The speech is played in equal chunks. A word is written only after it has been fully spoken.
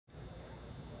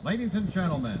Ladies and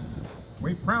gentlemen,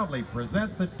 we proudly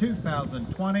present the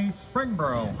 2020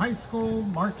 Springboro High School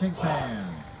Marching Band.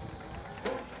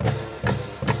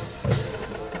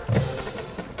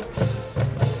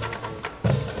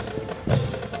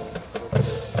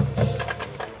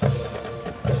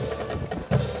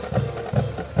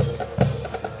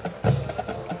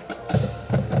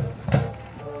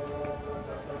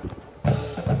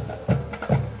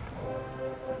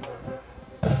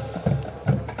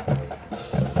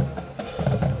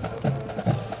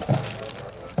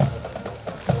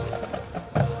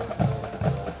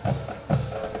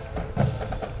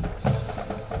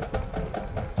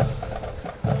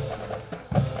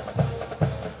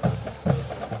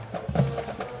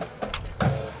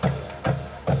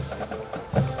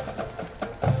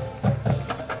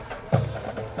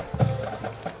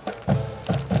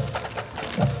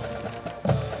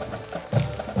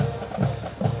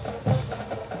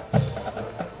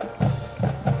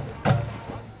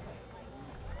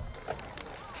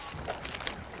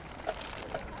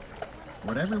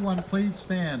 Would everyone please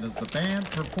stand as the band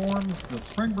performs the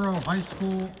Springboro High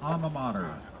School alma mater.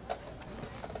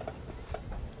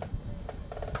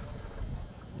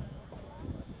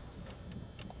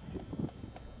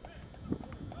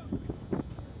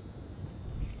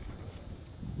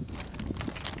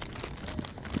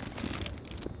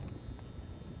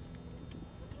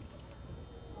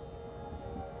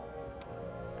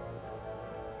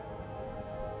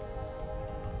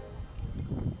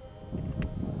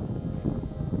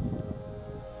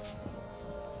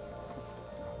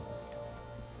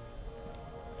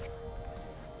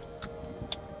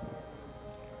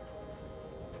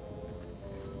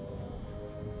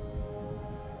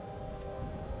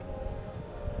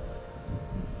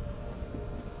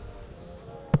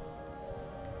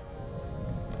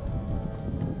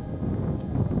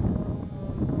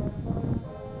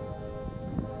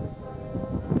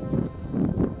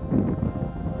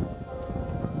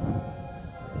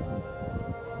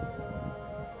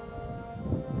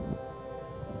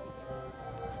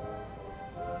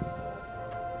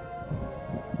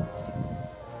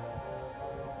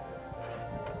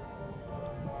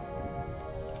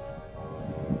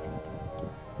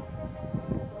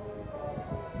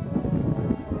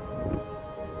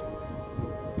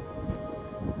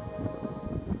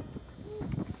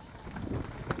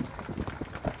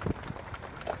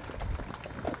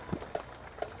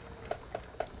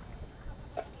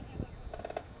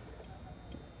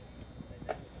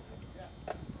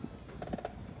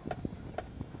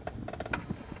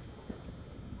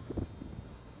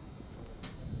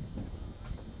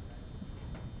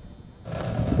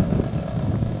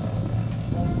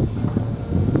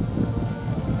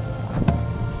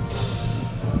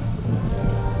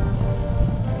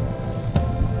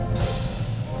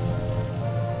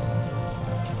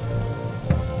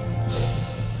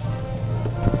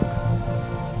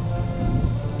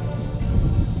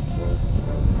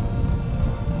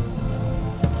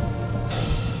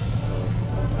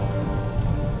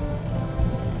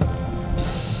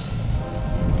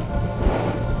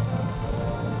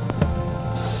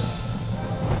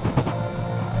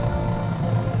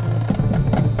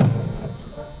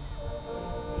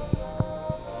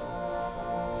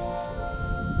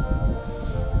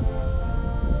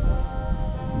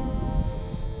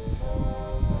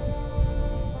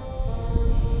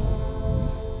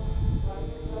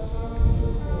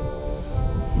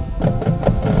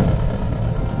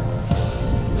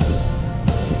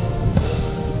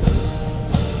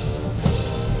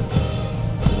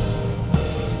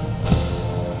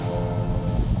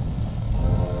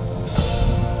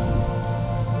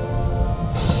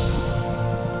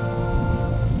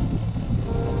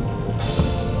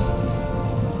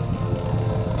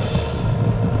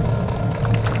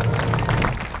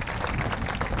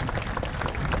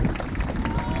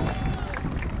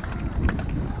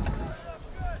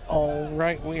 All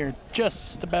right, we are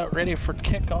just about ready for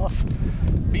kickoff.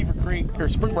 Beavercreek, or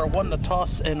Springboro, won the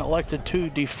toss and elected to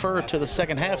defer to the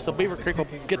second half, so Beavercreek will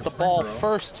get the ball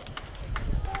first.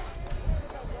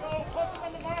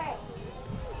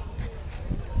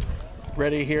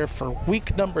 Ready here for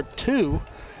week number 2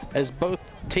 as both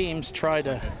teams try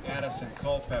to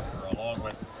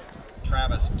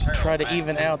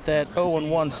even out that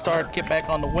 0-1 start, get back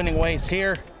on the winning ways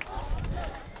here.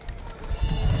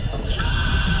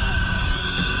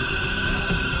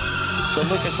 So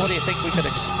Lucas, what do you think we could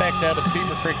expect out of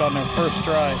Beavercreek on their first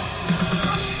drive?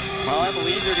 Well, I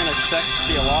believe you're going to expect to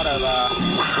see a lot of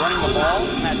running the ball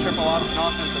and that triple option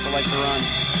offense that they like to run.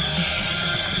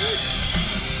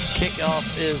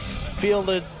 Kickoff is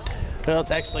fielded, well,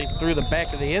 it's actually through the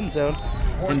back of the end zone.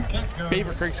 And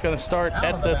Beavercreek's going to start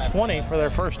at the 20 for their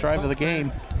first drive of the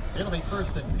game. It'll be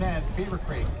 1st and 10,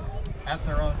 Beavercreek at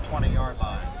their own 20-yard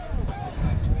line.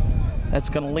 That's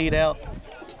going to lead out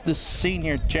the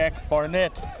senior Jack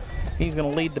Barnett. He's going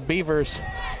to lead the Beavers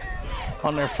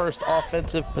on their first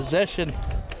offensive possession.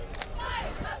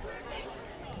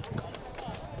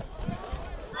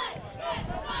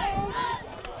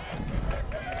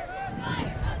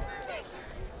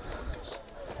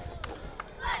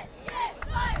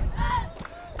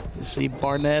 You see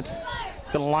Barnett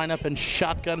going to line up in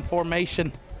shotgun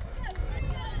formation.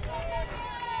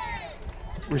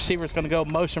 Receiver's going to go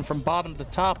motion from bottom to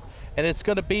top, and it's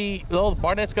going to be, oh,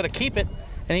 Barnett's going to keep it,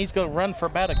 and he's going to run for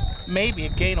about maybe a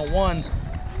gain of 1.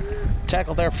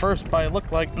 Tackled there first by,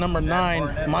 looked like number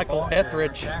 9, Michael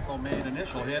Etheridge. Tackle made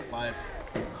initial hit by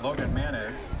Logan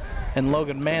Manez. And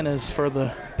Logan Manez for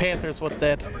the Panthers with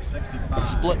that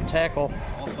split tackle.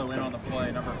 Also in on the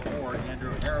play, number 4,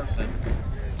 Andrew Harrison.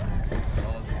 As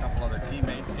well as a couple other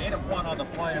teammates. Gain of 1 on the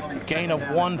play. Gain of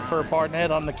 1 for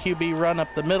Barnett on the QB run up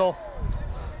the middle.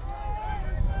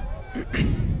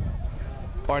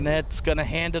 Barnett's going to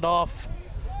hand it off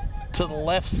to the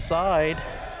left side.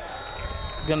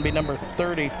 Going to be number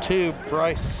 32,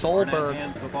 Bryce Solberg.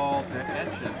 Hands the ball to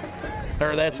Etchen.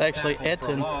 Or that's actually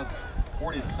Etten.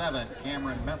 47,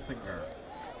 Cameron Metzinger.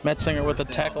 Metzinger with the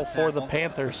tackle for the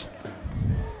Panthers.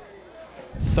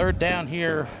 3rd down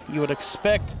here. You would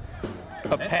expect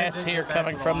a pass here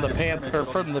coming from the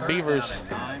from the Beavers.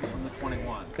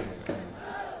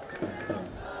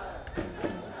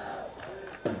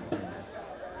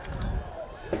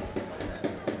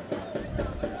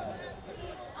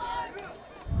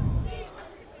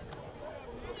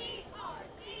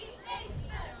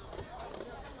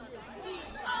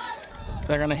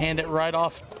 They're going to hand it right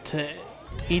off to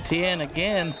Etienne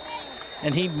again,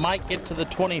 and he might get to the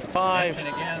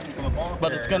 25,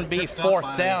 but it's going to be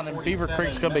 4th down, and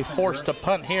Beavercreek's going to be forced to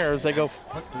punt here as they go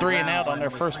 3 and out on their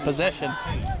first possession.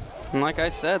 And like I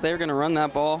said, they're going to run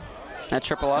that ball, that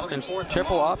triple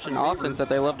option offense that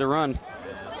they love to run.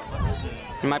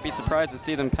 You might be surprised to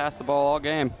see them pass the ball all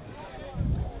game.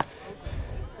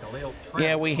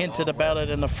 Yeah, we hinted about it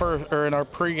in the first, or in our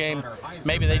pregame.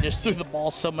 Maybe they just threw the ball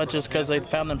so much just because they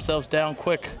found themselves down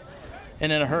quick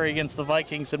and in a hurry against the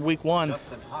Vikings in week 1.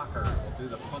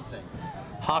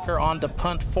 Hawker on to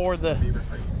punt for the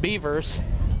Beavers.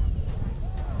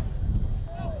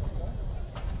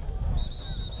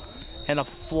 And a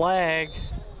flag.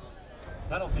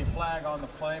 Penalty flag on the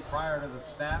play prior to the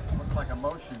snap. Looks like a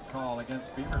motion call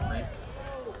against Beavercreek.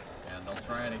 And they'll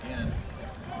try it again.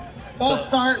 Ball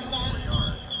start.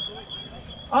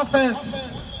 Offense.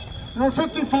 Number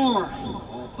 54.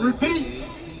 Repeat.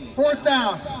 4th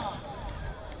down.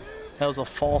 That was a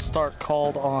false start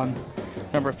called on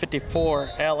number 54,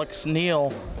 Alex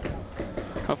Neal.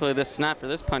 Hopefully this snap for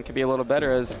this punt could be a little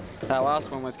better, as that last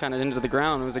one was kind of into the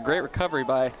ground. It was a great recovery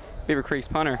by Beavercreek's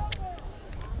punter.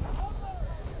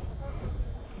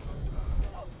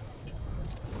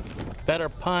 Better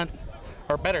punt,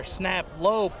 or better snap,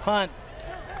 low punt,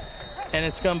 and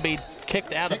it's going to be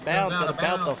kicked out of bounds at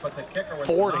about the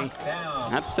 40.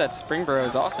 That sets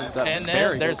Springboro's offense up. And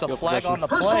there's a flag on the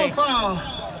Personal play. foul.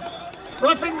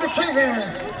 Roughing the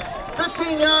kicker.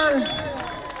 15 yards.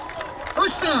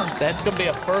 First down. That's going to be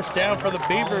a first down for the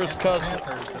Beavers because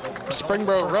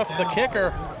Springboro roughed the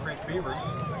kicker.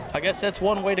 I guess that's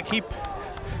one way to keep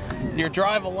your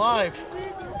drive alive.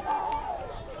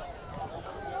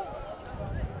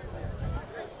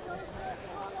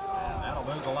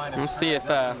 Let's see if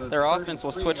their offense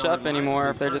will switch up anymore,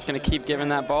 if they're just going to keep giving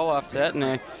that ball off to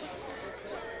Etne.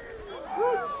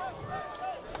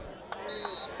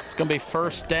 It's going to be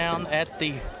first down at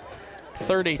the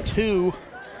 32.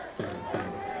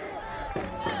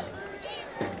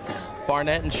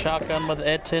 Barnett and shotgun with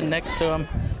Etienne next to him.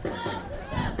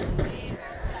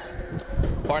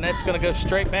 Barnett's going to go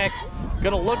straight back,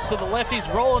 going to look to the left. He's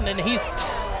rolling, and he's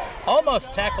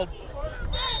almost tackled.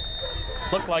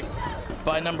 Looked like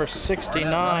by number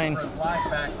 69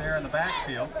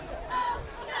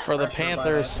 for the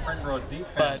Panthers,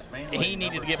 but he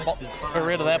needed to get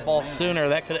rid of that ball sooner.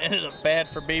 That could have ended up bad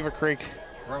for Beavercreek.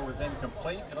 Throw was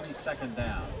incomplete. It'll be 2nd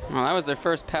down. Well, that was their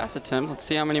first pass attempt. Let's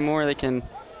see how many more they can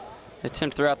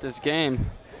attempt throughout this game.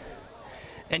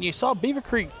 And you saw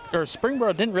Beavercreek, or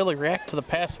Springboro didn't really react to the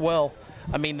pass well.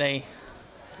 I mean,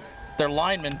 their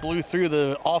linemen blew through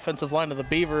the offensive line of the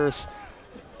Beavers.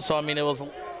 So, I mean, it was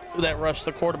that rushed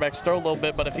the quarterback's throw a little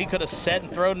bit, but if he could have set and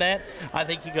thrown that, I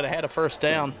think he could have had a first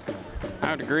down.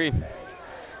 I would agree.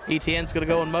 Etienne's going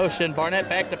to go in motion. Barnett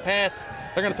back to pass.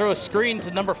 They're going to throw a screen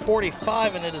to number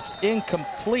 45, and it is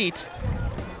incomplete.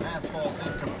 Pass falls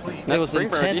That was Springboro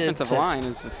intended defensive to, line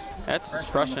is that's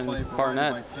just rushing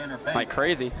Barnett like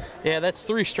crazy. Yeah, that's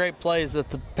 3 straight plays that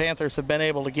the Panthers have been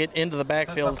able to get into the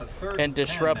backfield and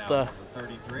disrupt the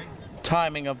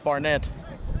timing of Barnett.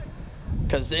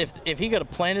 Because if he could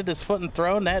have planted his foot and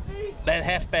thrown, that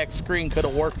halfback screen could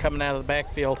have worked coming out of the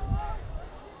backfield.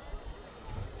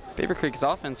 Beavercreek's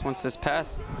offense, once this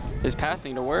is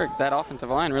passing to work, that offensive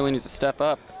line really needs to step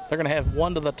up. They're going to have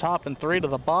 1 to the top and 3 to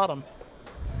the bottom.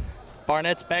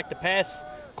 Barnett's back to pass,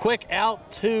 quick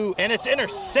out to, and it's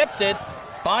intercepted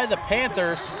by the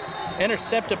Panthers.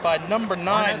 Intercepted by number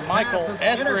 9, Michael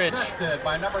Etheridge. Intercepted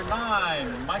by number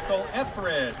 9, Michael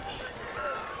Etheridge.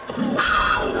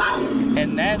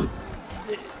 And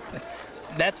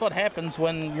that's what happens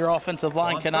when your offensive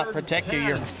line cannot protect you.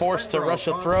 You're forced to rush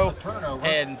a throw,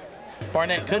 and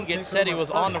Barnett couldn't get set. He was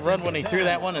on the run when he threw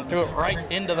that one and threw it right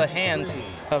into the hands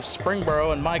of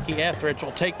Springboro, and Mikey Etheridge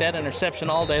will take that interception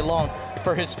all day long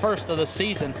for his first of the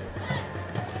season.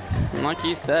 And like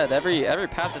you said, every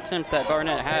pass attempt that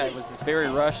Barnett had was just very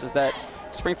rushed as that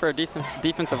Springboro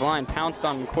defensive line pounced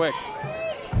on him quick.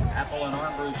 Apple and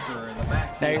Armbruster in the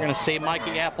back. Now you're going to see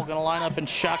Mikey Apple going to line up in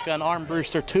shotgun,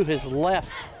 Armbruster to his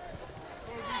left.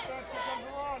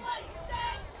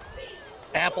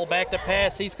 Apple back to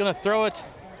pass. He's going to throw it.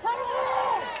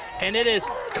 And it is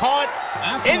caught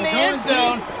in the end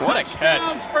zone. What a catch.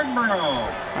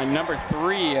 Springboro. My number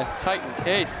 3, Titan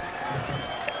Case.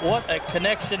 What a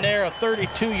connection there. A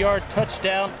 32-yard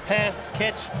touchdown pass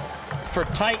catch for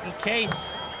Titan Case.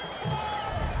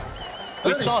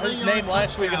 We saw his name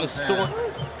last week in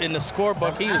the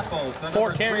scorebook. He was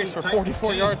 4 carries for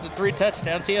 44 yards and 3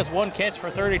 touchdowns. He has 1 catch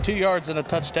for 32 yards and a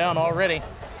touchdown already.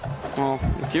 Well,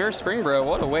 if you're Springboro,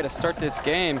 what a way to start this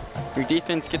game. Your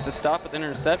defense gets a stop with an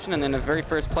interception, and then the very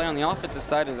first play on the offensive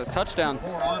side is a touchdown.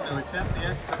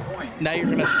 Now you're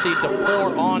going to see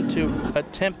DePore on to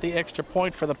attempt the extra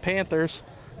point for the Panthers.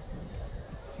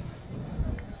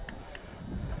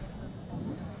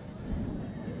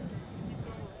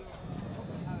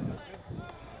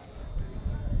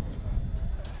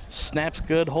 Snaps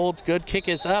good, holds good, kick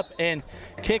is up, and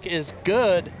kick is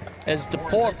good as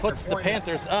DePore puts the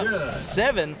Panthers up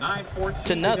 7-0,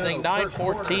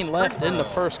 9:14 left in the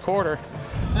first quarter.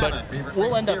 But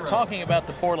we'll end up talking about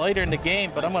DePore later in the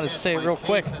game, but I'm going to say real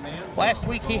quick, last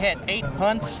week he had 8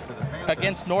 punts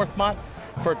against Northmont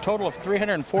for a total of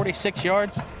 346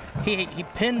 yards. He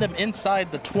pinned them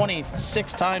inside the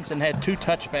 26 times and had 2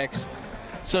 touchbacks.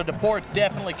 So DePore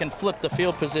definitely can flip the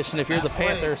field position if you're the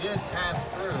Panthers.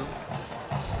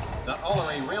 The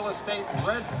Ullery Real Estate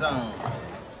red zone.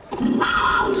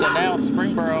 So now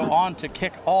Springboro on to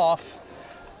kick off.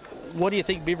 What do you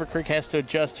think Beavercreek has to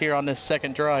adjust here on this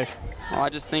second drive? Well, I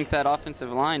just think that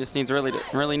offensive line just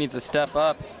really needs to step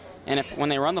up. And when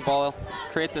they run the ball,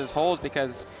 create those holes,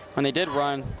 because when they did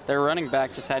run, their running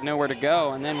back just had nowhere to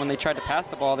go. And then when they tried to pass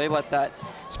the ball, they let that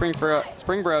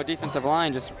Springboro defensive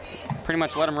line just pretty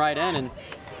much let them right in and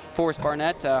forced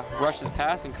Barnett to rush his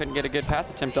pass and couldn't get a good pass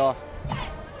attempt off.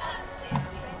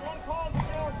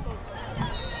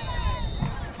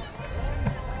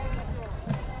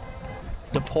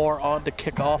 DePore on to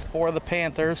kick off for the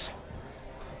Panthers.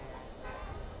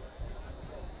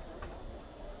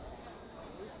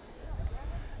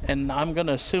 And I'm going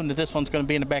to assume that this one's going to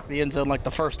be in the back of the end zone like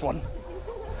the first one.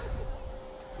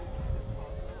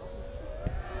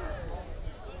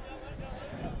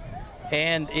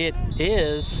 And it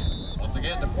is. Once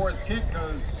again, DePore's kick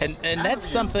goes. And that's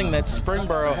something that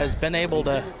Springboro has been able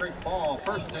to.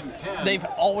 They've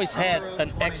always had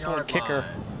an excellent kicker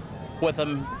with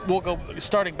them. We'll go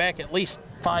starting back at least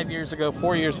 5 years ago,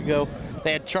 4 years ago.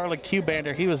 They had Charlie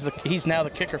Cubander. He's now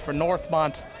the kicker for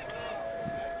Northmont.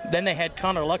 Then they had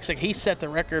Connor Luxick. He set the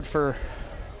record for,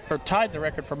 or tied the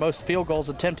record for most field goals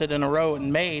attempted in a row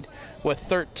and made with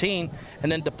 13.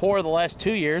 And then DePore the last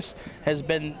 2 years has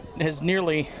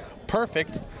nearly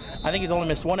perfect. I think he's only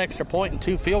missed 1 extra point and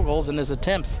 2 field goals in his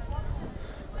attempts.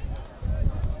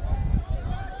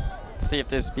 Let's see if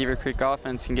this Beavercreek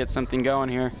offense can get something going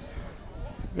here.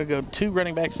 We're going to go 2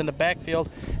 running backs in the backfield,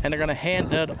 and they're going to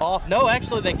hand it off. No,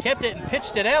 actually, they kept it and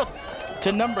pitched it out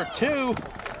to number 2,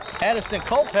 Addison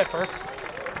Culpepper.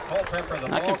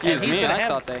 That confused me. I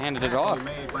thought they handed it off.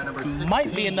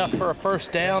 Might be enough for a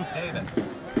first down.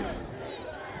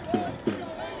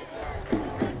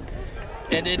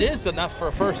 And it is enough for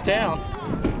a first down.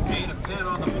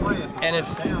 And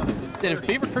if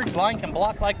Beavercreek's line can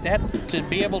block like that to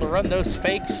be able to run those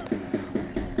fakes,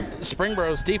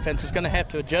 Springboro's defense is going to have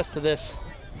to adjust to this.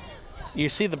 You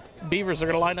see the Beavers are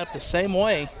going to line up the same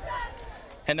way,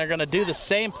 and they're going to do the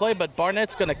same play, but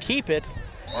Barnett's going to keep it,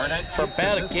 for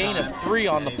about a gain of 3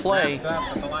 on the play.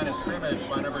 Up at the line of scrimmage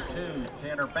by number 2,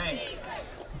 Tanner Banks.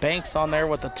 Banks on there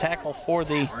with the tackle for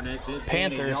the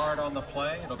Panthers. Yard on the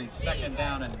play. It'll be 2nd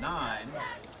down and 9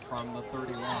 from the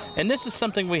 31. And this is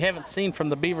something we haven't seen from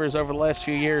the Beavers over the last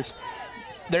few years.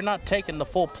 They're not taking the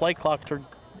full play clock to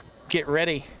get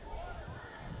ready.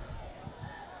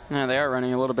 Yeah, they are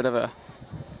running a little bit of a,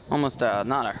 almost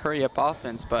not a hurry-up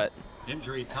offense, but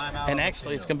injury timeout. And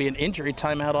actually, it's going to be an injury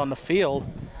timeout on the field,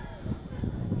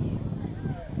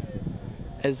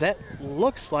 as that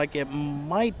looks like it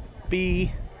might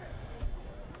be.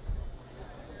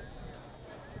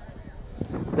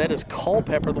 That is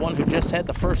Culpepper, the one who just had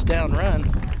the first down run.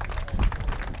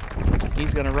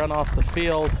 He's going to run off the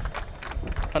field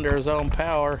under his own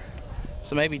power.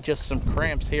 So maybe just some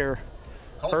cramps here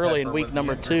early in week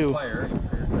number 2. Player.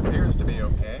 Appears to be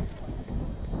okay.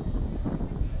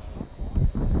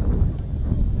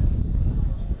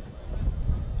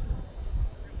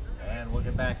 And we'll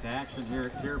get back to action here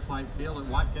at Deerflight Field at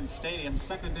Watkins Stadium.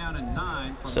 2nd down and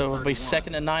 9. So it'll be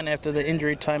 2nd and 9 after the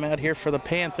injury timeout here for the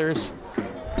Panthers.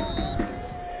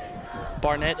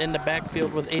 Barnett in the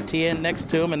backfield with Etienne next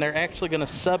to him, and they're actually going to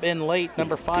sub in late.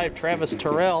 Number 5, Travis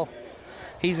Terrell.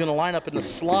 He's going to line up in the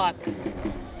slot.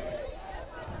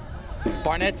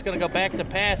 Barnett's going to go back to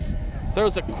pass.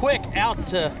 Throws a quick out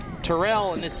to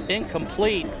Terrell, and it's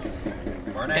incomplete.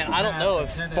 And I don't know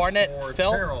if Barnett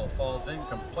felt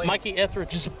Mikey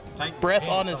Etheridge's breath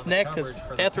on his neck, because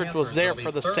Etheridge was there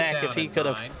for the sack if he could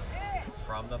have.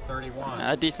 From the 31.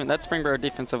 that Springboro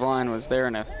defensive line was there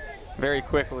enough very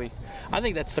quickly. I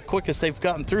think that's the quickest they've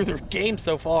gotten through their game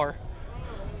so far.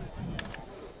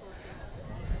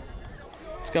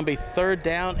 It's going to be 3rd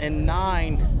down and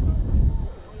 9.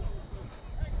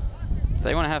 If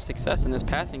they want to have success in this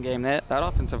passing game, that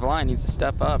offensive line needs to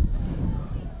step up.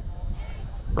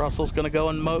 Russell's going to go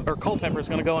in Culpepper's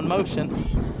going to go in motion.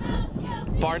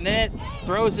 Barnett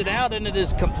throws it out, and it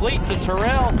is complete to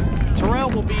Terrell. Terrell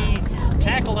will be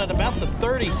tackled at about the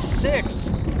 36.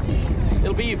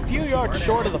 It'll be a few yards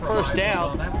short of the first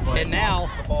down. And now,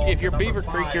 if you're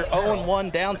Beavercreek, you're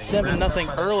 0-1, down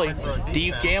 7-0 early. Do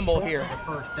you gamble here?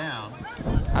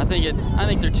 I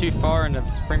think they're too far into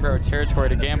Springboro territory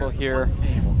to gamble here,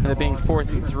 and it being 4th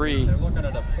and 3. They're looking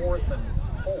at a 4th and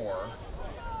 4.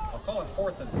 I'll call it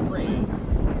 4th and 3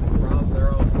 from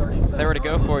their own 37. If they were to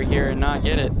go for it here and not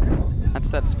get it, that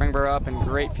sets Springboro up in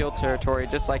great field territory,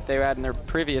 just like they had in their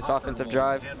previous offensive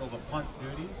drive.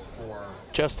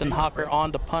 Justin Hawker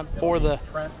on to punt for the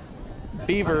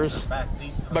Beavers.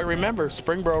 But remember,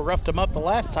 Springboro roughed them up the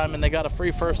last time, and they got a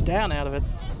free first down out of it.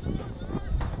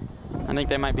 I think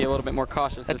they might be a little bit more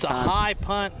cautious this time. It's a high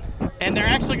punt, and they're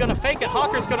actually going to fake it.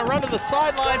 Hawker's going to run to the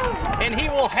sideline, and he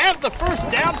will have the first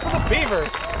down for the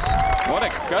Beavers. What a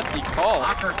gutsy call.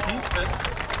 Hawker keeps it,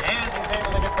 and he's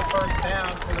able to get the first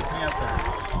down for the Panthers.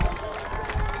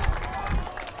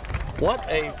 What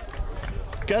a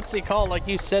gutsy call, like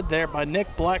you said there, by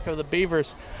Nick Black of the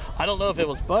Beavers. I don't know if it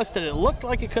was busted. It looked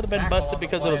like it could have been busted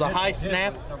because it was a high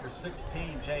snap.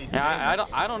 Yeah,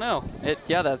 I don't know.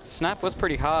 That snap was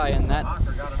pretty high, and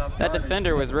that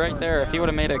defender was right there. If he would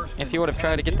have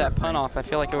tried to get that punt off, I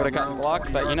feel like it would have gotten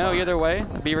blocked. But either way,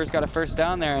 the Beavers got a first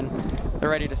down there, and they're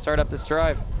ready to start up this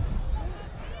drive.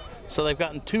 So they've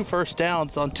gotten 2 first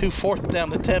downs on 2 4th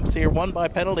down attempts here, one by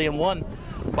penalty and one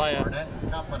by a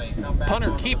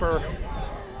punter keeper.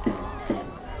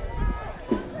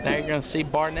 Now you're going to see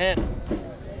Barnett.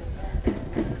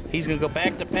 He's going to go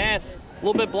back to pass. A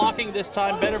little bit blocking this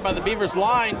time, better by the Beavers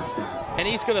line. And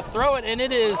he's going to throw it, and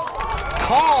it is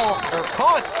caught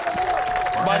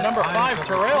by number 5,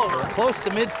 Terrell, close to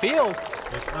midfield.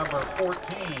 It's number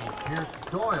 14, Pierce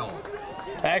Doyle.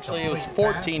 Actually, it was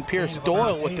 14, Pierce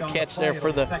Doyle, with the catch there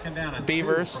for the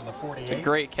Beavers. It's a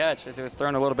great catch, as it was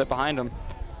thrown a little bit behind him.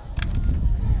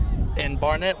 And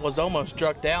Barnett was almost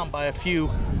struck down by a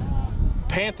few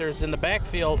Panthers in the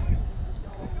backfield.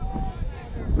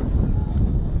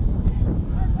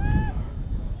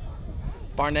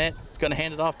 Barnett is going to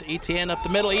hand it off to Etienne up the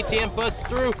middle. Etienne busts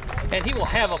through, and he will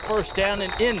have a first down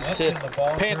and into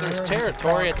Panthers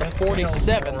territory at the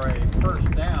 47.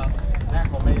 First down,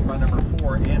 tackle made by number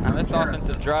 4. Now this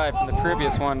offensive drive from the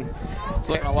previous one, it's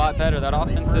looking a lot better. That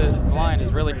offensive line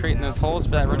is really creating those holes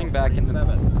for that running back.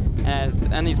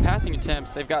 And these passing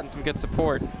attempts, they've gotten some good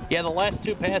support. Yeah, the last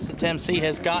 2 pass attempts, he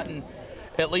has gotten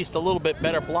at least a little bit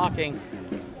better blocking.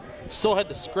 Still had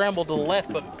to scramble to the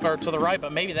left, or to the right,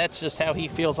 but maybe that's just how he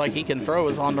feels like he can throw,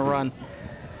 is on the run.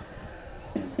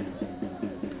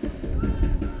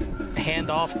 Hand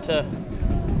off to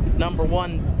number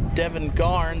 1, Devin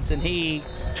Garnes, and he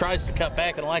tries to cut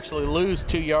back and will actually lose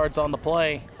 2 yards on the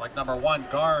play. Like number 1,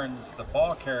 Garnes, the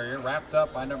ball carrier, wrapped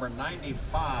up by number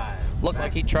 95. Looked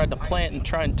like he tried to plant and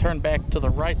try and turn back to the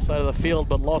right side of the field,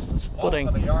 but lost his footing.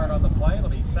 Loss of a yard on the play. It'll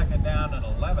be 2nd down and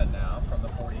 11 now from the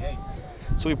 48.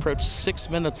 So we approach 6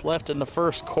 minutes left in the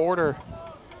first quarter.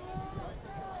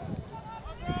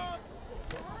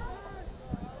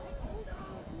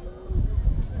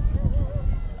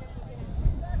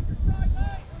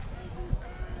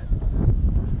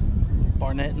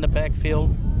 Barnett in the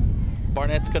backfield.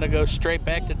 Barnett's going to go straight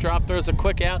back to drop. Throws a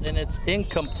quick out, and it's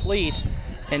incomplete.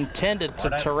 Intended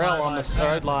to Terrell on the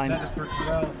sideline.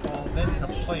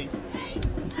 Incomplete.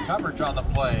 Coverage on the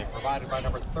play provided by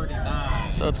number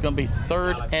 39. So it's going to be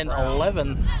 3rd and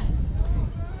 11.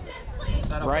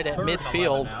 Right at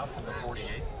midfield.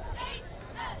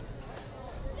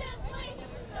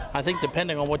 I think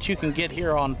depending on what you can get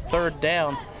here on 3rd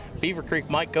down, Beavercreek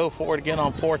might go for it again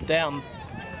on 4th down.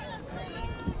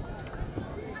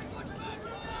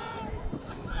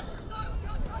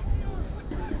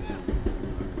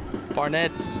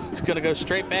 Barnett is going to go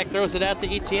straight back, throws it out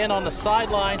to Etienne on the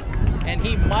sideline, and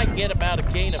he might get about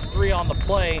a gain of 3 on the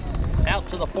play, out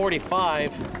to the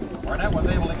 45. Barnett was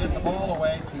able to get the ball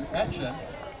away to Etchen.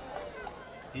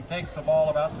 He takes the ball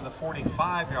about to the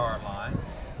 45-yard line.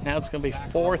 Now it's going to be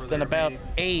 4th and about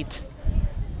 8,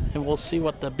 and we'll see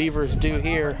what the Beavers do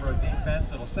here. For a defense,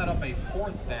 it'll set up a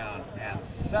 4th down and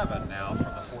 7 now from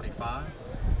the 45.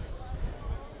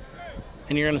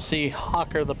 And you're going to see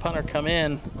Hawker, the punter, come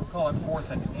in. We'll call it 4th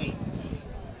and 8.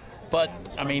 But,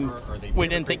 I mean, we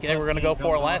didn't think they were going to go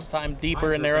for it last time,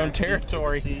 deeper in their own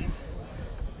territory.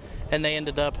 And they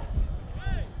ended up.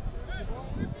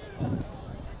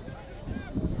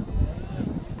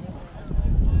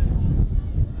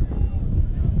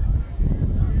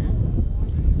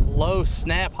 Low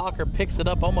snap. Hawker picks it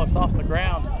up almost off the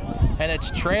ground. And it's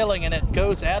trailing, and it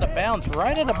goes out of bounds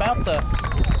right at about the.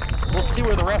 We'll see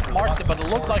where the ref marks it, but it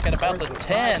looked like at about the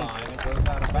 10. It goes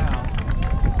out of bounds.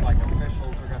 Looks like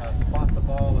officials are going to spot the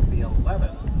ball at the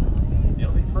 11.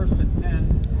 It'll be 1st and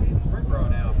 10.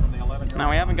 Springboro now from the 11. Now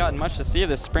we haven't gotten much to see of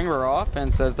this Springboro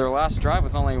offense, as their last drive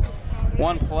was only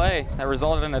 1 play that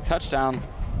resulted in a touchdown.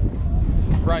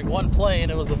 Right, 1 play, and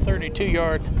it was a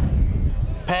 32-yard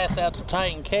pass out to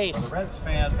Titan Case. For the Reds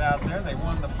fans out there, they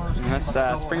won the first. And this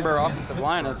Springboro offensive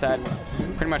line has had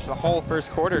pretty much the whole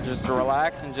first quarter just to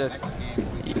relax and just,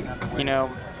 you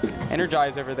know,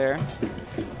 energize over there.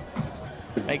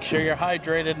 Make sure you're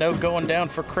hydrated, no going down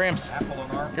for cramps.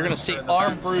 You're going to see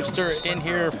Armbruster in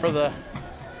here for the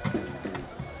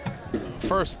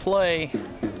first play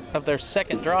of their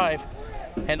 2nd drive.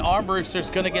 And Armbruster's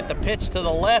going to get the pitch to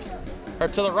the left, or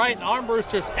to the right, and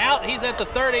Armbruster's out. He's at the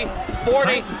 30,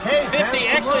 40, 50.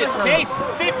 Actually, it's Case,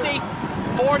 50,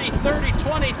 40, 30,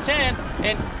 20, 10.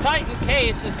 And Titan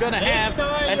Case is going to have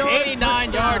an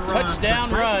 89-yard touchdown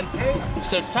run.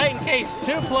 So Titan Case,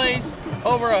 2 plays,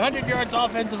 over 100 yards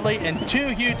offensively, and 2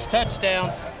 huge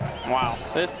touchdowns. Wow.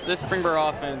 This Springboro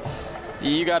offense,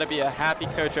 you got to be a happy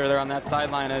coach over there on that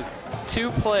sideline, as 2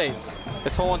 plays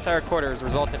this whole entire quarter has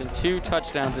resulted in 2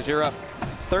 touchdowns, as you're up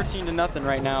 13-0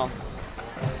 right now.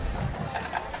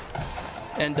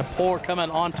 And DePore coming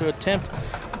on to attempt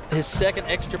his 2nd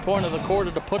extra point of the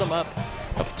quarter to put him up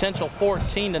a potential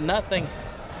 14-0.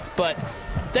 But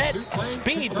that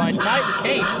speed by Titan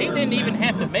Case, he didn't even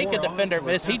have to make a defender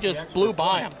miss. He just blew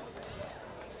by him.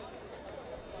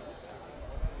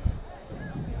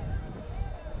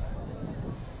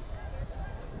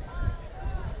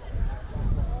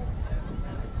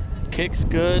 Kicks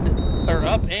good, or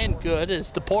up and good,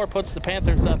 as DePore puts the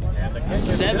Panthers up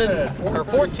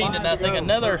 14-0.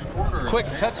 Another quick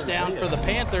touchdown for the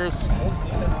Panthers.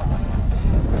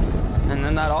 And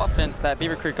then that offense, that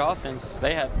Beavercreek offense,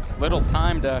 they had little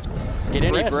time to get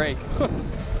any break.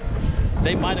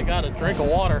 They might have got a drink of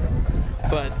water,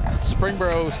 but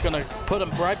Springboro is going to put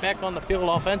them right back on the field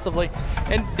offensively.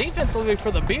 And defensively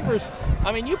for the Beavers,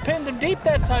 I mean, you pinned them deep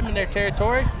that time in their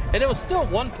territory, and it was still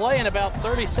 1 play and about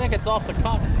 30 seconds off the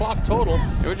clock total.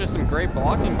 It was just some great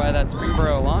blocking by that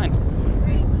Springboro line.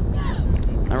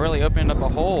 It really opened up a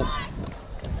hole.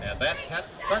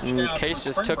 And Case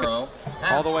just took it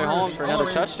all the way home for another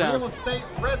touchdown.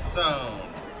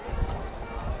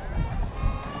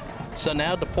 So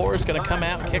now DePore is going to come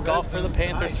out and kick off for the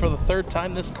Panthers for the 3rd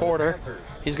time this quarter.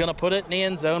 He's going to put it in the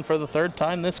end zone for the 3rd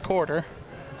time this quarter.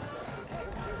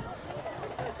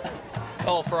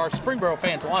 Oh, for our Springboro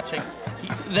fans watching,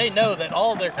 they know that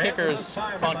all their kickers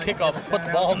on kickoffs put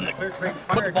the ball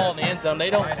in the end zone. They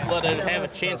don't let it have a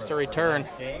chance to return.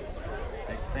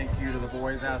 Thank you to the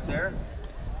boys out there.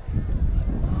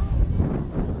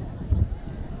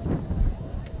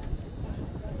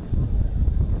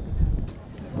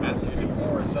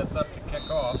 sets up to kick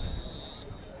off.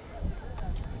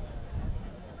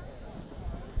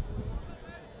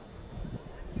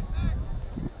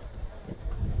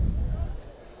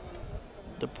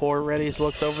 DePore readies,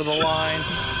 looks over the line.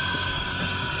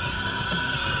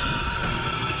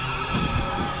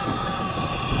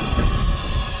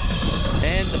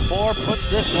 And DePore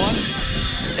puts this one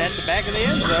at the back of the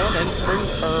end zone, and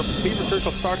Beavercreek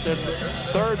will start their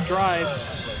third drive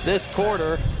this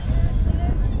quarter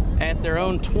at their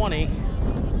own 20.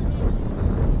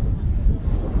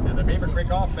 And the Beavercreek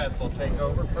offense will take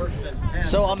over first and 10.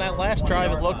 So on that last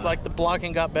drive, it looked like the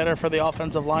blocking got better for the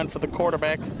offensive line for the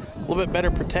quarterback. A little bit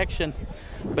better protection.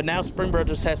 But now Springboro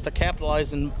just has to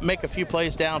capitalize and make a few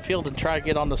plays downfield and try to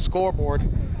get on the scoreboard.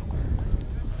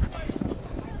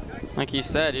 Like you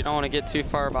said, you don't want to get too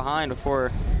far behind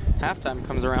before halftime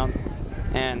comes around.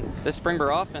 And this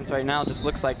Springboro offense right now just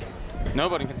looks like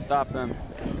nobody can stop them.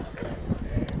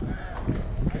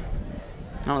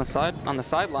 On the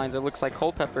sidelines, it looks like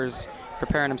Culpepper's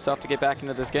preparing himself to get back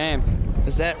into this game.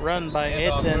 Is that run by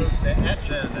Etten?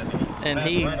 And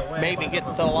he maybe gets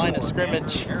to the line of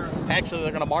scrimmage. Actually,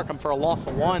 they're going to mark him for a loss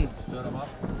of 1.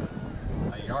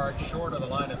 A yard short of the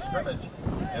line of scrimmage.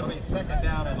 It'll be second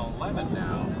down and 11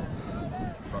 now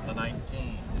from the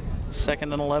 19.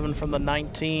 Second and 11 from the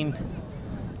 19.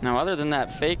 Now, other than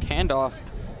that fake handoff,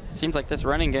 it seems like this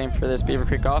running game for this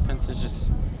Beavercreek offense is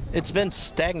just... It's been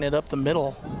stagnant up the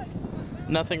middle.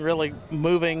 Nothing really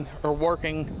moving or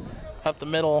working up the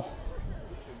middle.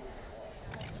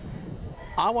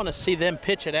 I want to see them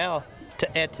pitch it out to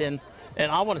Etten,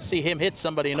 and I want to see him hit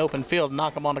somebody in open field and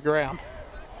knock him on the ground.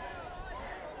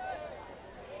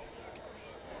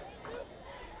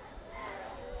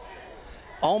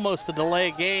 Almost a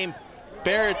delay game.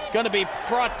 Barrett's going to be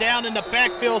brought down in the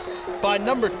backfield by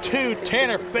number 2,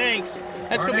 Tanner Banks.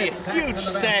 That's going to be a huge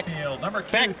sack.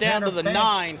 Back down to the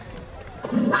 9.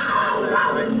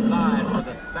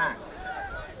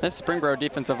 This Springboro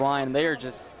defensive line, they are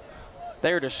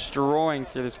destroying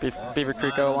through this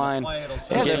Beavercreek O-line.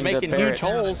 Yeah, they're making huge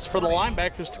holes for the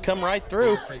linebackers to come right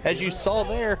through, as you saw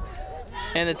there.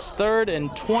 And it's 3rd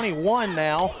and 21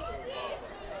 now.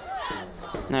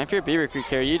 Now, if you're Beavercreek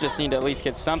here, you just need to at least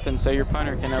get something so your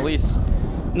punter can at least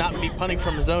not be punting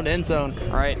from his own end zone.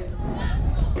 Right.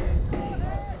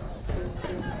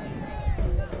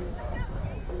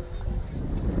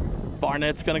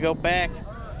 Barnett's going to go back,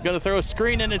 going to throw a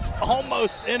screen, and it's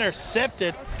almost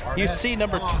intercepted. You see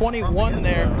number 21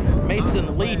 there,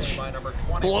 Mason Leach,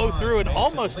 blow through and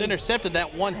almost intercepted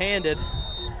that one-handed.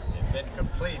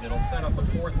 Incomplete. It'll set up a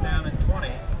 4th down and 20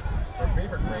 for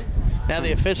Beavercreek. Now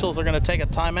the officials are going to take a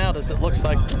timeout, as it looks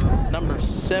like number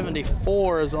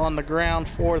 74 is on the ground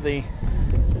for the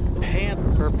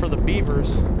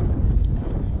Beavers.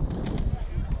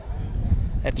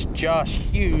 That's Josh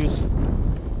Hughes.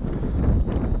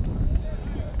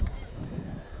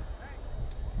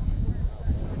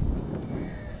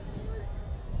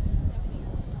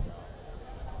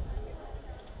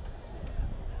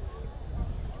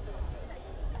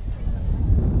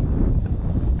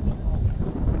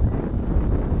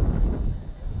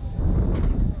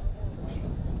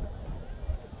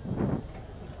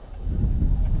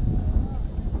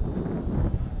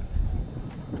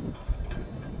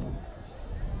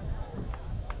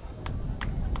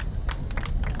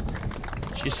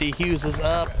 You see Hughes is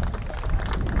up.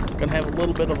 Gonna have a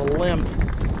little bit of a limp.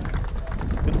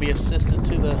 Gonna be assisted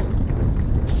to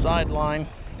the sideline.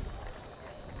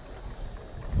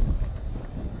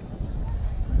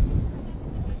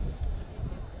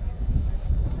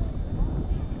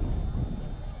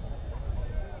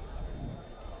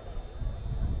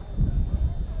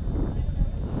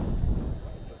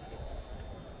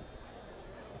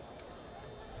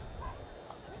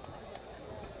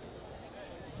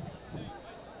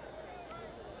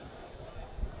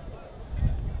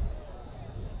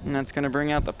 And that's going to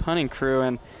bring out the punting crew.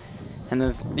 And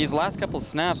these last couple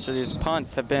snaps for these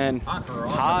punts have been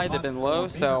high, they've been low.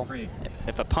 So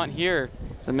if a punt here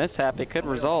is a mishap, it could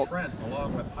result.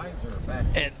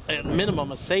 At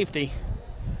minimum, a safety.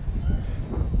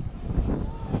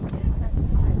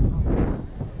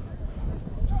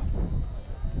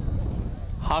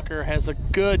 Hawker has a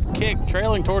good kick,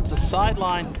 trailing towards the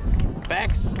sideline.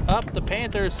 Backs up the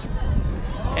Panthers.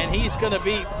 And he's going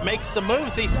to make some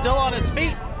moves. He's still on his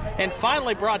feet. And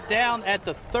finally brought down at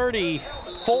the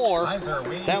 34.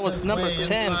 That was number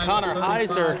 10, Connor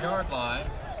Heiser.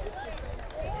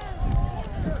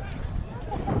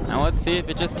 Now let's see if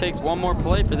it just takes one more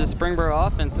play for this Springboro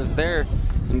offense, as they're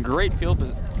in great field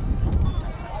position.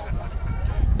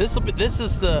 This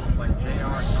is the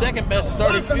second best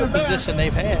starting field position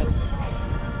they've had.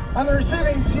 On the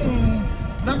receiving team,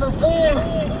 number 4.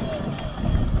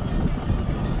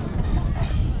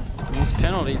 This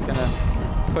penalty is going to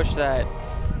push that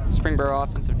Springboro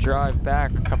offensive drive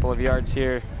back a couple of yards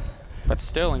here, but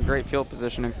still in great field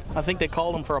positioning. I think they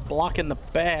called him for a block in the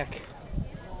back.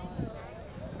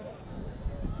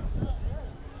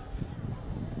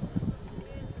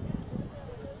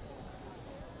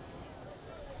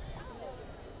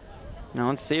 Now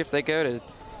let's see if they go to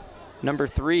number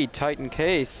 3, Titan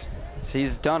Case. So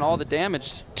he's done all the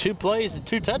damage. 2 plays and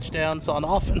 2 touchdowns on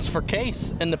offense for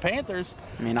Case and the Panthers.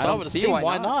 I mean, so I don't would see assume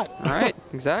why not. All right,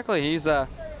 exactly. He's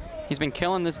been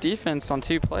killing this defense on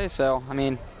 2 plays. So I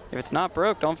mean, if it's not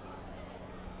broke, don't.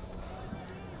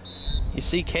 You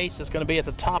see Case is going to be at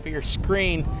the top of your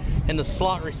screen in the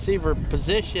slot receiver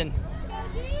position.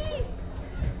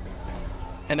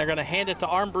 And they're going to hand it to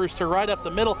Armbruster right up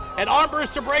the middle. And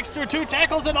Armbruster breaks through 2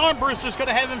 tackles, and Armbruster's going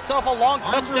to have himself a long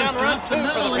touchdown run, too, for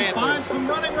the Panthers. Finds some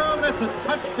running room. It's a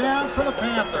touchdown for the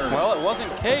Panthers. Well, it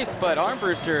wasn't Case, but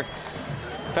Armbruster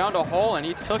found a hole, and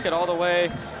he took it all the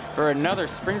way for another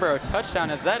Springboro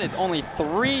touchdown, as that is only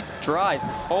 3 drives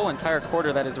this whole entire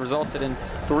quarter that has resulted in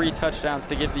 3 touchdowns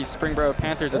to give these Springboro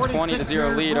Panthers a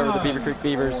 20-0 lead over the Beavercreek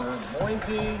Beavers.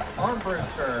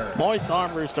 Moise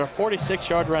Armbruster,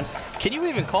 46-yard run. Can you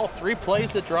even call 3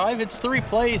 plays a drive? It's 3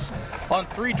 plays on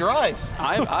 3 drives.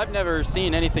 I've never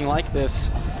seen anything like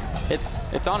this.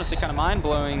 It's honestly kind of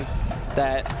mind-blowing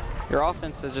that your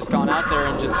offense has just gone out there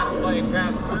and just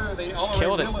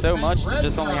killed it so much to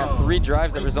just only have 3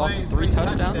 drives that results in 3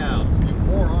 touchdowns.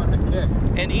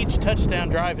 And each touchdown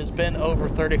drive has been over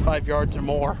 35 yards or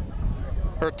more.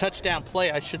 Or a touchdown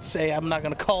play, I should say. I'm not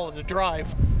going to call it a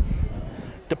drive.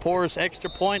 DePore's extra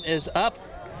point is up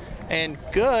and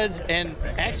good, and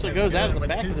actually goes out of the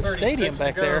back of the stadium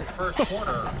back there.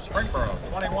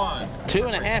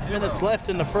 2.5 minutes left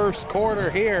in the first quarter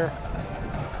here.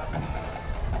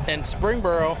 And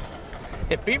Springboro,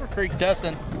 if Beavercreek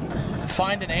doesn't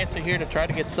find an answer here to try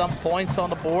to get some points on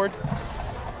the board,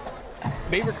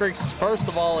 Beavercreek's first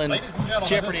of all in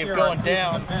jeopardy of going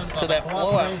down to that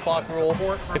blowout clock rule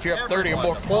if you're up 30 or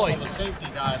more points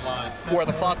where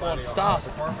the clock won't stop.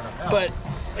 But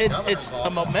it's a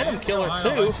momentum killer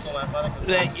too,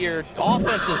 that your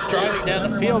offense is driving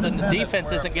down the field and the defense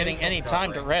isn't getting any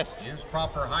time to rest.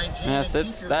 Yes,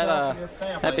 it's that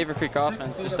Beavercreek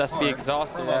offense just has to be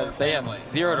exhausted, as they have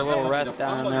 0 to little rest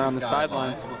down there on the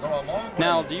sidelines.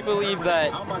 Now, do you believe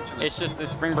that it's just the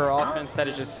Springboro offense that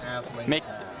is just make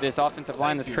this offensive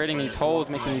line that's creating these holes,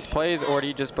 making these plays, or do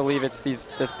you just believe it's this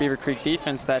Beavercreek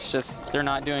defense that's just, they're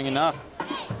not doing enough?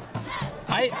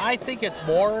 I think it's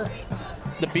more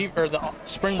the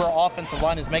Springboro offensive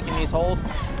line is making these holes.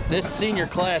 This senior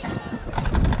class,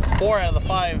 4 out of the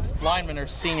 5 linemen are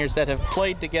seniors that have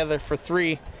played together for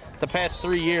the past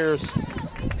 3 years,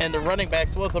 and the running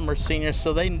backs with them are seniors,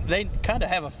 so they kind of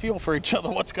have a feel for each other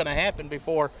what's going to happen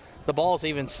before the ball's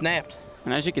even snapped.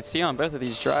 And as you can see on both of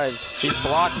these drives, these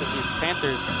blocks that these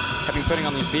Panthers have been putting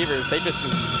on these Beavers, they've just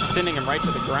been sending them right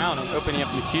to the ground and opening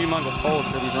up these humongous holes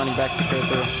for these running backs to go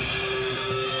through.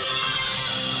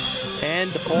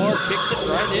 And DePore kicks it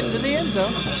right into the end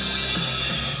zone.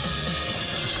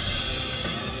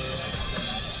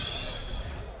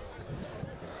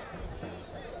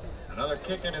 Another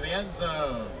kick into the end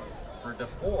zone for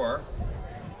DePore.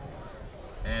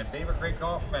 And Beavercreek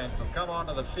offense will come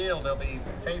onto the field. They'll be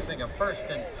facing a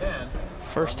 1st and 10.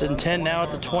 1st and 10 now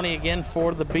at the 20 again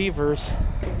for the Beavers.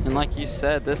 And like you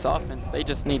said, this offense, they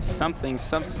just need something,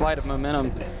 some slight of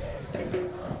momentum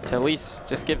to at least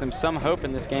just give them some hope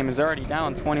in this game. Is already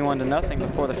down 21-0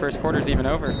 before the first quarter's even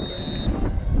over.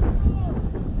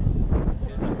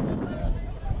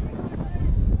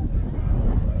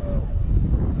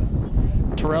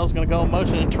 Terrell's going to go in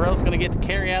motion, and Terrell's going to get the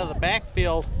carry out of the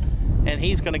backfield, and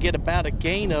he's going to get about a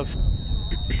gain of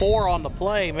 4 on the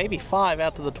play, maybe 5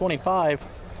 out to the 25.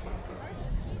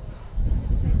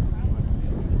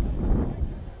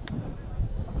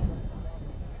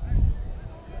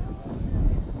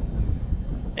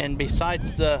 And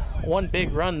besides the one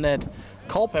big run that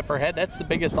Culpepper had, that's the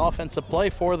biggest offensive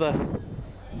play for the...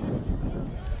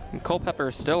 And Culpepper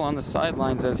is still on the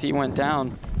sidelines as he went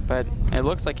down, but it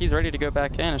looks like he's ready to go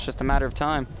back in. It's just a matter of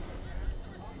time.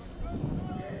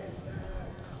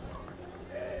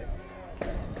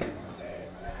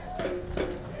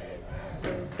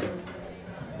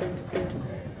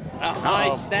 A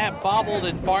high snap bobbled,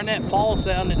 and Barnett falls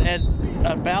down at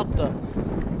about the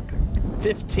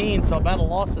 15, so about a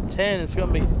loss of 10. It's going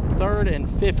to be 3rd and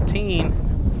 15.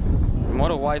 And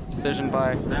what a wise decision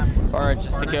by Barrett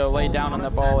just to go lay down on the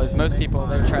ball, as most people,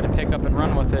 they try to pick up and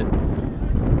run with it.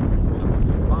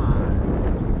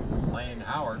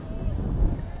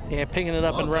 Yeah, picking it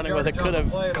up and running with it could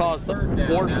have caused a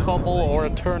worse fumble or a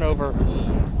turnover.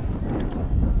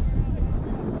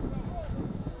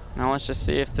 Now let's just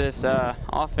see if this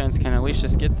offense can at least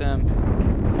just get them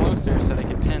closer so they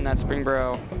can pin that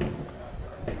Springboro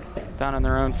down in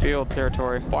their own field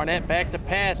territory. Barnett back to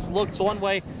pass, looks one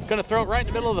way, gonna throw it right in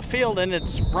the middle of the field, and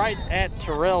it's right at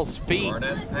Terrell's feet.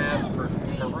 Barnett's pass for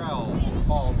Terrell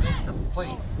falls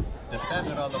incomplete.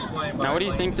 Defended on the play. Now what do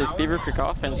you think this Beavercreek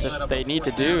offense they need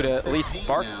to do to at least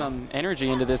spark some energy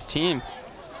into this team?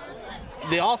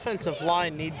 The offensive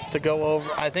line needs to go over.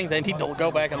 I think they need to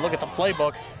go back and look at the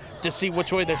playbook to see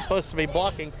which way they're supposed to be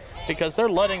blocking, because they're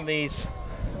letting the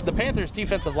Panthers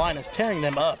defensive line is tearing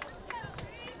them up.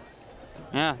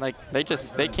 Yeah, like they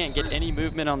can't get any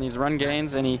movement on these run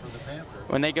gains.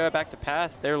 When they go back to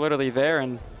pass, they're literally there,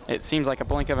 and it seems like a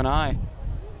blink of an eye.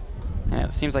 And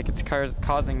it seems like it's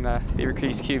causing the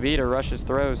Beavercreek's QB to rush his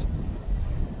throws.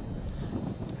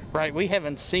 Right, we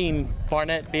haven't seen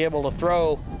Barnett be able to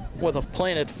throw with a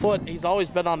planted foot. He's always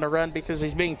been on the run because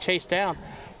he's being chased down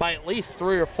by at least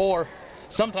 3 or 4,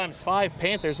 sometimes 5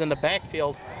 Panthers in the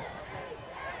backfield.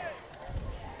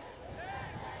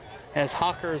 As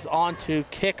Hawker's on to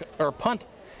kick or punt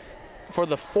for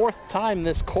the 4th time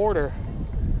this quarter.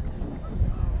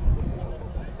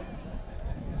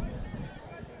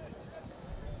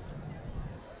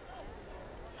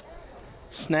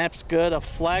 Snap's good, a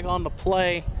flag on the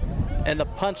play, and the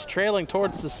punch trailing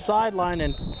towards the sideline,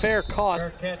 and fair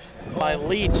caught by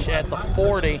Leach at the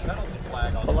 40.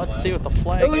 But let's see what the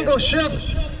flag Illegal is.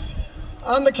 shift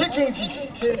on the kicking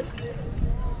team.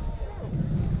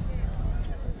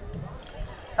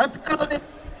 Ability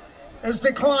is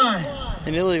declined.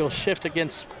 An illegal shift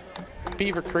against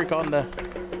Beavercreek on the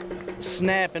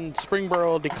snap, and Springboro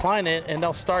will decline it, and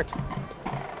they'll start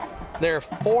their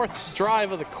 4th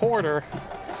drive of the quarter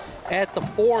at the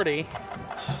 40.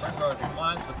 Springboro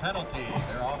declines the penalty.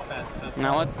 Their offense.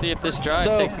 Now let's see if this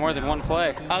drive takes more than 1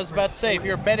 play. I was about to say, if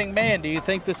you're a betting man, do you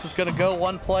think this is going to go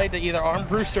 1 play to either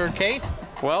Armbruster or Case?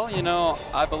 Well,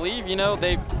 I believe,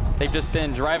 they've just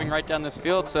been driving right down this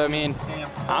field. So, I mean,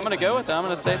 I'm going to go with it. I'm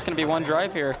going to say it's going to be 1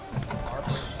 drive here.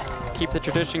 Keep the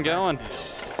tradition going.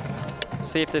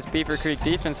 See if this Beavercreek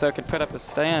defense, though, can put up a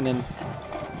stand and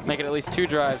make it at least 2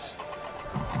 drives.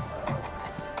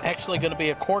 Actually going to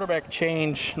be a quarterback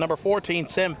change. Number 14,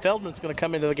 Sam Feldman's going to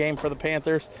come into the game for the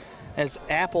Panthers, as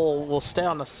Apple will stay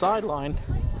on the sideline.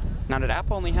 Now, did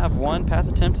Apple only have 1 pass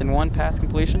attempt and 1 pass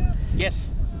completion? Yes.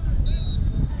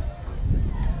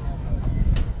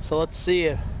 So let's see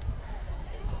if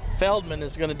Feldman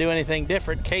is going to do anything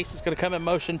different. Case is going to come in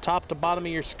motion top to bottom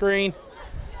of your screen.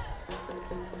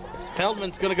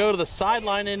 Feldman's going to go to the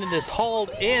sideline, and it is hauled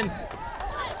in.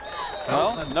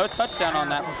 Well, no touchdown on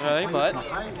that play, but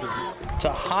to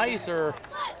Heiser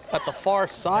at the far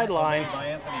sideline.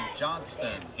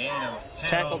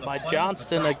 Tackled by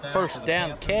Johnston, a 1st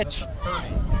down catch.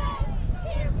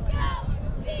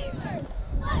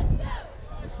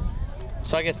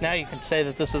 So I guess now you can say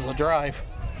that this is a drive.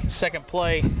 2nd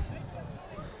play.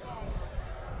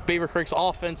 Beavercreek's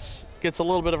offense gets a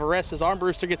little bit of a rest as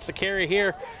Armbruster gets the carry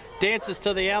here. Dances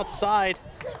to the outside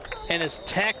and is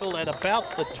tackled at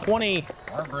about the 20.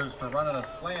 Armbruster running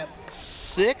a slant.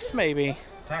 6 maybe.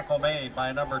 Tackle made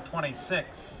by number 26,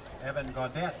 Evan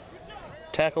Gaudette.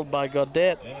 Tackled by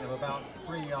Gaudette. Gain of about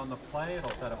 3 on the play. It'll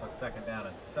set up a 2nd down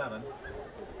and 7.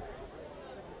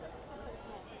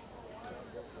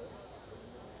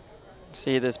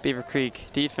 see this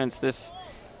Beavercreek defense this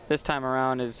time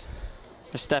around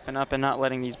they're stepping up and not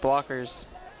letting these blockers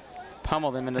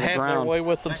pummel them into the ground. Have their way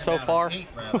with them so far.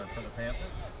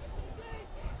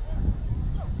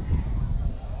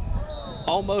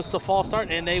 Almost a false start,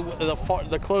 and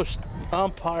the close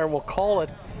umpire will call it.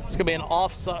 It's going to be an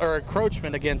offside or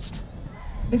encroachment against.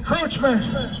 Encroachment.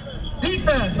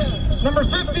 Defense, number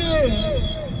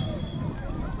 58.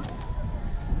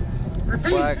 Repeat.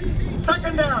 Flag.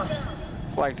 2nd down.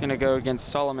 Flag's going to go against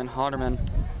Solomon Hodderman.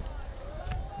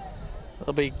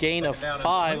 It'll be gain of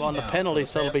 5 on the penalty,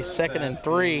 so it'll be 2nd and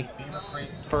 3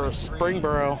 for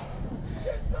Springboro.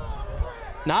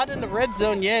 Not in the red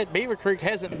zone yet. Beavercreek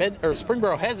hasn't been, or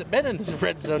Springboro hasn't been in the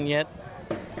red zone yet,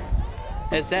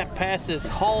 as that pass is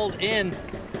hauled in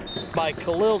by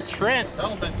Khalil Trent.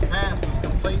 Feldman's pass is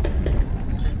complete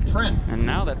to Trent. And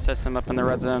now that sets them up in the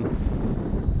red zone.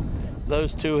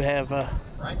 Those two have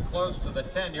right close to the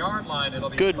 10-yard line. It'll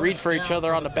be good read for each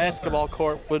other on the basketball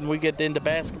court. When we get into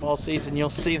basketball season, you'll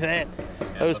see that.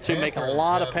 Those two make a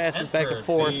lot of passes back and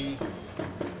forth.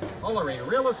 Ullery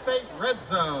Real Estate red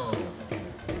zone.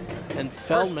 And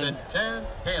Feldman, 10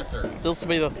 Panthers. This will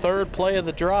be the 3rd play of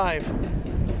the drive.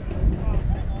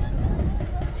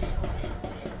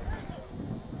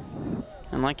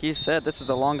 And like you said, this is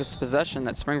the longest possession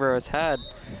that Springboro has had.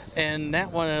 And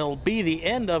that one, it'll be the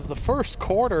end of the first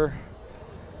quarter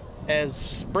as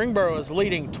Springboro is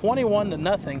leading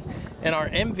 21-0 in our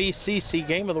MVCC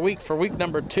Game of the Week for week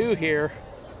number 2 here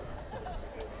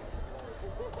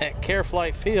at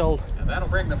Careflight Field. And that'll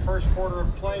bring the first quarter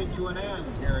of play to an end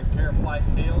here at Careflight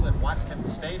Field at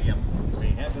Watkins Stadium. We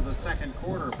head to the second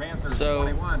quarter. Panthers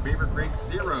 21,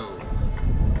 Beavercreek 0.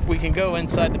 We can go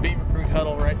inside the Beavercreek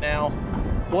huddle right now.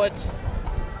 What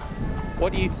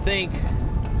do you think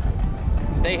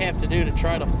they have to do to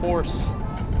try to force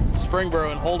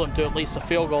Springboro and hold them to at least a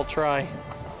field goal try?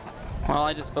 Well,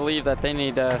 I just believe that they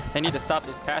need to stop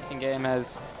this passing game,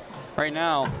 as right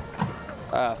now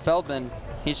Feldman,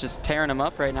 he's just tearing them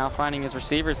up right now, finding his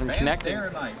receivers and connecting.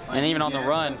 And even on the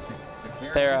run,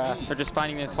 they're just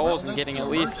finding these holes and getting at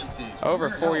least over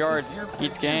 4 yards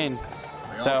each gain.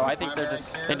 So I think they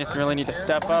just really need to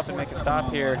step up and make a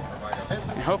stop here,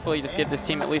 and hopefully just give this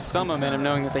team at least some momentum,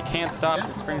 knowing that they can't stop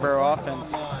the Springboro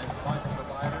offense.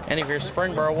 And if you're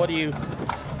Springboro, what do you?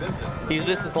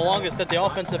 This is the longest that the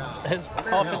offensive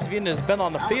unit has been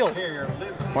on the field.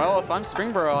 Well, if I'm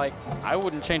Springboro, I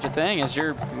wouldn't change a thing, as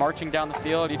you're marching down the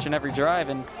field each and every drive.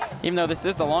 And even though this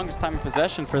is the longest time of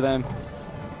possession for them,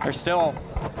 they're still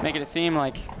making it seem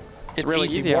like it's really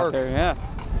easy out there. Yeah.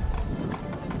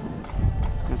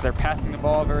 As they're passing the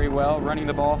ball very well, running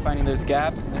the ball, finding those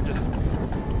gaps, and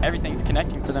everything's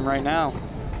connecting for them right now.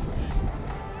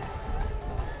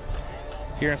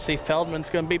 You're going to see Feldman's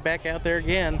going to be back out there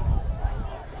again.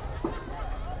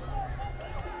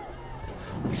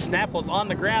 Snap was on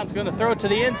the ground. He's going to throw it to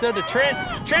the end zone to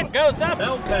Trent. Trent goes up,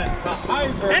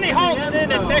 and he hauls it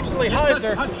in. It's actually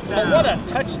Heiser. But what a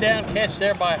touchdown catch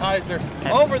there by Heiser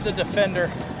over the defender.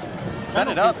 Set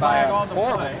it up by a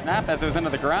horrible snap as it was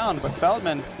into the ground, but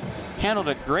Feldman handled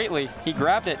it greatly. He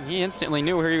grabbed it, and he instantly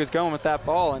knew where he was going with that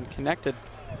ball and connected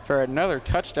for another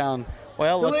touchdown.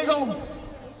 Well, illegal,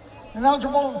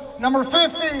 ineligible, number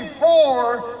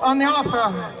 54 on the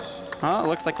offense. Oh, it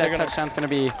looks like that touchdown's going to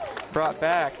be brought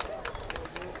back.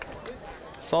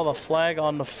 Saw the flag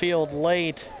on the field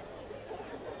late.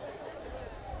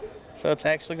 So it's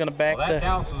actually going to back the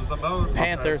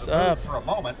Panthers up. For a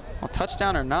moment. Well,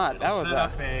 touchdown or not, that was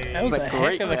a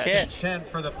great heck of a catch. 10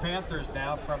 for the Panthers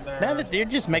now from their. Now that they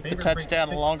just make the touchdown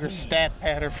a longer stat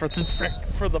pattern for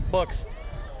the books.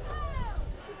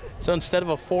 So instead of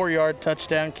a 4-yard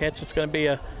touchdown catch, it's going to be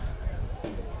a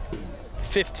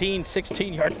 15,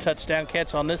 16-yard touchdown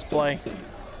catch on this play.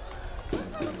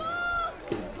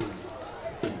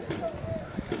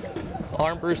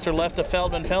 Armbruster left to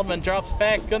Feldman. Feldman drops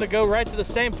back, going to go right to the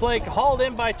same play, hauled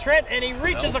in by Trent, and he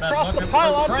reaches across the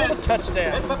pylon for the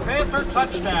touchdown. It's a Panther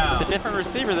touchdown. It's a different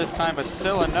receiver this time, but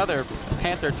still another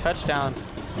Panther touchdown.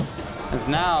 As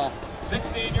now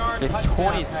it's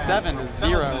 27-0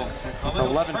 with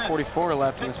 11:44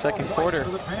 left in the second quarter.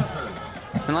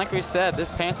 And like we said,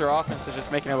 this Panther offense is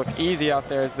just making it look easy out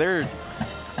there.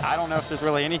 I don't know if there's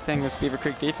really anything this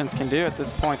Beavercreek defense can do at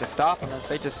this point to stop them, as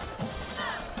they just.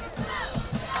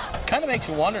 Kind of makes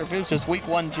you wonder if it was just week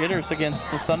 1 jitters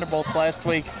against the Thunderbolts last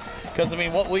week, because I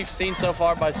mean what we've seen so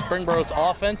far by Springboro's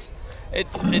offense,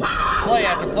 it's play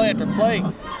after play after play,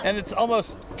 and it's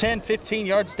almost 10-15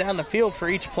 yards down the field for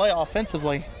each play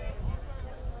offensively.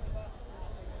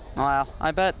 Well,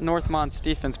 I bet Northmont's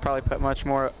defense probably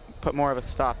put more of a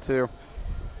stop too.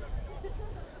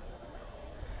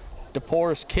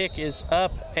 DePore's kick is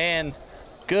up and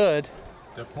good.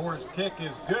 DePore's kick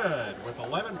is good with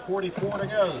 11:44 to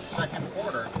go, second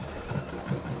quarter.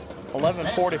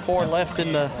 11:44 left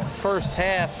in the first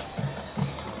half.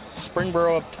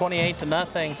 Springboro up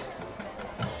 28-0.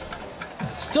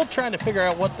 Still trying to figure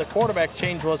out what the quarterback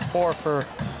change was for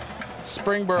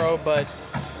Springboro, but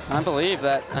I believe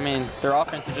that, I mean, their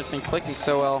offense has just been clicking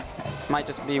so well. Might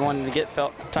just be wanting to get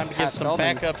time to give some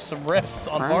backups, some reps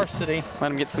on varsity. Let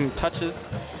them get some touches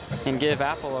and give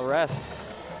Apple a rest.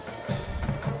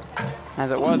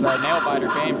 As it was a nail-biter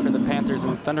game for the Panthers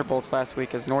and Thunderbolts last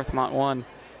week as Northmont won.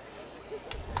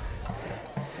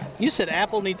 You said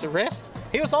Apple needs a rest?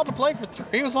 He was on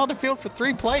the field for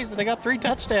 3 plays and they got 3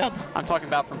 touchdowns. I'm talking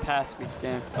about from past week's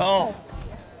game. Oh.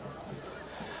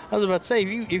 I was about to say,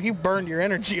 if you burned your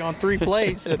energy on 3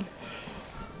 plays and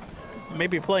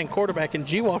maybe playing quarterback and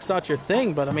G-Walk's not your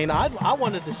thing, but I mean, I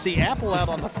wanted to see Apple out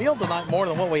on the field tonight more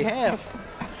than what we have.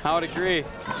 I would agree,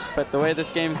 but the way this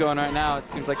game's going right now, it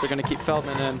seems like they're going to keep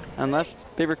Feldman in. Unless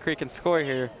Beavercreek can score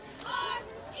here,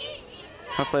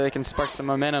 hopefully they can spark some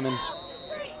momentum and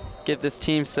give this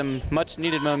team some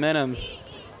much-needed momentum.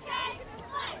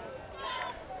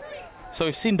 So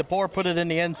we've seen DePore put it in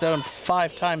the end zone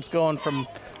 5 times, going from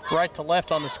right to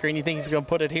left on the screen. You think he's going to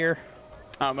put it here?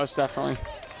 Oh, most definitely.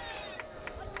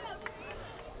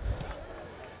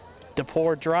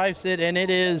 DePore drives it, and it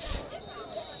is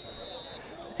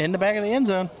in the back of the end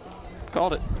zone.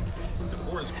 Called it.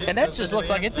 And that just looks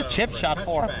like it's a chip shot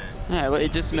for him. Yeah,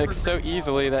 it just makes so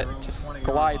easily that just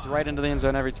glides right into the end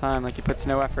zone every time, like he puts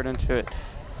no effort into it.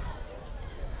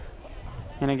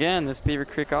 And again, this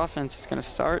Beavercreek offense is going to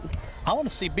start. I want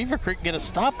to see Beavercreek get a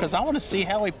stop because I want to see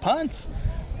how he punts.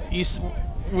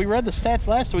 We read the stats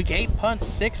last week, 8 punts,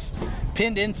 6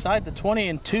 pinned inside the 20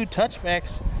 and 2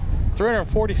 touchbacks,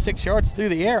 346 yards through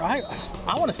the air. I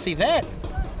want to see that.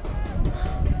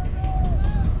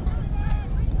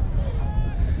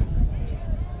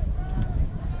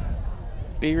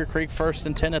 Beavercreek 1st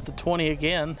and 10 at the 20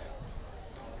 again.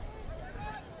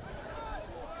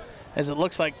 As it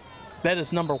looks like that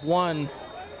is number 1.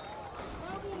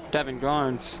 Devin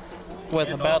Garnes.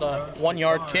 With about a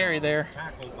 1-yard carry there.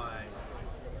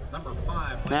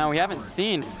 Now, we haven't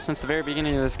seen since the very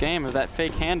beginning of this game of that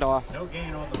fake handoff,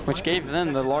 which gave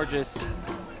them the largest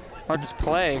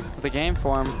play of the game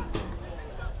for him.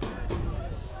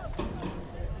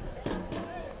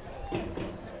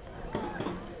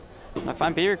 I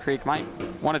find Beavercreek might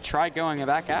want to try going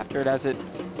back after it as it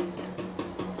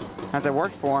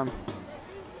worked for him.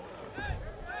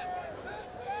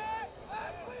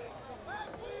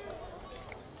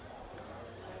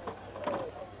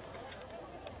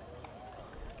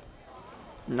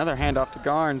 Another handoff to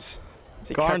Garnes.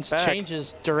 Garnes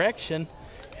changes direction,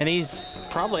 and he's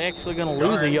probably actually going to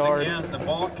lose a yard. Again, the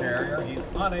ball carrier, he's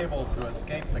unable to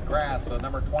escape the grass. So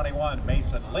number 21,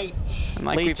 Mason Leach. And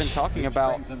like we've been talking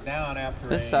about,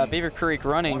 this Beavercreek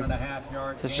running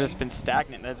has just been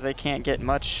stagnant as they can't get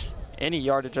any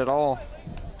yardage at all.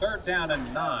 3rd down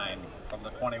and 9 from the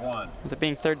 21. With it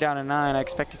being 3rd down and 9, I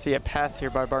expect to see a pass here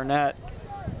by Barnett.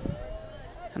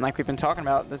 And like we've been talking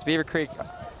about, this Beavercreek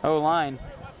O-line,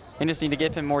 they just need to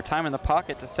give him more time in the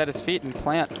pocket to set his feet and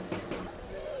plant.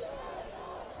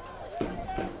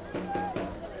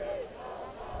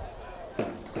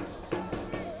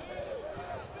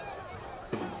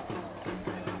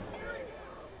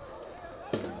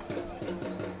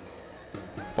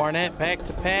 Barnett back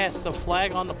to pass, a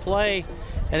flag on the play,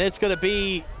 and it's going to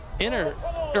be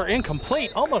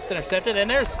incomplete, almost intercepted, and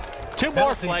there's 2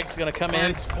 more flags going to come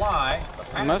in.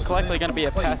 Most likely going to be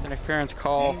a pass interference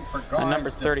call on number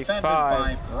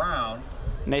 35,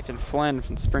 Nathan Flynn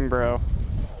from Springboro.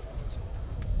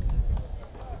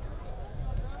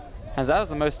 As that was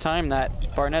the most time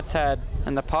that Barnett's had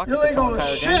in the pocket this whole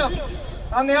entire game. Shift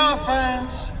on the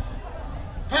offense,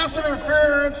 pass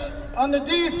interference on the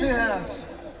defense.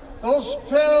 Those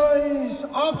penalties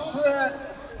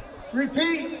offset.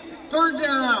 Repeat, 3rd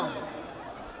down.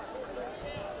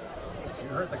 You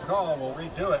heard the call. We'll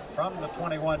redo it from the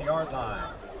 21-yard line.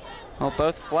 Well,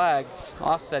 both flags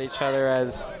offset each other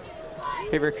as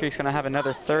Beavercreek's going to have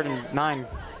another 3rd and 9.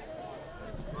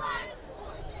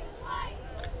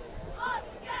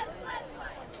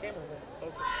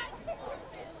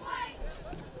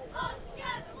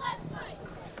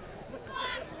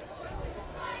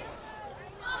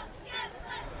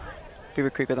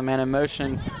 Beavercreek with a man in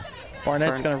motion.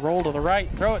 Barnett's going to roll to the right,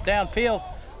 throw it downfield,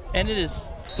 and it is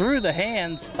through the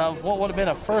hands of what would have been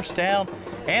a 1st down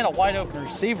and a wide open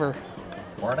receiver.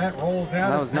 Barnett rolls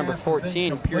down. That was number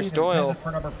 14, Pierce Doyle.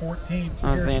 That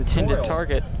was the intended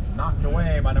target. Knocked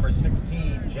away by number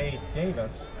 16, Jay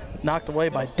Davis. Knocked away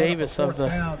by Davis of the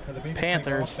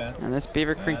Panthers. And this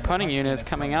Beavercreek punting unit is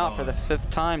coming out for the 5th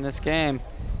time this game.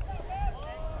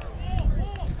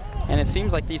 And it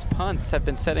seems like these punts have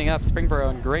been setting up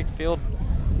Springboro in great field.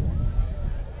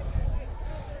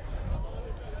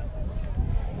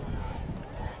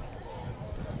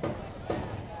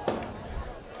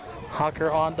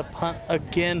 Hawker on to punt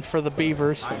again for the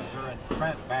Beavers. Heiser and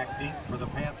Trent back deep for the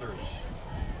Panthers.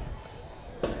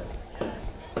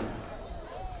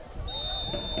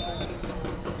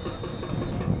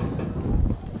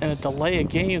 And a delay of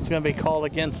game is going to be called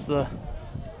against the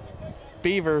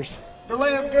Beavers.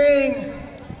 Delay of game,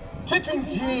 kicking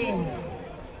team.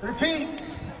 Repeat,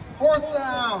 4th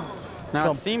down.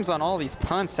 Now it seems on all these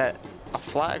punts that a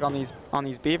flag on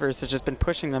these Beavers has just been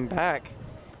pushing them back.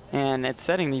 And it's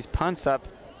setting these punts up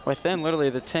within literally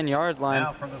the 10-yard line,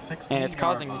 and it's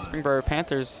causing the Springboro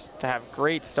Panthers to have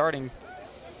great starting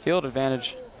field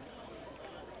advantage.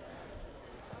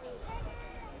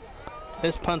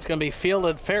 This punt's going to be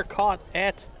fielded, fair caught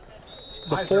at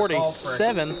the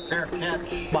 47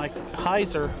 by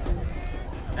Heiser.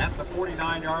 At the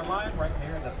 49-yard line, right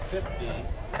here in the 50.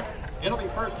 It'll be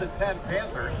 1st and 10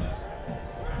 Panthers.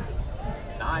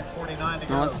 9:49 to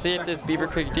go. Well, let's see if this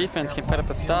Beavercreek defense can put up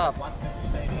a stop.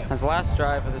 His last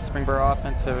drive of the Springboro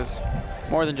offense, it was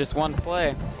more than just one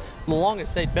play. The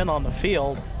longest they'd been on the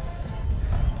field,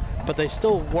 but they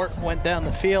still went down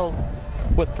the field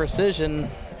with precision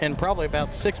in probably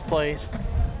about 6 plays.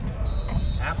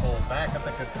 Apple back at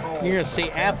the control. You're going to see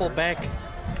Apple back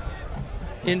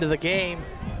into the game.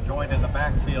 Joined in the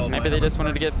backfield. Maybe they just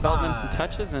wanted to get Feldman some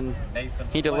touches, and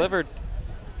he delivered.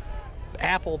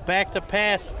 Apple back to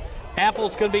pass.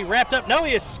 Apple's going to be wrapped up. No,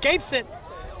 he escapes it,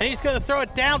 and he's going to throw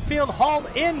it downfield, hauled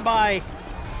in by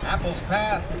Apple's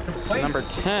pass is complete. Number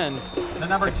 10 to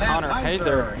number 10, Connor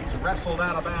Heiser. He's wrestled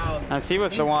out of bounds. As he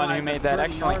was the one who made that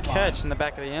excellent catch in the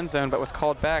back of the end zone, but was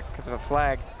called back because of a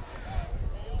flag.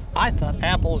 I thought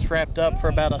Apple was wrapped up for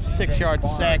about a 6-yard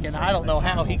sack, and I don't know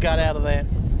how he got out of that.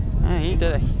 Yeah, he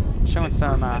did, showing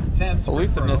some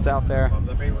elusiveness out there. Of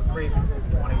the Beavercreek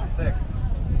 26.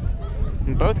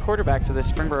 And both quarterbacks of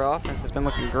this Springboro offense has been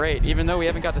looking great, even though we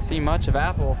haven't got to see much of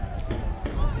Apple.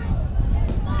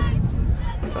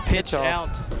 It's a pitch off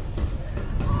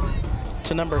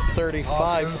to number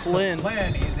 35, Flynn.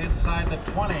 He's inside the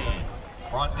 20.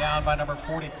 Brought down by number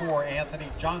 44, Anthony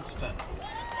Johnston.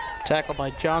 Tackled by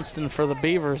Johnston for the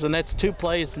Beavers, and that's 2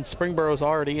 plays, and Springboro's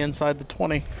already inside the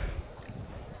 20.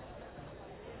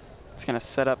 It's going to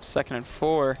set up 2nd and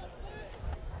 4.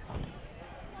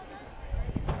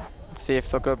 Let's see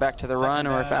if they'll go back to the run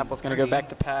or if Apple's going to go back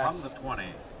to pass. From the 20.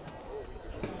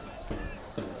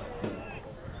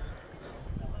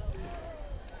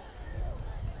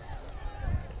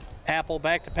 Apple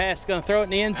back to pass, going to throw it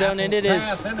in the end zone, and it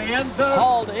is in the end zone.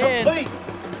 hauled in. Complete.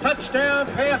 Touchdown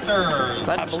Panthers.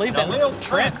 I believe that Khalil was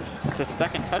Trent. It's a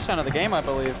 2nd touchdown of the game, I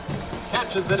believe.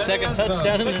 Catches it Second in the end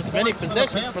touchdown zone. in as many 6 points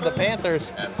possessions for the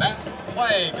Panthers. And that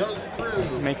play goes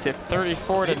through. Makes it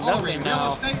 34-0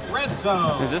 now. State red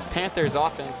zone. Is this Panthers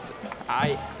offense?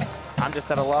 I'm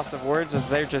just at a loss of words, as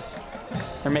they're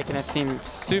making it seem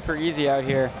super easy out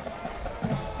here.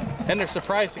 And they're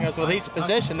surprising us with each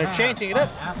possession. They're changing it up.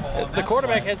 The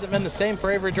quarterback hasn't been the same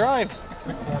for every drive. 4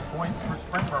 points for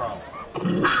Springboro.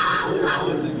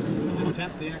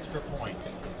 Attempt the extra point.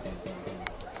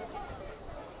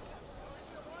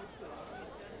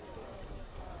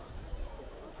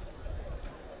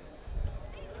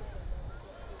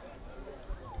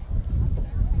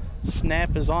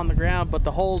 Snap is on the ground, but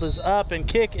the hold is up, and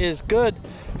kick is good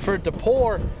for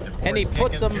DePore, and he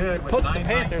puts the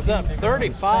Panthers up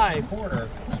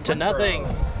 35-0.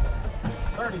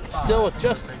 Still with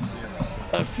just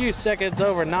a few seconds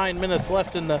over 9 minutes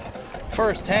left in the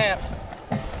first half.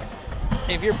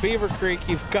 If you're Beavercreek,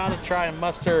 you've got to try and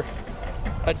muster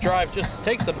a drive just to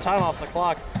take some time off the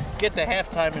clock, get to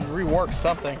halftime, and rework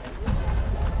something.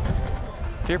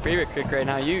 If you're Beavercreek right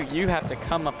now, you have to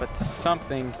come up with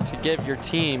something to give your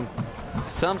team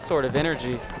some sort of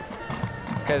energy,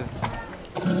 because as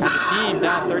a team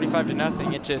down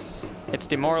 35-0, it's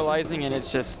demoralizing, and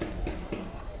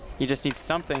you just need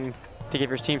something to give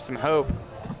your team some hope,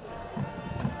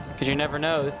 because you never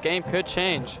know, this game could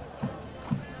change.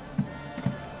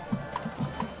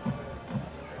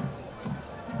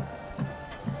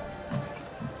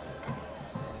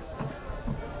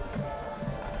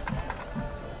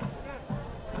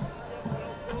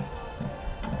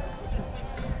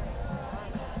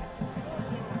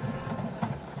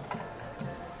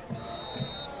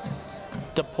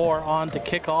 DePore on to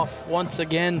kick off once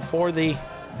again for the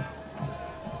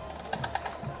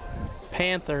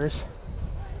Panthers.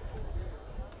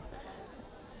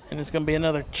 And it's going to be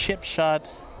another chip shot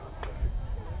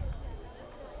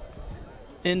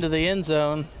into the end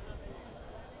zone.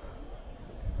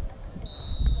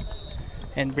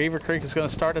 And Beavercreek is going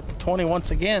to start at the 20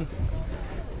 once again.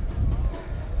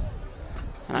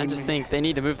 And I just think they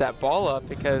need to move that ball up,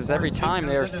 because every time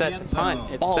they are set to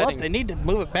punt, it's Ball setting. up, they need to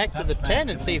move it back to the 10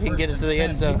 and see if he can get it to the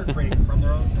end zone.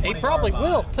 He probably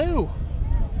will, too.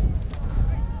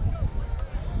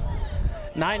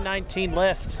 9:19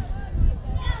 left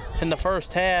in the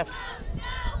first half.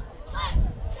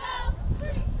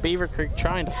 Beavercreek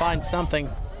trying to find something.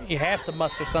 You have to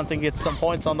muster something, get some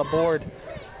points on the board.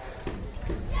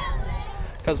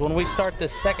 Because when we start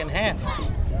this second half,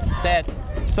 that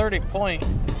 30-point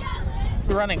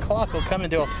running clock will come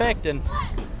into effect, and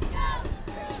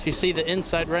you see the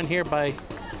inside run here by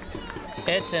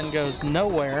Etchen goes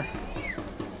nowhere.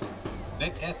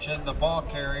 Nick Etchen, the ball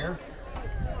carrier,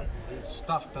 is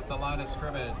stuffed at the line of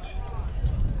scrimmage.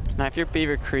 Now, if you're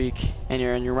Beavercreek and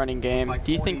you're in your running game,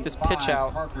 do you think this pitch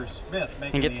out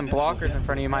and get some blockers in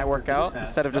front of you might work out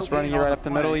instead of just running you right up the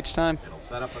middle each time?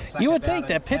 You would think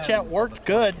that pitch out worked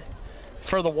good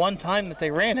for the one time that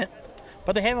they ran it,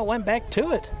 but they haven't went back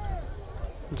to it.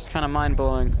 Just kind of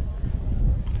mind-blowing.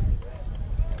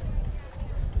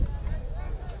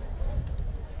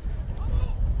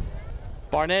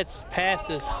 Barnett's pass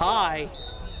is high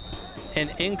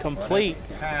and incomplete.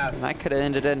 And that could have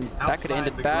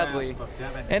ended badly.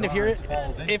 And if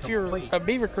you're a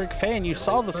Beaver Creek fan, you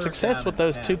saw the success with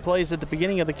those 2 plays at the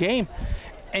beginning of the game,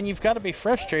 and you've got to be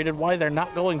frustrated why they're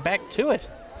not going back to it.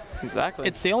 Exactly.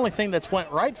 It's the only thing that's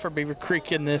went right for Beaver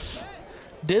Creek in this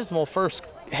dismal first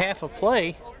half of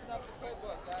play.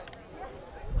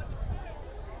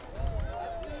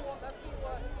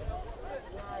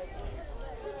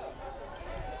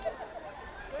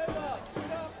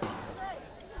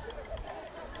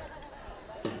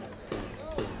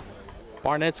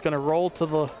 Barnett's going to roll to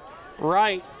the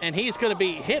right, and he's going to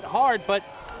be hit hard, but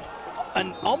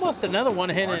almost another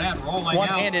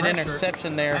one-handed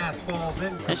interception there.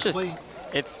 It's just,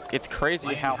 it's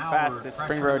crazy how fast this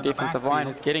Springboro defensive line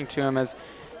is getting to him, as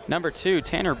number 2,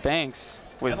 Tanner Banks,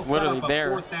 was literally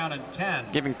there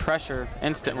giving pressure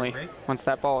instantly once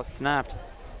that ball was snapped.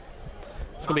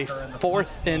 It's going to be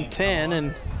 4th and 10,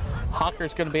 and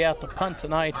Hawker's going to be out to punt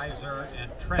tonight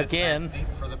again.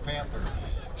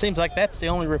 Seems like that's the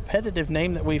only repetitive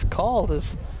name that we've called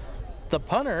is the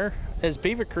punter, as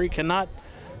Beaver Creek cannot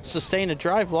sustain a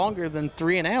drive longer than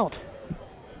 3 and out.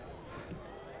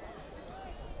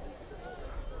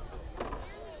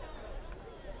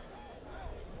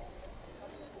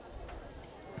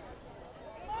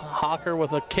 Hawker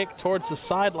with a kick towards the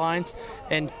sidelines,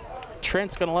 and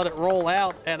Trent's going to let it roll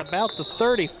out at about the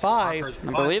 35.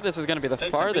 I believe this is going to be the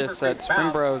farthest that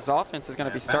Springboro's offense is going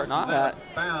to be starting off at,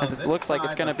 as it looks like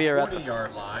it's going to be at the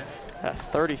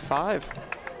 35.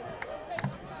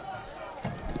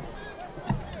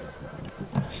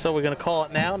 So we're going to call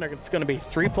it now, and it's going to be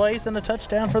 3 plays and a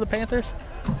touchdown for the Panthers.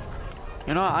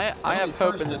 You know, I have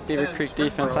hope in this Beaver Creek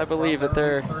defense. I believe that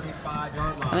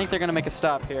I think they're going to make a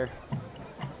stop here.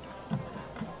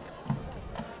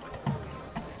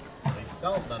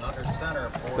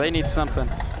 So they need something.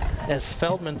 As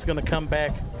Feldman's going to come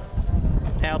back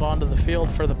out onto the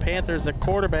field for the Panthers at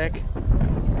quarterback.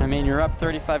 I mean, you're up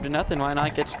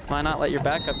 35-0. Why not let your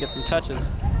backup get some touches?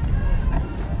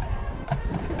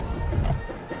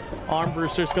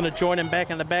 Armbruster's going to join him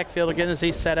back in the backfield again as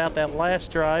he set out that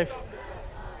last drive.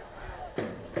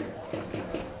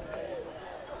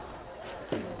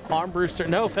 Armbruster,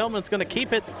 no, Feldman's going to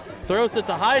keep it. Throws it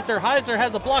to Heiser. Heiser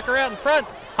has a blocker out in front.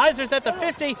 Heiser's at the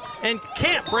 50 and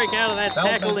can't break out of that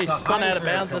tackle. He spun out of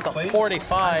bounds at the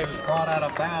 45. Brought out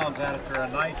of bounds after a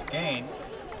nice gain.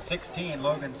 16,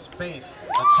 Logan Spieth.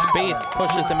 Spieth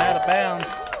pushes him out of bounds.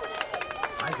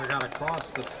 Heiser got across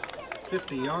the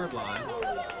 50-yard line.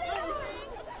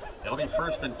 It'll be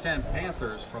 1st and 10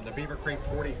 Panthers from the Beaver Creek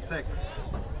 46.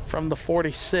 From the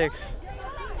 46.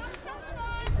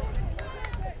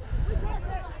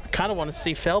 Kind of want to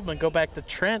see Feldman go back to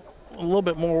Trent. A little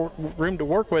bit more room to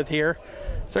work with here.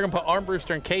 So they're going to put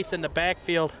Armbruster and Case in the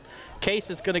backfield. Case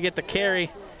is going to get the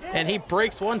carry, and he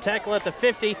breaks one tackle at the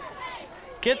 50,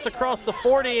 gets across the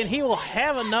 40, and he will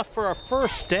have enough for a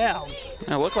 1st down.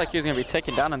 It looked like he was going to be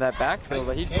taken down in that backfield,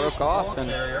 but he broke off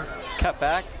and cut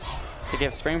back to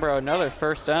give Springboro another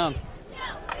 1st down.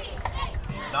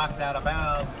 He's knocked out of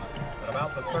bounds at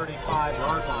about the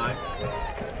 35-yard line.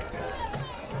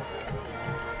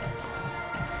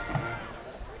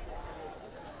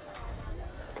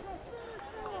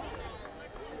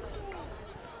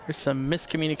 There's some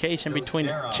miscommunication between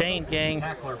the chain gang.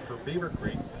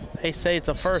 They say it's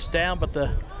a 1st down, but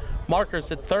the marker's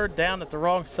at 3rd down at the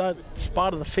wrong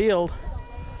spot of the field.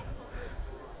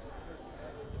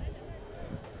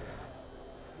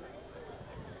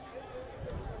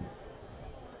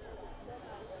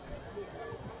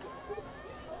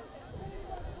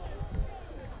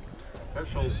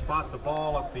 Officials spot the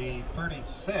ball at the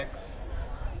 36.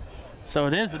 So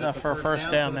it is enough for a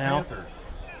 1st down now.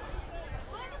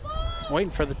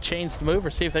 Waiting for the chains to move or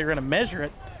see if they're going to measure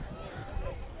it.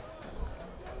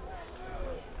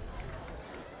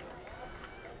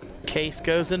 Case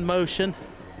goes in motion.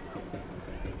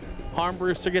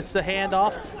 Armbruster gets the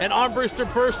handoff, and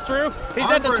Armbruster bursts through. He's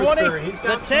at the 20,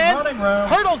 the 10,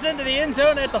 hurdles into the end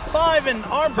zone at the 5, and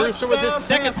Armbruster with his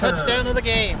 2nd touchdown of the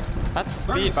game. That's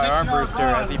speed by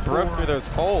Armbruster as he broke through those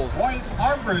holes.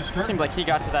 It seemed like he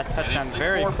got to that touchdown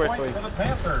very quickly.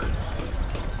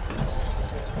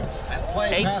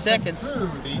 8 seconds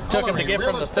took him to get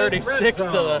from the 36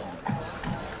 to the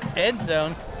end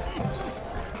zone.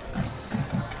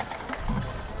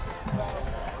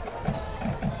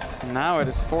 Now it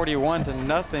is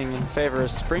 41-0 in favor of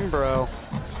Springboro.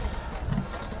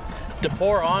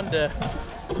 DePore on to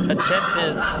attempt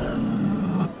his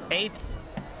 8th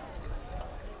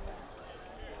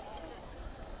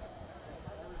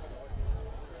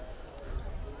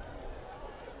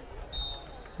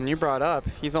something you brought up.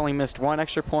 He's only missed 1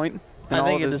 extra point in I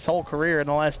think in his whole career in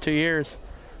the last 2 years.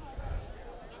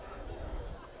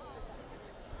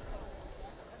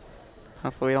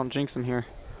 Hopefully we don't jinx him here.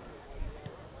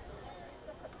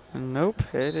 Nope,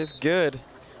 it is good.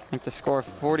 I think the score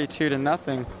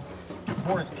 42-0.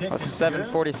 With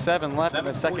 7:47 left in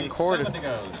the second quarter. To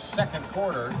go. Second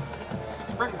quarter,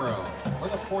 Springboro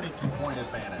with a 42-point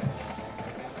advantage.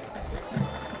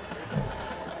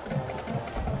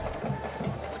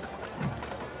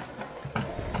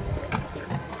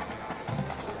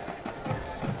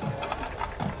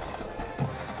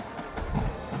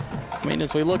 I mean,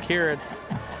 as we look here at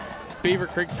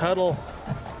Beavercreek's huddle,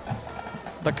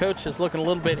 the coach is looking a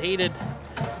little bit heated,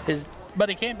 but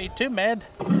he can't be too mad.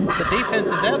 The defense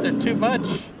is out there too much.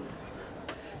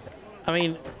 I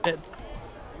mean, at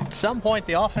some point,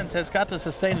 the offense has got to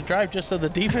sustain a drive just so the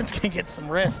defense can get some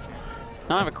rest.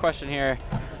 Now I have a question here.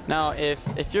 Now,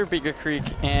 if you're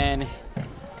Beavercreek and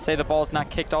say the ball's not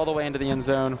kicked all the way into the end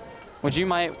zone, would you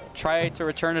might try to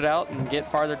return it out and get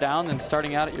farther down than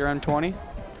starting out at your own 20?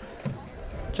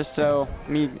 Just so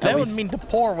that would mean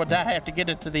DePore would not have to get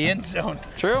it to the end zone.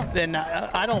 True. Then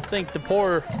I don't think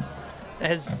DePore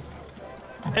has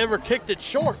ever kicked it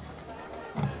short.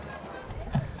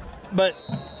 But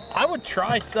I would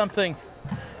try something.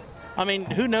 I mean,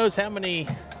 who knows how many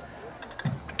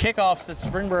kickoffs that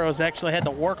Springboro has actually had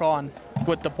to work on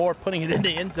with DePore putting it in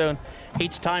the end zone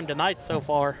each time tonight so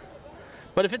far.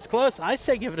 But if it's close, I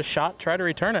say give it a shot. Try to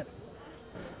return it.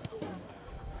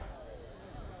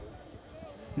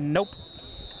 Nope.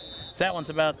 So that one's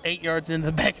about 8 yards into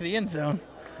the back of the end zone.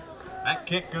 That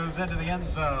kick goes into the end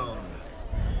zone.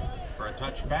 For a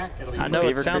touchback, it'll be I know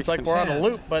it sounds like we're on a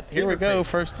loop, but here we go.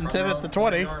 1st and 10 at the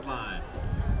 20.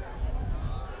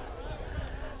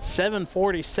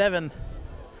 7:47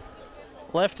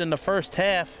 left in the first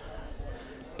half.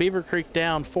 Beavercreek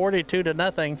down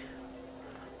 42-0.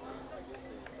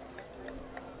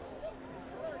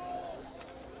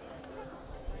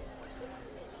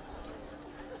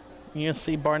 You'll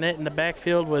see Barnett in the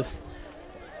backfield with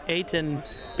Ayton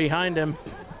behind him.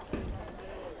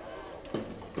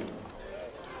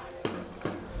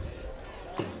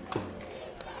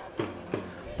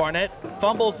 Barnett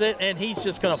fumbles it, and he's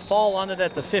just going to fall on it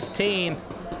at the 15.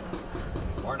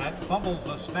 Barnett fumbles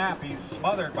the snap. He's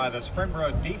smothered by the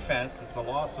Springboro defense. It's a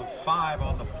loss of 5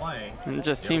 on the play. It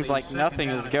just seems like nothing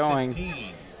is going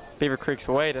Beavercreek's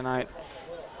way tonight.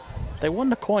 They won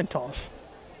the coin toss.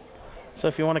 So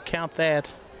if you want to count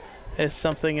that as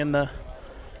something in the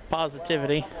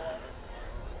positivity.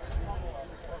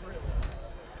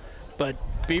 But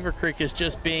Beavercreek is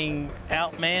just being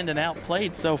outmanned and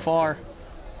outplayed so far.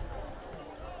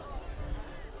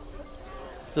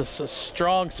 It's a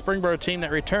strong Springboro team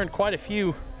that returned quite a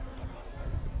few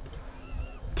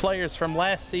players from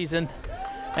last season,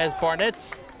 as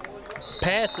Barnett's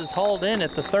pass is hauled in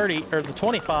at the 30 or the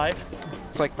 25.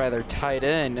 It's like by their tight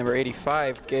end, number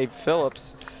 85, Gabe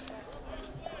Phillips.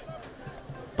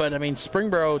 But I mean,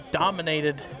 Springboro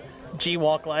dominated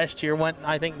G-Walk last year, went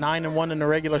I think 9-1 in the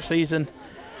regular season,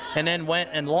 and then went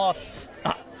and lost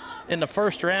in the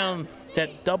first round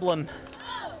at Dublin.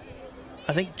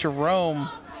 I think Jerome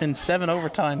in 7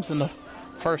 overtimes in the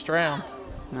first round.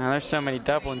 Now there's so many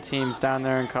Dublin teams down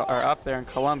there or up there in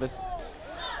Columbus.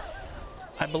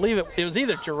 I believe it was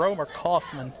either Jerome or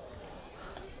Kaufman.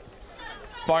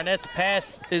 Barnett's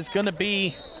pass is going to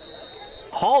be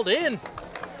hauled in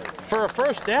for a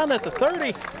first down at the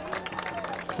 30.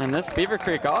 And this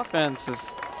Beavercreek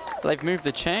offense they've moved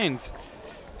the chains.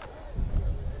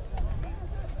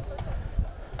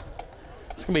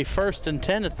 It's going to be 1st and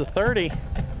 10 at the 30.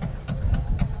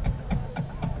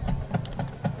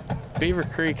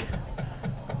 Beavercreek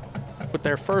with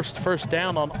their first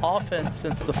down on offense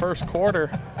since the first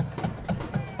quarter.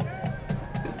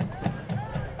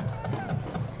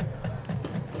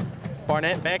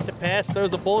 Barnett back to pass,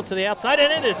 throws a bullet to the outside,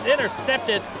 and it is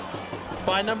intercepted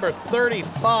by number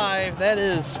 35. That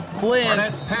is Flynn.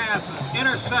 Barnett's pass is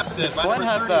intercepted. Did Flynn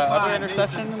have the other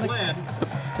interception in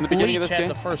the beginning of this game? Leach had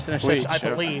the first interception, I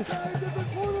believe.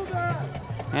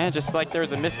 Yeah, just like there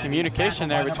was a miscommunication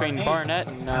there between Barnett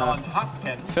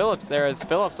and Phillips there, as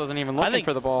Phillips wasn't even looking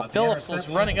for the ball. Phillips was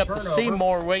running up to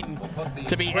Seymour, waiting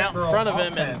to be out in front of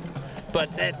him,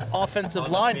 but that offensive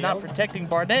line not protecting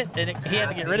Barnett, and he had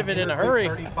to get rid of it in a hurry.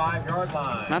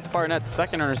 That's Barnett's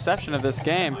second interception of this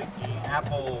game.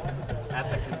 Apple at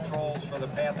the controls for the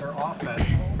Panther offense.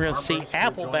 We're going to see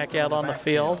Apple back out on the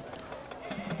field.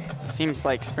 It seems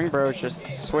like Springboro is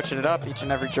just switching it up each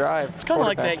and every drive. It's kind of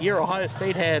like that year Ohio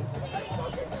State had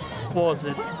what was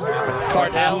it?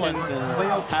 Cardell and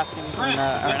Haskins and,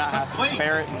 or not Haskins,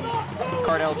 Barrett and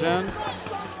Cardell Jones.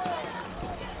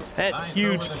 That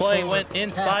huge play went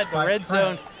inside the red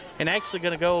zone and actually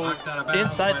going to go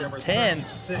inside the 10.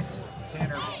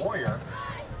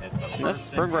 This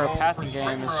Springboro passing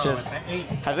game is just,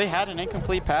 have they had an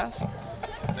incomplete pass?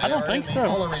 I don't think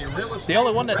so. The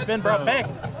only one that's been brought back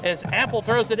is Apple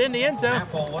throws it in the end zone.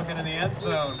 Apple looking in the end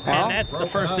zone. And that's the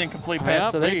first incomplete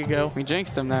pass, so there you go. We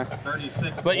jinxed him there.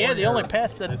 But yeah, the only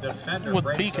pass that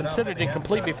would be considered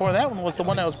incomplete before that one was the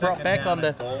one that was brought back on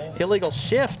the illegal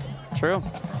shift. True.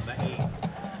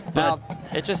 Now,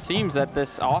 it just seems that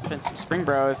this offense from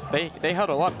Springboro is they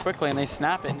huddle up quickly and they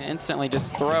snap it and instantly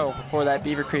just throw before that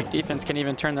Beavercreek defense can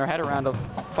even turn their head around to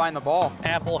find the ball.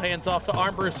 Apple hands off to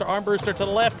Armbruster. Armbruster to the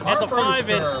left at the 5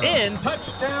 and in.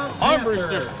 Touchdown,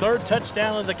 Armbruster's third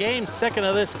touchdown of the game, second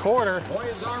of this quarter.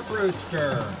 Boys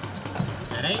Armbruster.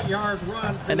 An 8-yard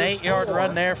run. An 8-yard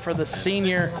run there for the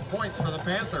senior. Points for the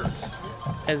Panthers.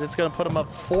 As it's going to put them up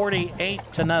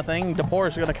 48-0. DePore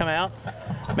is going to come out,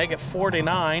 make it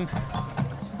 49.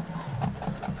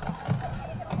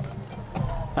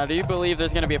 Now, do you believe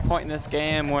there's going to be a point in this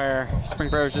game where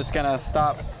Springboro is just going to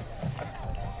stop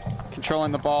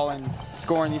controlling the ball and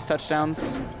scoring these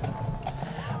touchdowns?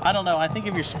 I don't know. I think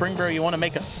if you're Springboro, you want to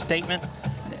make a statement,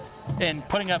 and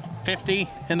putting up 50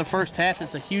 in the first half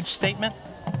is a huge statement.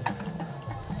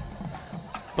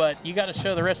 But you got to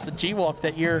show the rest of the G-Walk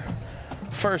that your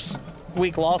first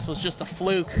week loss was just a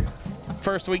fluke.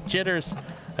 First week jitters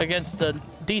against a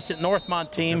decent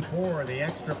Northmont team. The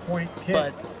extra point kick.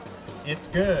 But it's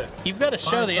good. You've got to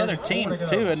show the other teams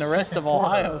too and the rest of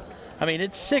Ohio. I mean,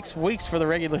 it's 6 weeks for the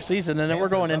regular season, and then we're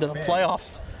going into the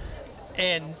playoffs.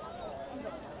 And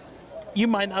you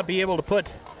might not be able to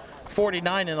put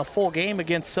 49 in a full game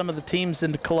against some of the teams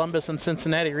in the Columbus and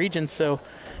Cincinnati regions, so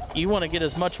you want to get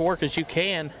as much work as you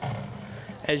can,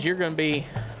 as you're going to be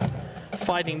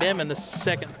fighting them in the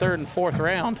second, third, and fourth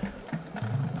round.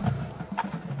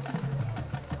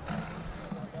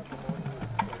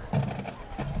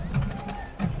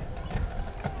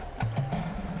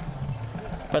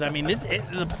 But I mean, the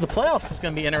playoffs is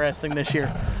going to be interesting this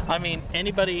year. I mean,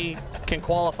 anybody can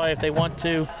qualify if they want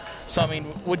to. So I mean,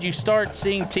 would you start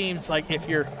seeing teams like if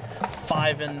you're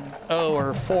 5-0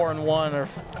 or 4-1 or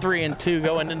 3-2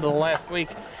 going into the last week?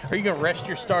 Are you going to rest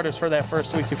your starters for that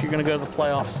first week if you're going to go to the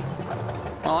playoffs?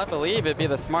 Well, I believe it'd be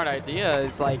the smart idea.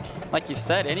 Is like you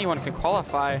said, anyone can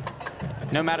qualify,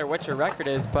 no matter what your record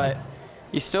is. But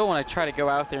you still want to try to go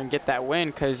out there and get that win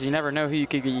because you never know who you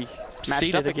could be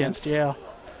matched up against. Yeah.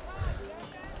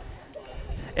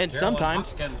 And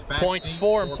sometimes points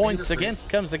for and points against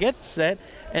comes against that,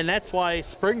 and that's why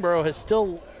Springboro has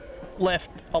still left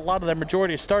a lot of their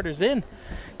majority of starters in,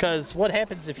 because what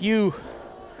happens if you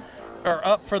are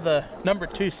up for the number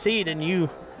 2 seed and you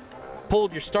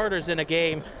pulled your starters in a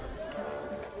game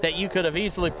that you could have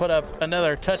easily put up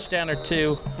another touchdown or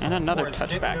 2 and another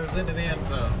touchback.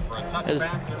 As,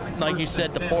 like you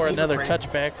said, to pour another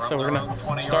touchback, so we're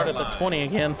going to start at the 20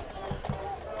 again.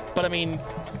 But I mean,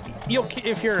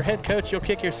 if you're a head coach, you'll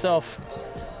kick yourself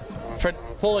for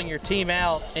pulling your team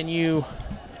out and you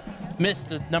miss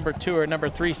the number 2 or number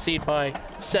 3 seed by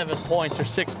 7 points or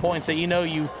 6 points that you know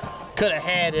you could have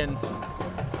had in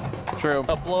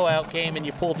a blowout game, and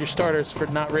you pulled your starters for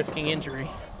not risking injury.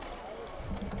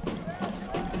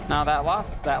 Now that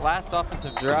last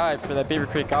offensive drive for the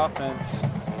Beavercreek offense,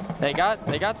 they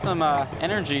got some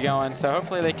energy going, so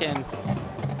hopefully they can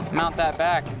mount that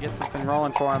back and get something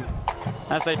rolling for them.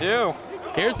 As they do.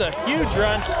 Here's a huge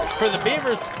run for the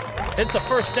Beavers. It's a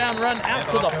first down run out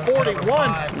to the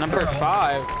 41. Number 5.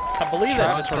 I believe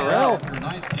that's Terrell.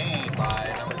 Nice gain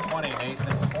by number 20,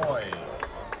 Nathan McCoy.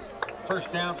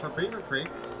 First down for Beavercreek.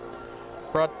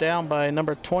 Brought down by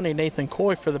number 20, Nathan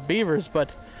Coy for the Beavers,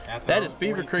 but that is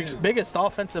Beavercreek's biggest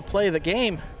offensive play of the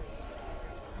game.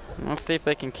 Let's see if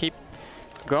they can keep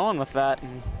going with that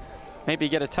and maybe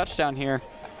get a touchdown here.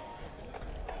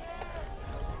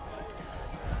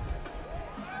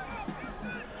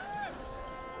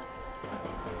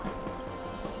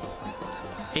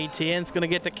 ATN's going to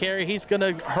get the carry. He's going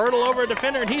to hurdle over a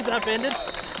defender, and he's upended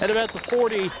at about the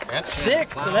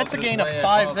 46. So that's a gain of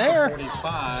 5 there.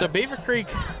 So Beavercreek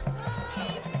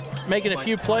making a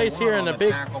few plays here in a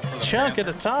big chunk at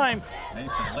a time.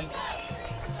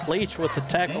 Leach with the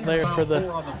tackle there for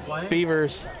the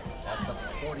Beavers. At the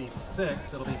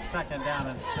 46, it'll be second down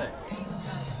and 6.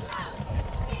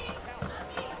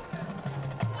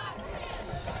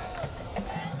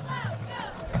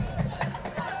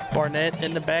 Barnett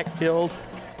in the backfield.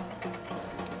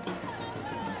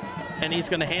 And he's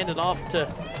going to hand it off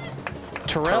to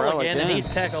Terrell again, and he's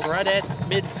tackled right at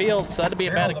midfield, so that'll be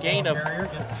about a gain of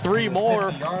 3 more,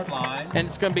 and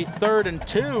it's going to be 3rd and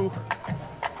 2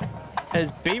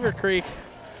 as Beavercreek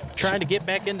trying to get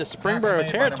back into Springboro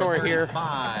territory here.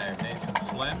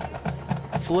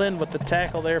 Flynn with the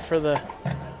tackle there for the...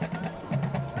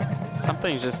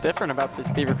 Something's just different about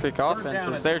this Beavercreek offense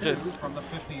is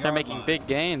they're making big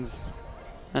gains,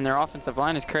 and their offensive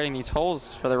line is creating these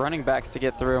holes for the running backs to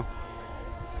get through.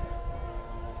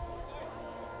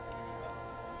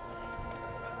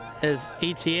 As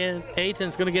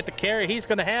Aiton's going to get the carry, he's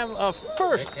going to have a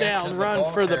first down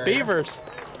run for the Beavers.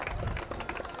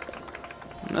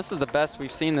 And this is the best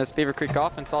we've seen this Beavercreek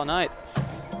offense all night.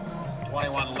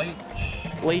 21 Leach.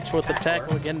 Leach with the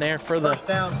tackle again there for the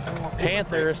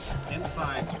Panthers.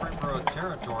 Inside Springboro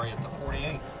territory at the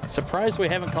 48. Surprised we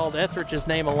haven't called Etheridge's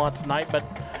name a lot tonight, but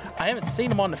I haven't seen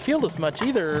him on the field as much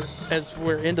either as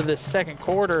we're into this 2nd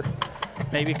quarter.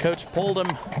 Maybe coach pulled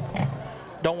him.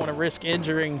 Don't want to risk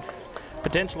injuring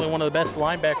potentially one of the best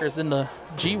linebackers in the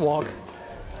G-Walk.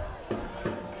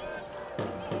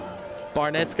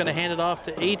 Barnett's going to hand it off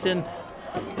to Aiton,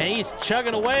 and he's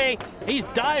chugging away. He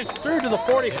dives through to the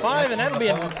 45, and that'll be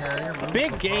a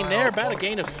big gain there, about a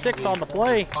gain of 6 on the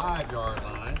play. 5-yard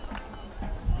line.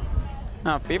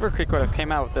 Now, if Beavercreek would have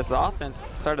came out with this offense at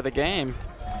the start of the game,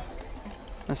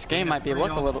 this game might be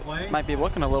looking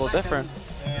a little different.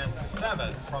 And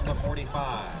 7 from the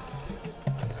 45.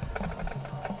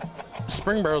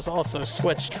 Springboro's also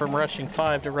switched from rushing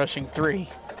 5 to rushing 3.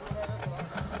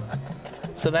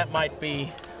 So that might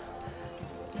be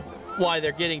why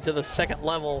they're getting to the 2nd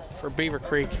level for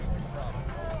Beavercreek.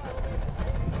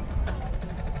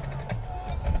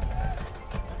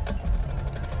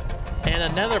 And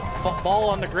another ball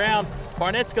on the ground.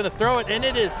 Barnett's going to throw it, and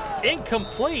it is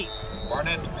incomplete.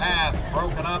 Barnett's pass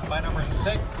broken up by number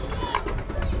 6.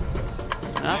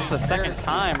 That's the 2nd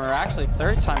time, or actually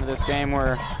 3rd time of this game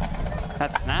where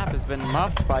that snap has been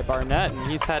muffed by Barnett, and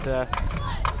he's had to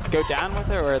go down with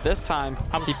it, or this time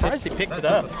I'm surprised he picked it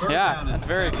up. Yeah, that's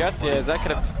very gutsy, as that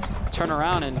could have turned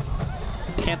around and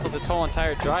canceled this whole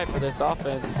entire drive for this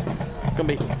offense. It's going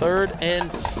to be 3rd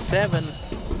and 7.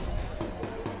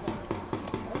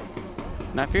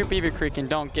 Now, if you're Beavercreek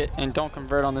and don't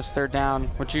convert on this 3rd down,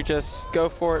 would you just go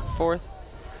for it 4th?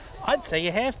 I'd say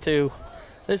you have to.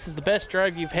 This is the best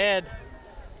drive you've had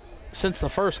since the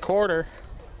 1st quarter.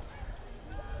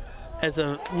 As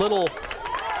a little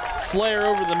flare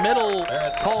over the middle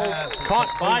caught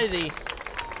by the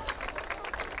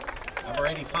number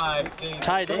 85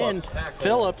 tight end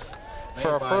Phillips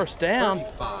for a 1st down.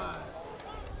 35.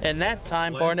 And that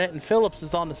time Barnett and Phillips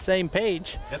is on the same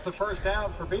page. Get the 1st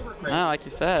down for Beavercreek. No, like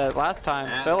you said, last time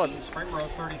Phillips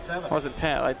wasn't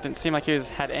it didn't seem like he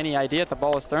had any idea the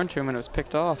ball was thrown to him and it was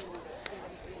picked off.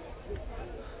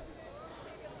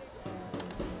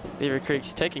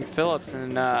 Beavercreek's taking Phillips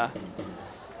and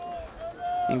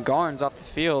Garnes off the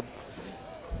field.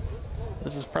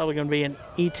 This is probably going to be an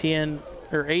Aiton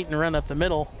run up the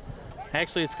middle.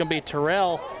 Actually, it's going to be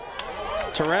Terrell.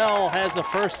 Terrell has the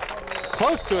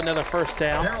close to another 1st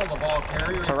down.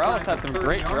 Terrell has had some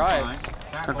great drives,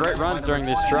 or great runs during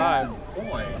this drive.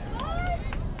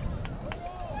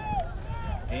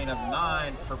 Gain of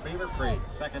 9 for Beavercreek.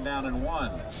 2nd down and 1.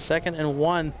 2nd and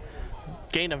 1.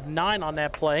 Gain of 9 on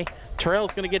that play.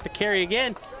 Terrell's going to get the carry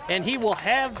again, and he will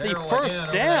have the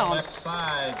 1st down. Left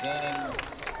side,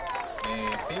 gaining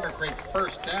a Beavercreek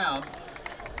 1st down.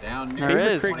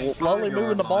 Beavercreek slowly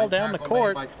moving the ball down the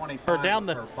court, or down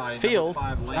the field.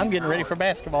 I'm getting ready for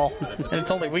basketball, and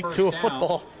it's only week 2 of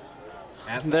football.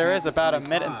 There is about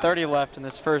 1:30 left in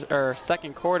this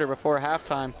 2nd quarter before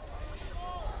halftime.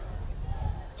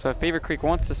 So if Beavercreek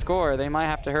wants to score, they might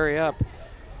have to hurry up.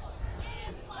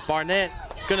 Barnett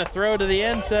going to throw to the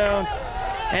end zone,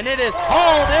 and it is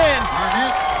hauled in.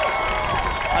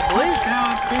 I believe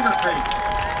down Beavercreek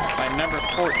by number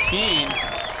 14,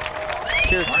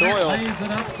 Pierce Doyle. Lays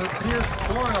it up for Pierce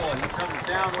Doyle. He comes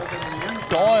down with it in the end zone.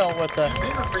 Doyle with a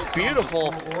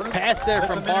beautiful pass there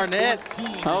from Barnett.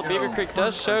 Well, Beavercreek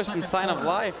does show some sign of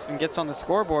life and gets on the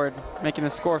scoreboard, making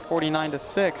the score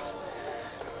 49-6.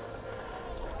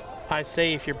 I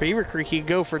say if you're Beavercreek, you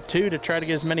go for 2 to try to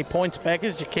get as many points back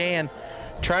as you can.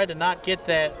 Try to not get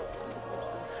that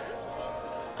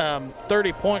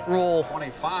 30-point rule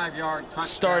 25-yard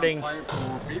starting play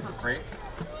for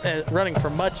Beavercreek. Running for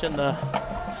much in the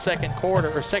 2nd quarter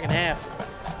or 2nd half.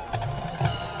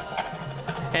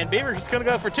 And Beavercreek's going to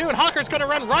go for 2, and Hawker's going to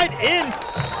run right in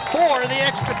for the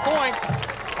extra point.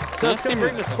 So it's going to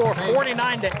bring the score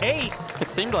 49-8. It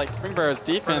seemed like Springboro's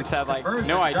defense had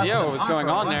no idea what was going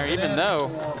on there, even though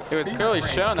it was clearly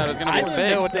shown that it was going to be a fake. I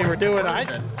didn't know what they were doing.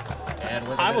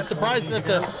 I was surprised that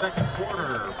the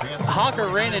Hawker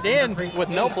ran it in with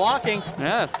no blocking.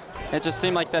 Yeah, it just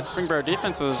seemed like that Springboro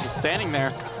defense was just standing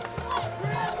there.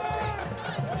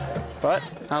 But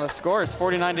now the score is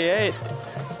 49-8.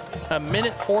 A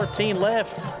minute 14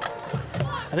 left.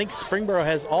 I think Springboro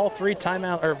has all 3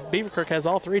 timeouts, or Beavercreek has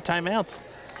all 3 timeouts.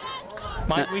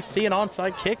 Might we see an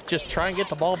onside kick? Just try and get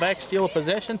the ball back, steal a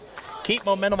possession, keep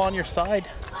momentum on your side.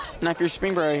 Now if you're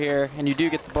Springboro here and you do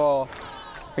get the ball,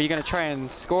 are you going to try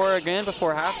and score again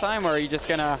before halftime, or are you just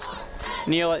going to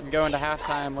kneel it and go into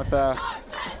halftime with a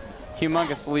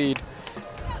humongous lead?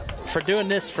 For doing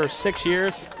this for 6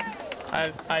 years,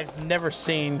 I've never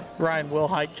seen Ryan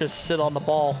Wilhite just sit on the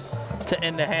ball to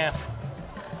end the half.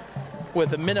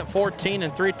 With a minute 14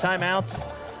 and 3 timeouts,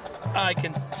 I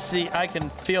can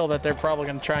feel that they're probably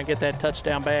going to try and get that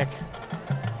touchdown back.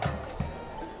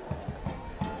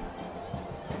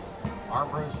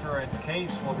 Armbruster and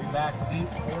Case will be back deep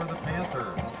for the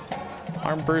Panthers.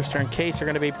 Armbruster and Case are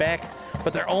going to be back,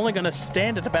 but they're only going to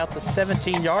stand at about the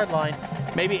 17-yard line,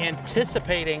 maybe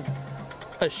anticipating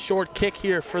a short kick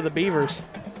here for the Beavers.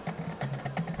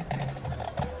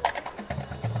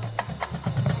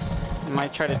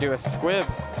 Might try to do a squib.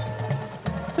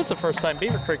 This is the first time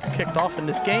Beavercreek's kicked off in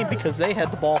this game because they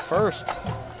had the ball first.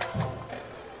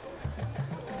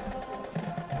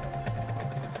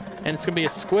 And it's going to be a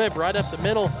squib right up the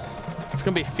middle. It's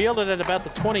going to be fielded at about the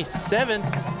 27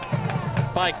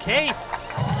 by Case.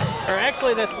 Or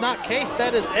actually, that's not Case,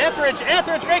 that is Etheridge.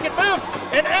 Etheridge making moves,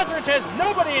 and Etheridge has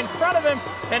nobody in front of him,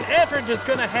 and Etheridge is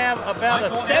going to have about a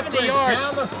 70-yard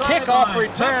kickoff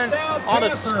return on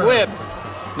a squib.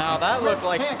 Now that looked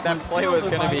like that play was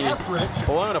going to be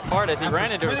blown apart as he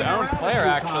ran into his own player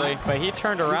actually, but he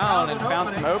turned around and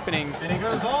found some openings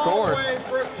and scored.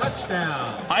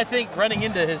 I think running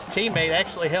into his teammate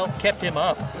actually kept him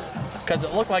up because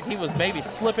it looked like he was maybe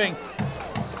slipping.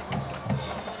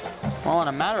 Well, in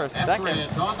a matter of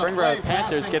seconds, the Springboro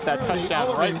Panthers get that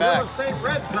touchdown right back.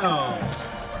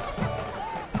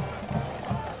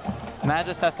 And that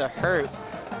just has to hurt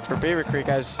for Beavercreek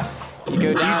as you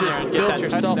go down there and get that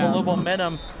touchdown. Yourself a little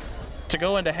momentum to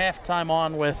go into halftime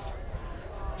on with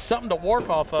something to work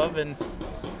off of, and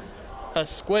a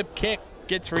squib kick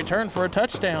gets returned for a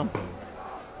touchdown.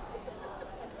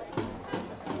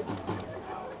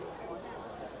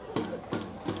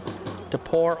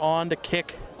 DePore on to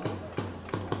kick.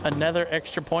 Another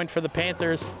extra point for the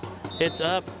Panthers. It's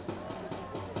up,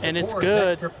 and it's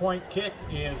good. Extra point kick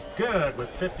is good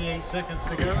with 58 seconds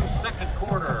to go. Second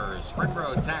quarter,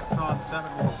 Springboro tacks on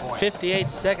 7 more points. 58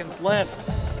 seconds left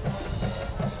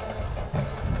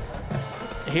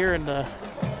here in the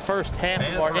first half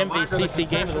of our MVCC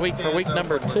game of the week for week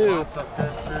number 2. Lots of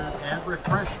good food and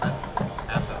refreshments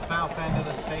at the south end of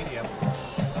the stadium.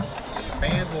 The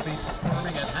band will be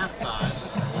performing at halftime.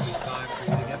 There will be time for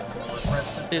you to get some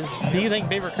refreshments. Do you think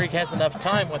Beavercreek has enough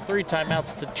time with 3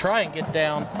 timeouts to try and get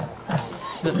down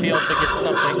the field to get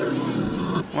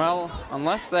something? Well,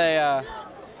 unless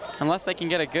they can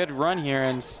get a good run here,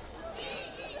 and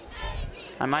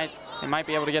they might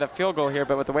be able to get a field goal here,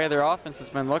 but with the way their offense has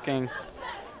been looking,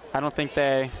 I don't think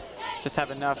they just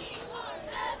have enough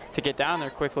to get down there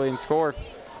quickly and score.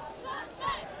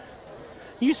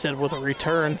 You said with a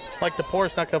return, like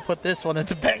DePore's not going to put this one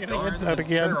into back of the end zone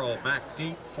again. Back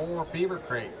deep for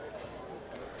Beavercreek.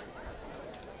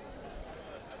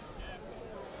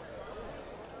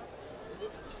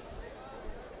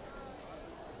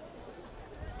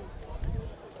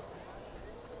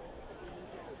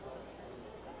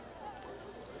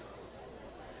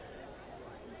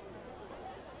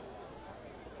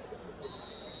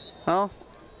 Well,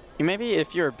 maybe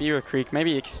if you're a Beavercreek,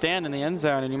 maybe you stand in the end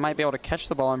zone and you might be able to catch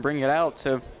the ball and bring it out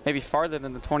to maybe farther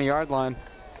than the 20-yard line.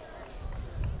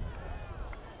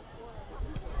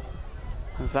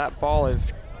 As that ball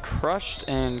is crushed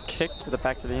and kicked to the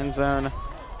back of the end zone.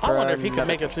 I wonder if he could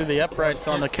make it through the uprights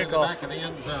on the kickoff. Back of the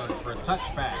end zone for a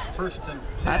touchback. First and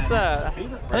 10. That's I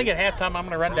think at halftime I'm going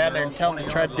to run down there and tell him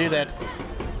to try to do that.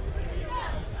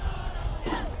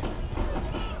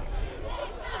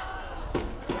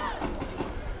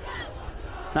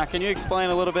 Now, can you explain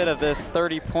a little bit of this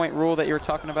 30-point rule that you were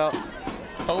talking about?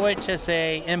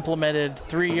 OHSA implemented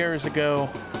 3 years ago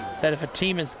that if a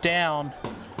team is down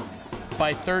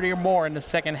by 30 or more in the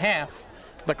second half,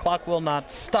 the clock will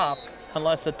not stop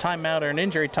unless a timeout or an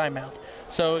injury timeout.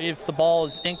 So if the ball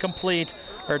is incomplete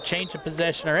or change of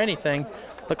possession or anything,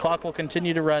 the clock will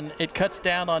continue to run. It cuts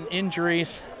down on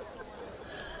injuries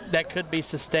that could be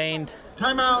sustained.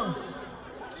 Timeout,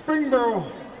 Springboro.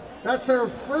 That's their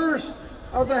first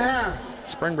of the half.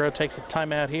 Springboro takes a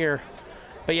timeout here.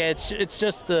 But yeah, it's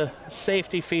just the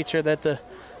safety feature that the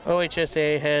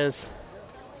OHSAA has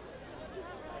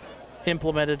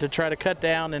implemented to try to cut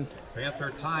down, and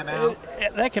Panther timeout.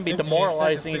 that can be 58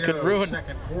 demoralizing. It seconds to could go, ruin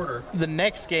second quarter. the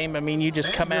next game. I mean, you just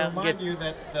And come to out and remind get you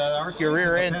that, our your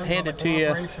rear season ends depends on handed the to you,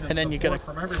 cooperation and then you're going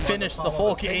support to from everyone finish to the follow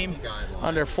full safety game guidelines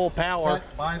under full power.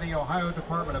 set by the Ohio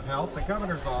Department of Health, the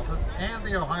Governor's Office, and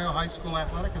the Ohio High School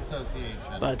Athletic Association.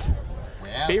 But We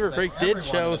ask Beaver that Creek did everyone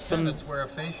show in some attendance wear a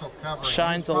facial covering,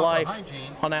 shines use of proper life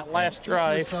hygiene, on that last and keep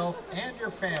drive. yourself and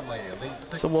your family at least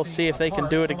 6 So we'll feet see if they can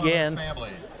apart do it from other again.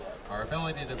 families. Our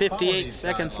ability to follow 58 these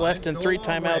seconds guidelines left and go 3 a long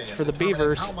way timeouts in for the determining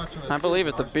Beavers. how much of a I believe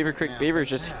it. The season Beaver our Creek student Beavers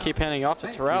just athletes keep handing off to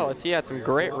have. Terrell as he had some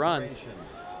great runs.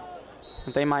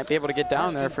 They might be able to get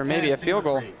down there for maybe a field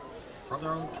goal. From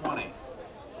their own 20.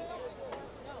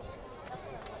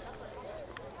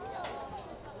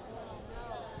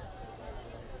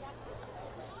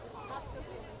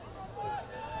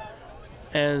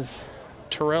 As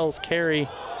Terrell's carry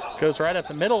goes right up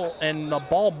the middle, and the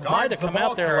ball might have come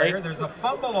out there late. There's a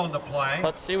fumble on the play.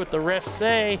 Let's see what the refs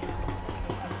say.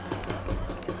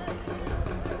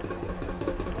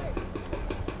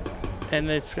 And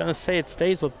it's going to say it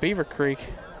stays with Beaver Creek.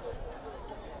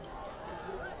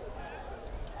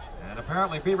 And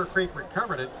apparently Beaver Creek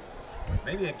recovered it.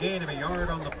 Maybe a gain of a yard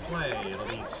on the play. It'll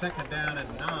be 2nd down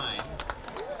and 9.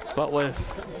 But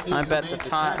with, I bet the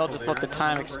time, they'll just let the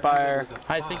time expire.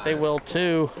 I think they will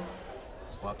too.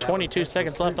 22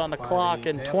 seconds left on the clock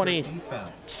and 20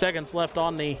 seconds left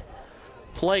on the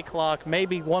play clock.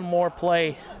 Maybe one more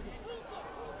play.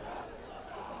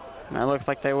 And it looks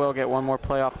like they will get one more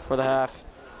play off before the half.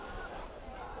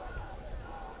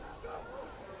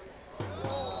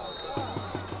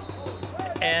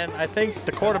 And I think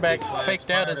the quarterback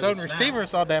faked out his own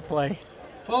receivers on that play.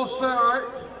 False start.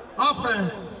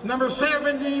 Offense, number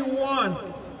 71.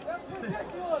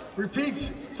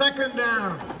 Repeats, 2nd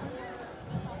down.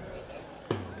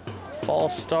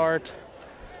 False start.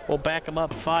 We'll back him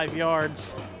up 5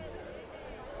 yards.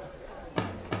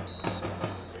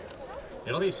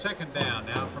 It'll be 2nd down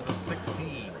now from the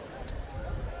 16.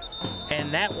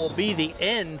 And that will be the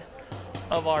end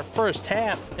of our first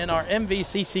half in our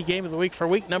MVCC Game of the Week for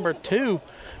week number 2.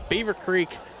 Beaver Creek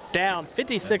down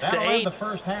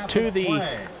 56-8 to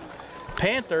the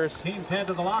Panthers.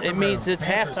 It means it's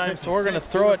halftime, so we're going to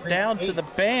throw it down to the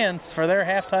bands for their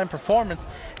halftime performance,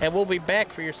 and we'll be back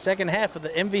for your second half of the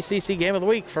MVCC Game of the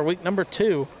Week for week number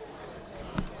 2.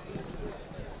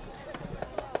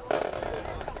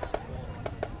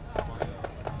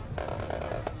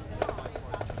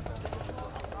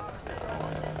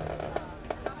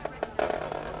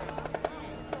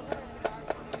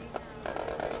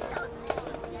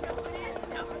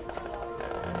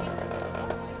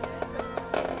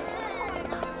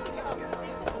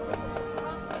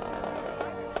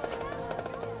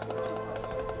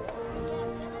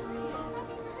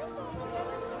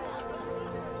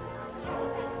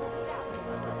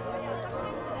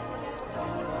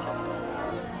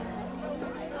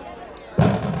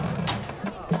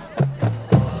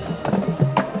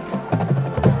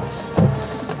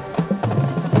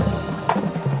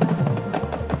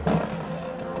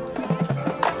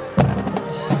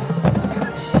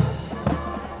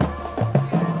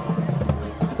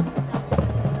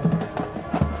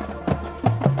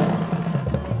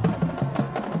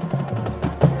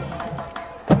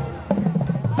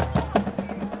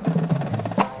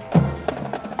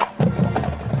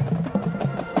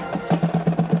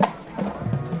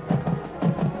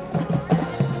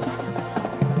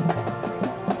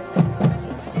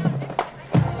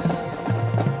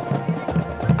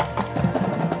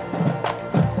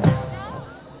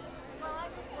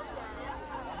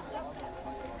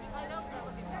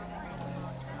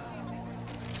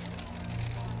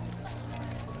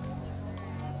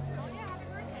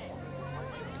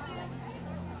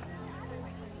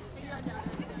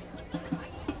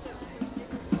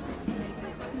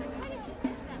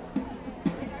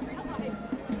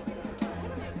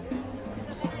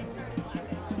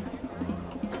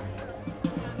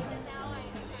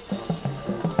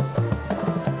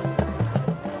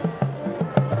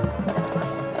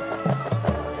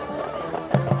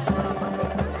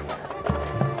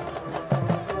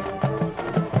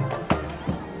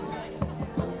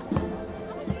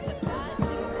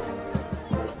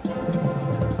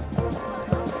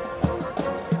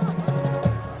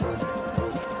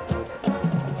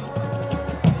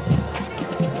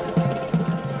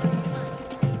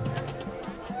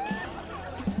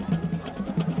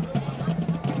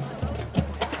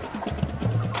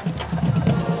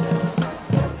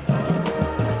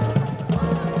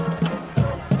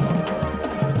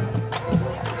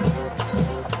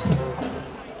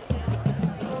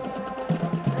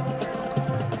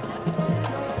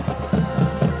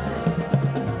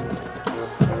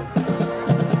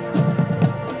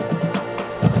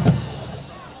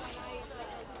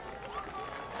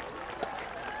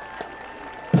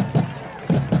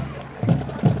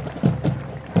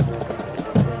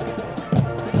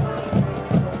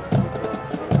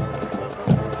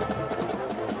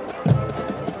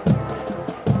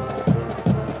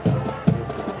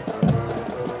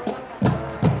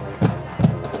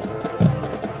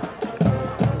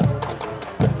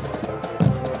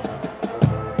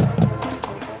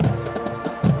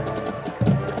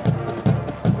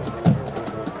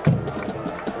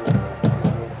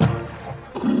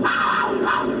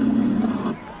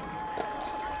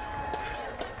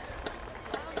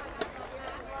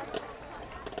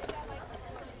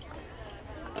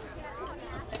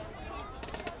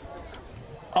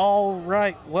 All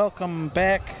right, welcome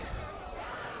back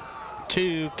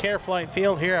to Careflight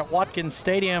Field here at Watkins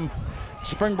Stadium,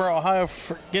 Springboro, Ohio,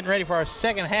 getting ready for our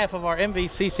second half of our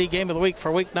MVCC Game of the Week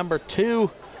for week number 2.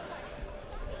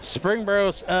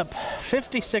 Springboro's up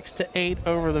 56-8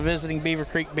 over the visiting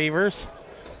Beavercreek Beavers.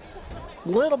 A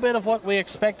little bit of what we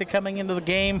expected coming into the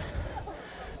game.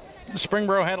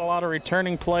 Springboro had a lot of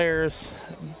returning players.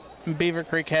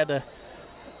 Beavercreek had a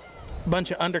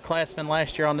bunch of underclassmen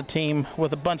last year on the team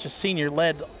with a bunch of senior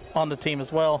lead on the team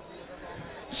as well.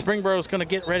 Springboro is going to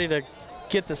get ready to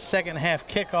get the second half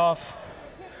kickoff.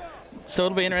 So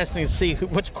it'll be interesting to see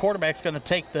which quarterback's going to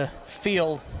take the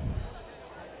field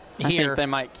here. I think they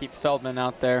might keep Feldman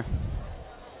out there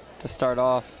to start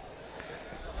off.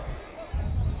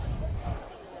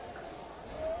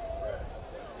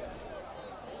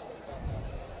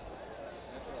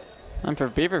 And for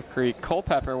Beavercreek,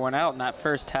 Culpepper went out in that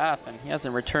first half, and he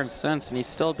hasn't returned since, and he's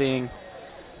still being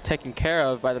taken care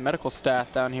of by the medical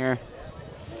staff down here.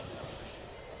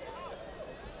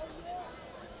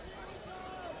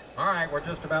 All right, we're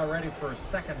just about ready for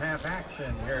second half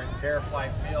action here at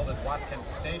Careflight Field at Watkins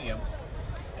Stadium.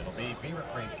 It'll be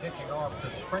Beavercreek kicking off to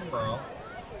Springboro.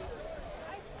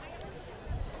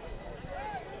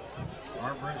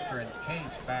 Armbruster and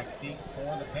Case back deep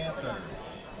for the Panthers.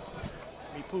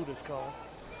 Puda's call.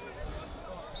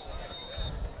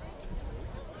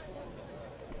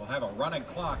 We'll have a running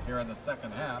clock here in the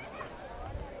second half.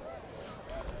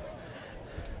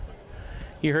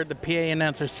 You heard the PA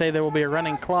announcer say there will be a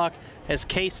running clock as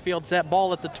Case fields that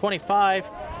ball at the 25,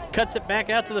 cuts it back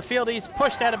out to the field. He's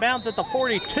pushed out of bounds at the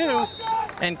 42,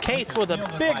 and Case with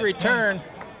a big return.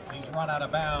 He's run out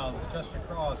of bounds just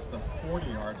across the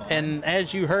 40-yard line. And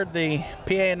as you heard the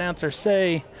PA announcer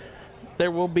say, there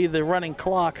will be the running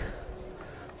clock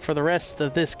for the rest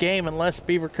of this game unless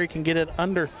Beavercreek can get it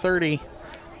under 30.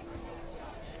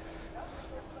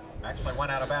 Actually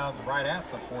went out of bounds right at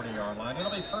the 40-yard line.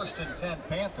 It'll be first and 10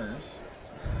 Panthers.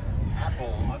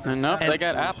 Apple. Enough, they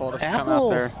got Apple to come out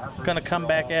there. Going to come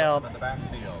back out.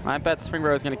 I bet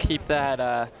Springboro is going to keep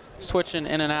that switching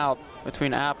in and out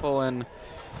between Apple and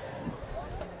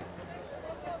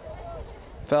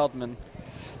Feldman.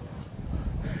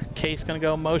 Case going to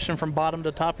go motion from bottom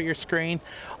to top of your screen.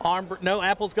 No,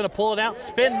 Apple's going to pull it out,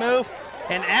 spin move,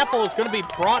 and Apple is going to be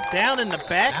brought down in the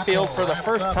backfield for the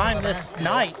first time this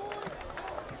night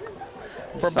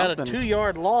for about a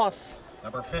 2-yard loss.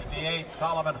 Number 58,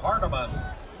 Solomon Hardeman.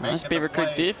 This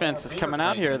Beavercreek defense is coming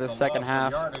out here the second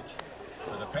half,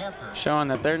 showing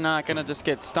that they're not going to just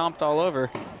get stomped all over.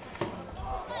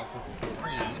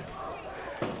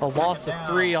 A loss of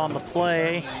 3 on the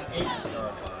play.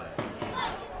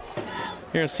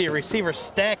 You're going to see a receiver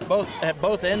stack at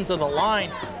both ends of the line.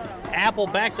 Apple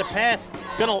back to pass,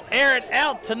 going to air it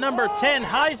out to number 10,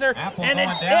 Heiser, and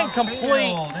it's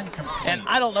incomplete. And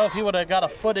I don't know if he would have got a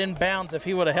foot in bounds if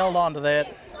he would have held on to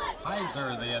that.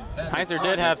 Heiser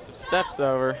did have some steps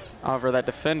over that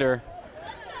defender.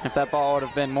 If that ball would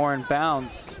have been more in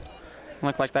bounds,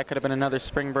 looked like that could have been another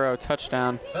Springboro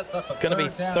touchdown. Going to be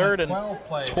 3rd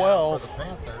and 12.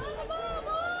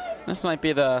 This might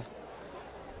be the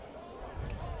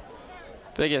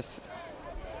biggest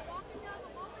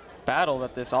battle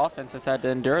that this offense has had to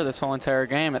endure this whole entire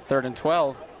game at 3rd and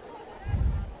 12.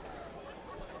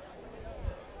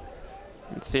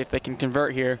 Let's see if they can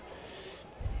convert here.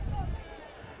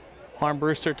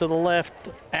 Armbruster to the left.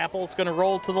 Apple's going to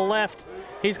roll to the left.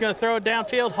 He's going to throw it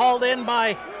downfield, hauled in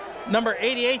by number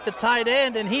 88, the tight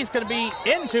end, and he's going to be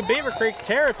into Beavercreek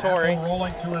territory. Apple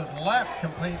rolling to his left,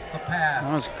 completes the pass.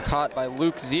 That was caught by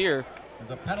Luke Zier.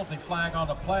 There's a penalty flag on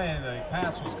the play. The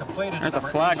pass was completed. There's a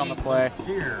flag on the play.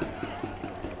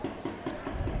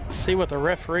 See what the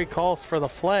referee calls for the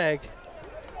flag.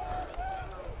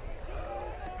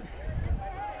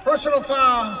 Personal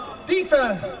foul,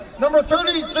 defense, number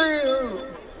 32.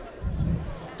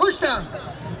 First down.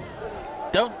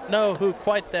 Don't know who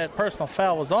quite that personal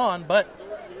foul was on, but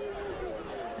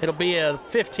it'll be a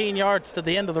 15 yards to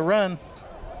the end of the run.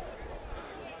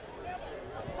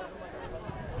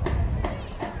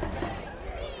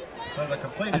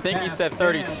 I think he said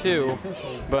 32,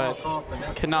 but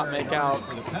cannot make out.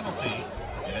 And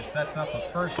it sets up a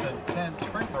first and 10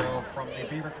 Springboro from the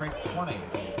Beavercreek 20.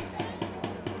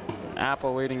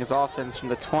 Apple leading his offense from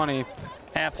the 20.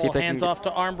 Apple hands off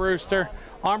to Armbruster.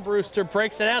 Armbruster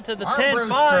breaks it out to the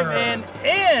 10-5 and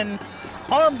in.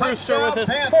 Armbruster with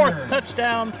his 4th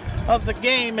touchdown of the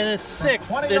game and his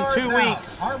 6th in 2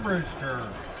 weeks. Armbruster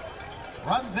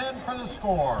runs in for the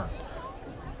score.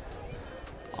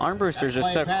 Armbruster's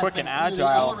just so quick and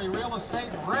agile. Real estate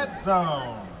red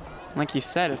zone. Like you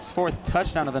said, his 4th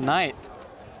touchdown of the night.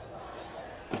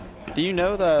 Do you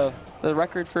know the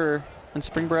record in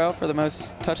Springboro for the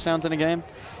most touchdowns in a game?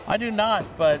 I do not,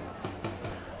 but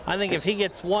I think if he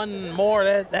gets one more,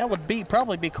 that would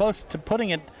probably be close to putting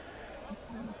it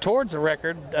towards a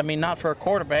record. I mean, not for a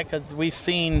quarterback, because we've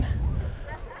seen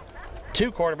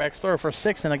 2 quarterbacks throw for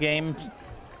 6 in a game.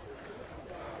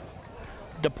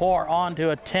 DePore on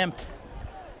to attempt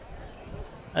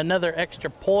another extra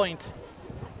point.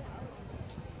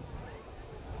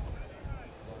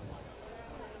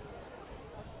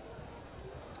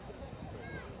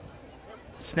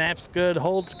 Snaps good,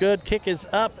 holds good, kick is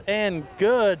up and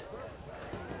good.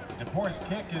 DePore's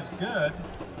kick is good.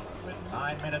 With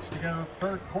 9 minutes to go,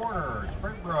 third quarter,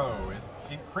 Springboro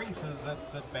increases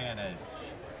its advantage.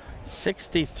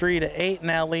 63-8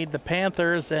 now lead the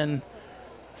Panthers, and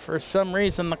for some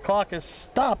reason the clock is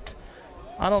stopped.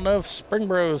 I don't know if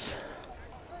Springboro's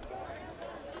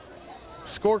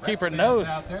scorekeeper knows.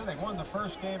 Out there. They won the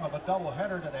first game of a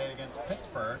doubleheader today against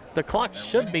Pittsburgh. The clock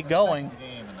should be going.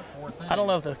 I don't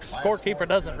know if the scorekeeper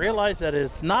doesn't realize that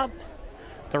it's not.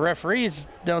 The referees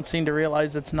don't seem to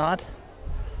realize it's not.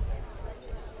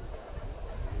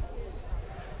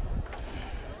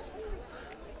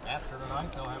 After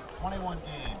tonight, they'll have 21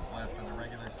 games left in the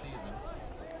regular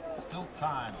season. Still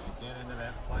time to get into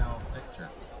that playoff picture.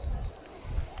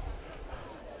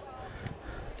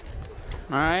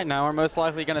 All right, now we're most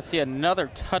likely going to see another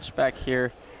touchback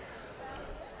here.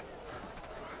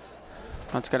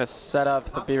 That's going to set up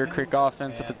the Beavercreek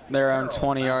offense at their own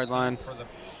 20-yard line.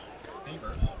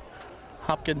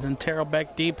 Hopkins and Terrell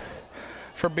back deep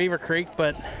for Beavercreek,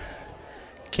 but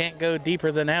can't go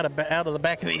deeper than out of the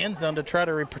back of the end zone to try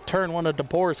to return one of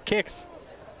DePore's kicks.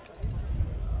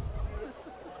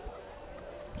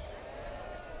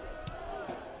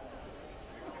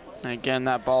 And again,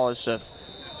 that ball is just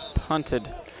punted.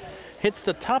 Hits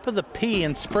the top of the P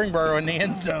in Springboro in the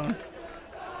end zone.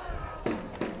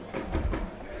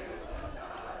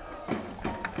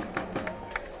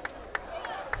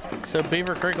 So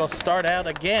Beavercreek will start out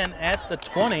again at the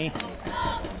 20.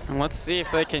 And let's see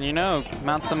if they can,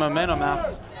 mount some momentum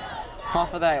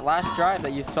off of that last drive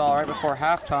that you saw right before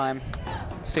halftime.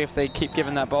 Let's see if they keep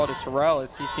giving that ball to Terrell,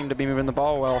 as he seemed to be moving the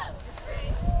ball well.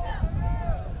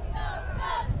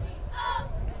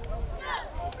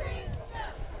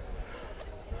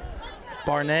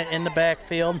 Barnett in the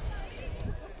backfield.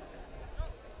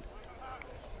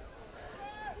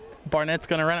 Barnett's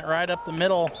going to run it right up the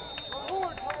middle.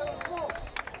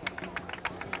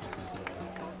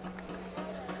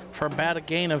 For about a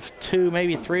gain of 2,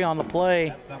 maybe 3 on the play.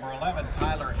 That's number 11,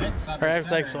 Tyler Hicks. Or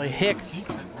that's actually Hicks. Keeps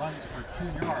it, runs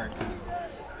for 2 yards.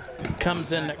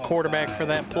 Comes in at quarterback for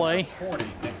that play. 40,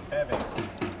 Nick Bevy.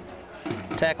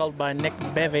 Tackled by Nick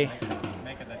Bevy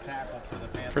Making the tackle for the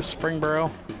Panthers. for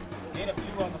Springboro. Gain of 2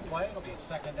 on the play. It'll be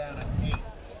second down and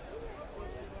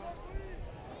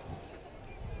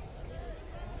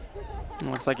 8.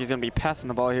 Looks like he's going to be passing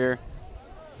the ball here.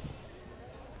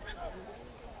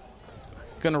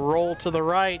 Going to roll to the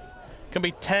right. Going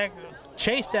to be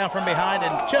chased down from behind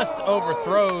and just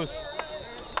overthrows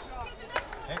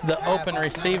the open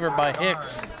receiver by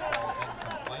Hicks.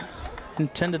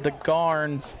 Intended to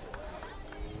Garnes.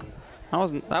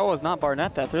 That was not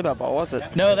Barnett that threw that ball, was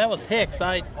it? No, that was Hicks.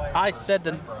 I said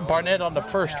to Barnett on the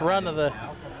first run of the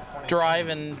drive,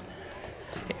 and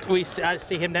I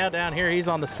see him now down here. He's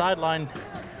on the sideline.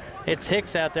 It's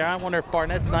Hicks out there. I wonder if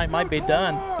Barnett's night might be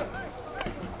done.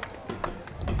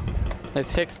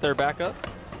 Is Hicks their backup?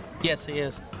 Yes, he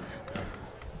is.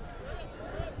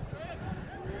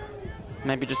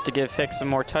 Maybe just to give Hicks some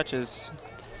more touches.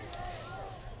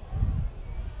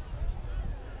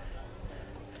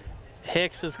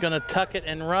 Hicks is going to tuck it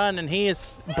and run, and he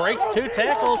breaks 2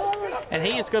 tackles, and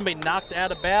he is going to be knocked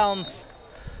out of bounds.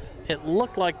 It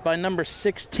looked like by number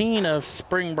 16 of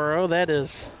Springboro. That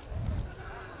is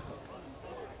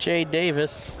Jay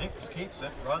Davis. Hicks keeps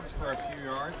it, runs for a few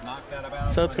yards, knocked out of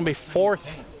bounds. So it's going to be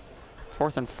fourth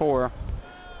and 4.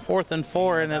 4th and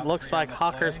 4, and it looks like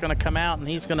Hawker's going to come out, and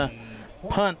he's going to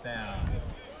punt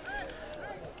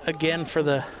again for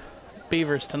the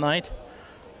Beavers tonight.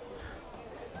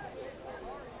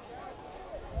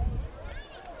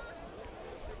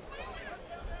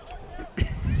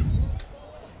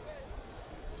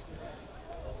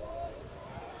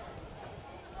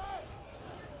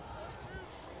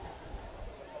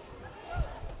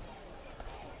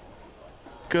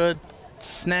 Good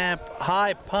snap,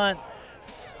 high punt,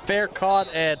 fair caught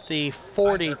at the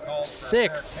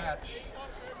 46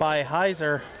 by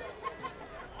Heiser.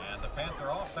 And the Panther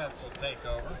offense will take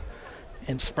over.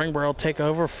 And Springboro will take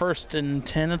over, 1st and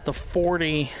 10 at the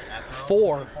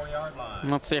 44.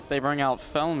 Let's see if they bring out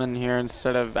Fellman here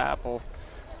instead of Apple.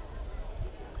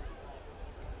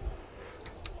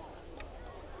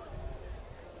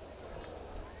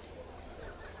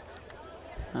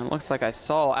 And it looks like I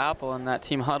saw Apple in that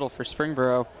team huddle for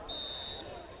Springboro.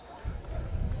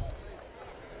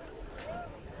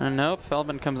 And no,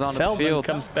 Feldman comes onto the field.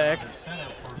 Feldman comes back.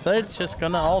 They're just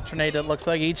going to alternate. It looks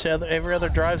like every other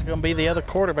drive is going to be the other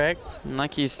quarterback. And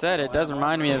like you said, it does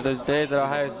remind me of those days at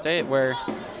Ohio State where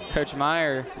Coach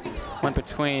Meyer went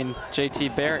between J.T.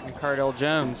 Barrett and Cardell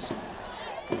Jones.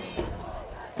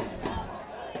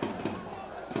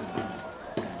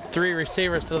 3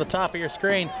 receivers to the top of your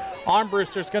screen.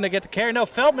 Armbruster's going to get the carry. No,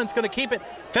 Feldman's going to keep it.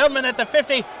 Feldman at the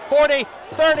 50, 40,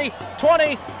 30,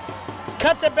 20.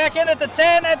 Cuts it back in at the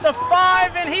 10, at the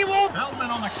 5, and he will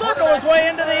circle his way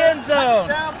into the end zone.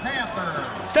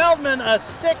 Feldman, a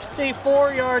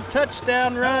 64-yard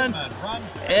touchdown run,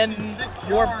 and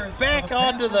we're back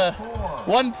onto the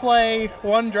 1 play,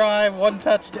 1 drive, 1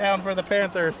 touchdown for the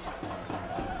Panthers.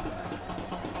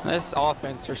 This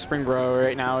offense for Springboro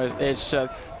right now, it's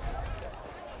just,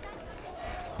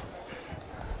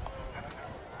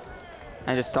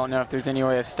 I just don't know if there's any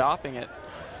way of stopping it.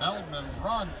 Feldman's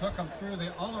run took him through the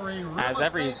Ullery As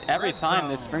every time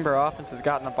this Springboro offense has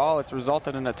gotten the ball, it's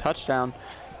resulted in a touchdown.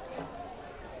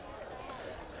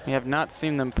 We have not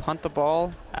seen them punt the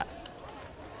ball.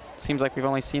 Seems like we've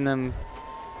only seen them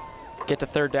get to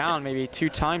 3rd down maybe 2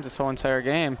 times this whole entire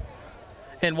game.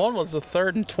 And one was the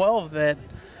 3rd and 12 that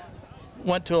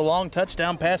went to a long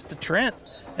touchdown pass to Trent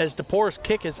as DePore's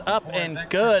kick is up and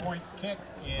good. Kick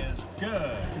is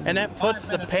good. And that puts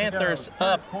the Panthers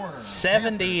up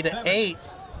 70-8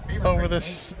 over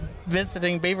the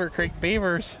visiting Beavercreek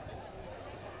Beavers.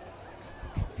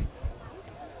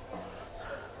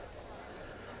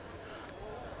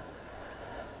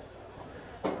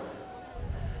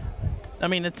 I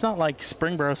mean, it's not like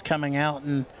Springboro's coming out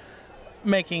and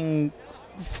making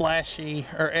flashy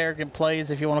or arrogant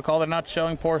plays, if you want to call it. They're not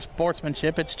showing poor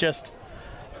sportsmanship. It's just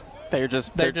they're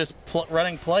just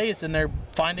running plays and they're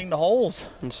finding the holes.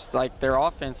 It's like their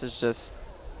offense is just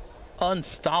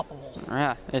unstoppable.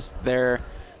 Yeah, it's their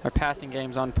passing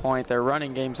game's on point, their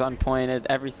running game's on point, and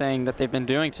everything that they've been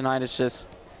doing tonight has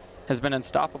been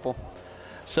unstoppable.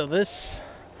 So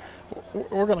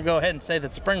we're going to go ahead and say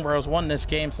that Springboro's won this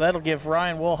game, so that'll give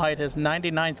Ryan Wilhite his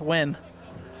 99th win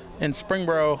in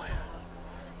Springboro.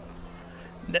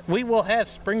 We will have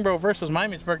Springboro versus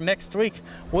Miamisburg next week.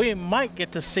 We might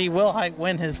get to see Wilhite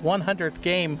win his 100th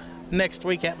game next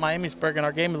week at Miamisburg in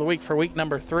our game of the week for week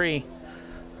number 3.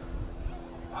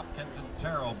 Hopkins and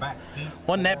Terrell back deep.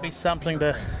 Wouldn't that be something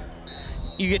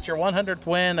you get your 100th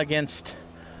win against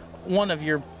one of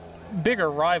your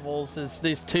bigger rivals is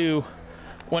these two,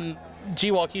 when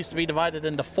GWalk used to be divided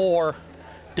into 4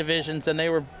 divisions and they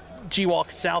were GWalk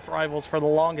South rivals for the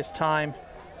longest time.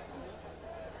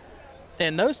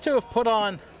 And those two have put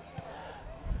on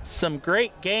some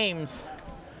great games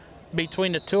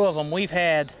between the two of them. We've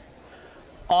had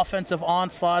offensive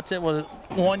onslaughts. It was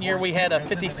one year we had a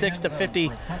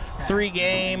 56-53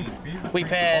 game.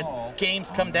 We've had games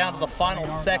come down to the final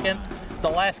second. The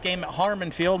last game at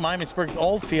Harmon Field, Miamisburg's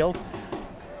old field,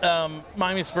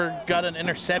 Miamisburg got an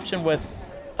interception with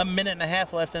a minute and a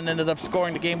half left and ended up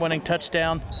scoring the game-winning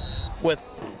touchdown with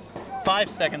 5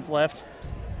 seconds left.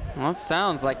 Well, it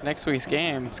sounds like next week's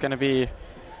game is going to be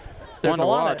There's one to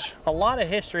watch. A lot of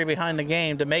history behind the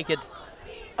game to make it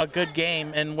a good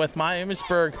game. And with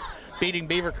Miamisburg beating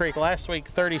Beavercreek last week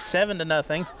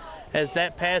 37-0, as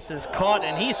that pass is caught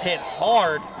and he's hit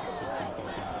hard.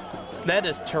 That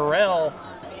is Terrell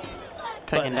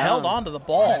taken down. Held on to the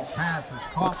ball.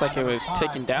 Looks like it was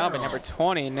taken down by number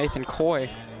 20, Nathan Coy.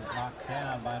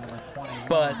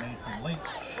 But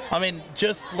I mean,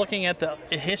 just looking at the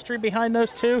history behind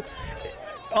those two,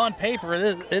 on paper,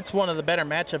 it's one of the better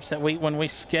matchups that when we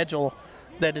schedule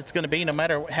that it's going to be, no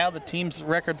matter how the team's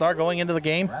records are going into the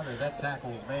game.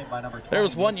 There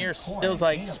was one year, it was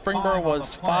like Springboro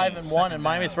was 5-1 and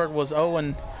Miamisburg was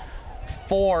 0-4,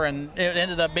 and it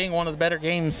ended up being one of the better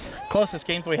games, closest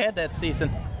games we had that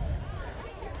season.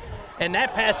 And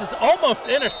that pass is almost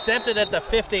intercepted at the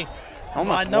 50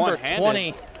 by number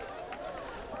 20.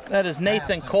 That is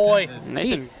Nathan Coy.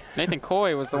 Nathan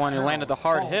Coy was the one who landed the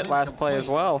hard hit last play as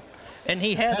well. And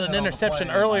he had an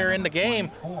interception earlier in the game.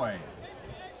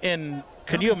 And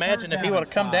could you imagine if he would have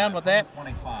come down with that?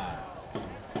 That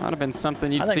would have been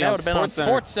something you'd see on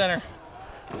Sports Center.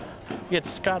 Get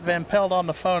Scott Van Pelt on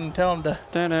the phone and tell him to.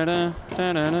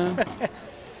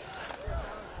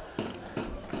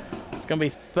 It's going to be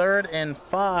 3rd and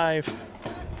 5.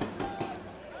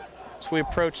 So we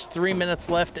approach 3 minutes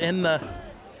left in the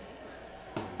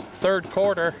 3rd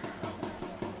quarter.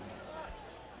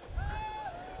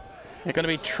 Going to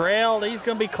be trailed. He's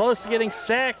going to be close to getting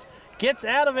sacked. gets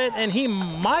out of it, and he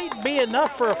might be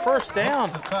enough for a first down.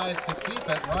 Decides to keep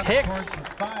it, runs Hicks. towards the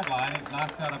sideline. He's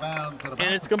knocked out of bounds at about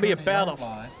And it's going to be about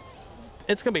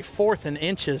it's going to be 4th and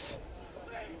inches.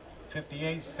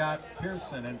 58, Scott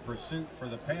Pearson in pursuit for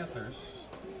the Panthers.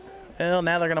 Well,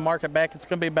 now they're going to mark it back. It's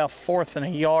going to be about 4th and a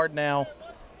yard now.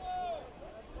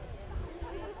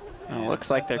 It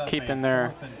looks like they're keeping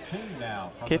the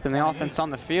offense on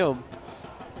the field.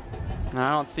 And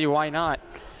I don't see why not.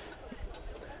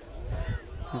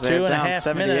 They're down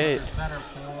 78.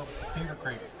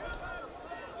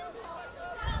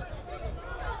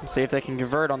 Let's see if they can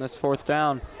convert on this 4th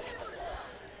down.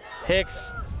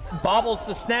 Hicks bobbles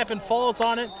the snap and falls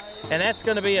on it, and that's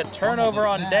going to be a turnover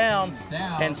on downs,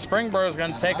 and Springboro is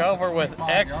going to take over with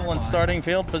excellent starting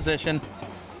field position.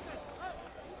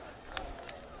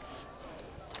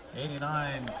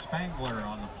 89 Spangler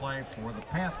on the play for the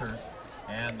Panthers,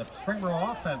 and the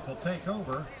Springboro offense will take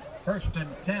over. 1st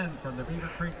and 10 from the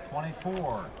Beavercreek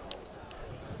 24.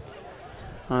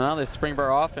 Well, now this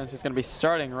Springboro offense is going to be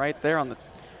starting right there on the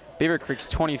Beavercreek's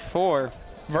 24.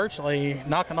 Virtually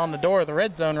knocking on the door of the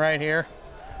red zone right here.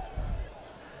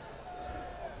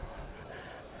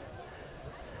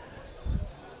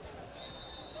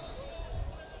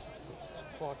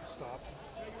 Clock stopped.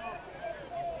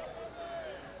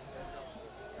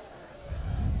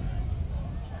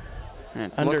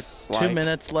 Under 2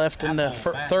 minutes left in the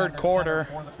 3rd quarter,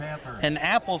 and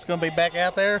Apple's going to be back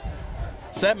out there.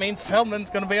 So that means Feldman's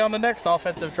going to be on the next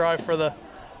offensive drive for the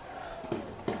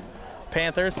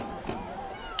Panthers.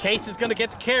 Case is going to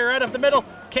get the carry right up the middle.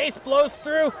 Case blows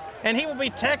through, and he will be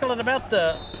tackled at about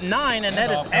the 9, and that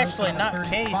is actually not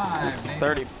Case. It's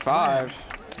 35.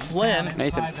 Flynn.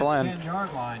 Nathan Flynn.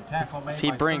 As he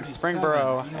brings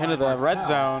Springboro into the red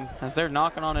zone as they're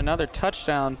knocking on another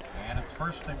touchdown. And it's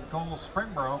 1st and goal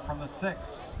Springboro from the 6.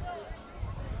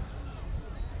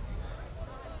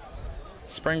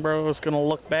 Springboro is going to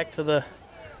look back to the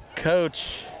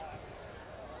coach.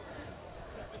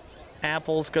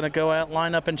 Apple's going to go out,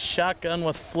 line up in shotgun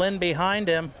with Flynn behind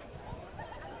him.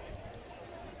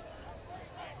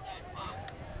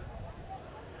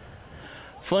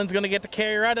 Flynn's going to get the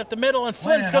carry right up the middle, and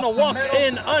Flynn's going to walk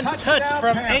in untouched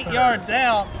from 8 yards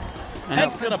out.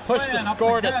 That's going to push the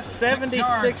score to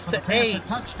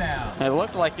 76-8. It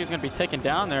looked like he was going to be taken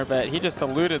down there, but he just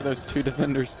eluded those 2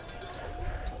 defenders.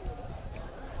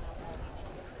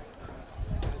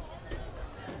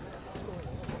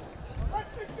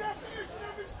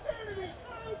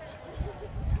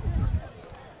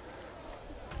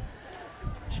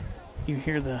 You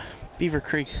hear the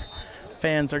Beavercreek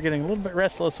fans are getting a little bit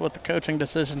restless with the coaching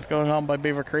decisions going on by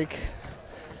Beavercreek.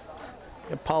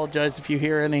 I apologize if you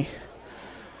hear any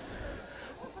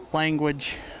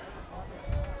language.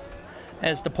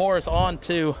 As DePore is on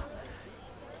to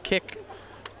kick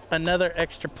another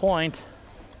extra point.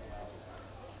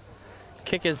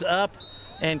 Kick is up,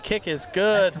 and kick is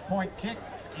good. Extra point kick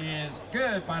is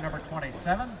good by number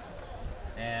 27.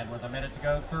 And with a minute to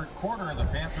go, 3rd quarter, the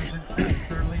Panthers increase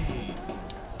their lead.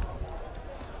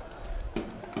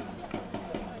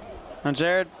 Now,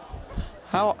 Jared,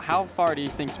 how far do you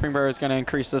think Springboro is going to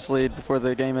increase this lead before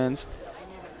the game ends?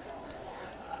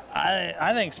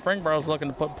 I think Springboro's looking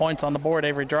to put points on the board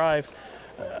every drive.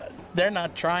 They're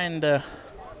not trying to.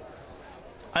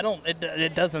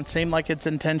 It doesn't seem like it's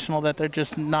intentional that they're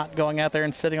just not going out there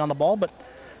and sitting on the ball, but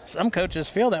some coaches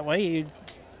feel that way.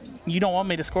 You don't want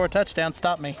me to score a touchdown,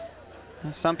 stop me.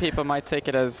 Some people might take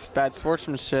it as bad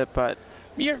sportsmanship, but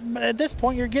at this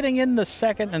point, you're getting in the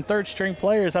 2nd and 3rd string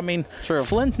players. I mean, true.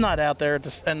 Flynn's not out there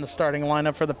in the starting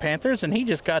lineup for the Panthers, and he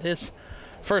just got his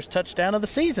first touchdown of the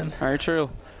season. Very true.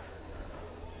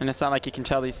 And it's not like you can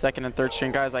tell these 2nd and 3rd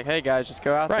string guys, like, hey, guys, just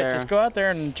go out there. Right, just go out there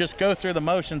and just go through the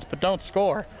motions, but don't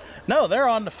score. No, they're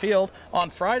on the field on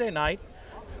Friday night.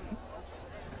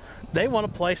 They want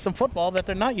to play some football that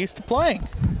they're not used to playing.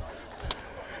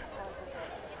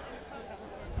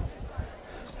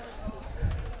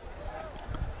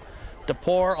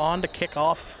 DePore on to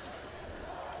kickoff.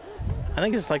 I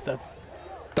think it's like the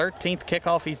 13th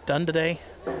kickoff he's done today,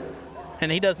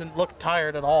 and he doesn't look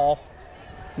tired at all.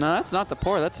 No, that's not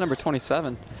DePore. That's number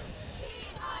 27.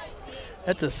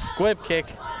 That's a squib kick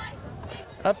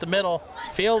up the middle,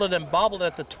 fielded and bobbled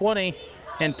at the 20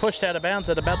 and pushed out of bounds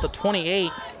at about the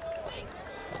 28.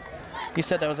 You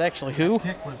said that was actually who?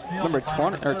 Number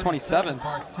 20 or 27.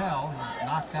 Knocked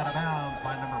out of bounds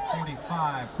by number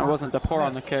 45. That wasn't DePore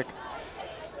on the kick.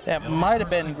 That might have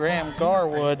been Graham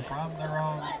Garwood. From their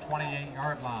own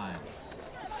 28-yard line.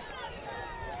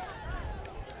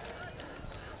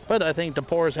 But I think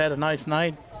DePore's had a nice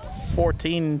night.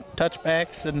 14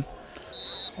 touchbacks and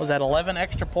was that 11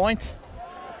 extra points?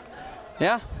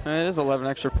 Yeah, it is 11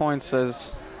 extra points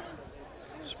as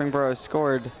Springboro has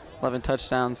scored 11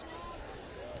 touchdowns.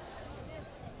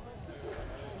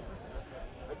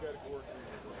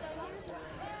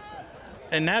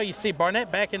 And now you see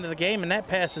Barnett back into the game, and that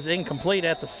pass is incomplete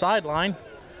at the sideline.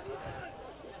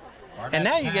 And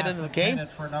now you get into the game.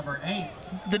 For number 8.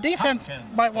 The defense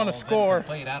might want to score.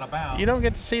 You don't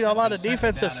get to see a lot of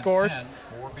defensive scores.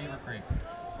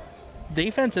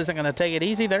 Defense isn't going to take it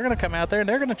easy. They're going to come out there and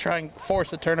they're going to try and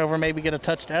force a turnover, maybe get a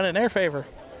touchdown in their favor.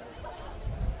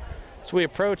 So we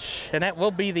approach, and that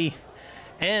will be the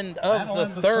end of the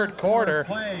third quarter.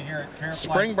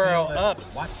 Springboro up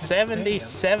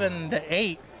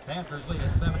 77-8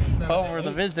 over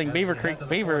the visiting Beavercreek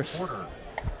Beavers.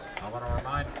 I want to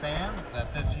remind fans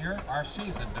that this year our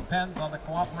season depends on the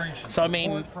cooperation. So I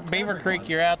mean, Beavercreek,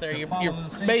 you're out there. You're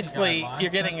basically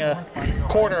getting a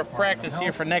quarter of practice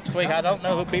here for next week. I don't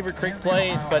know who Beavercreek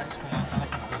plays, but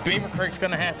Beavercreek's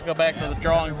going to have to go back to the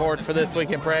drawing board for this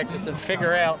week in practice and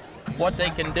figure out what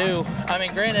they can do. I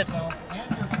mean, granted,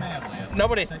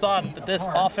 nobody thought that this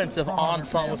offensive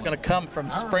onslaught was going to come from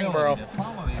Springboro,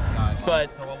 but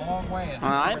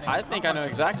I think I know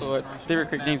exactly what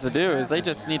Beavercreek needs to do. Is they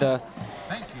just need that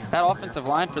offensive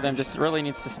line for them just really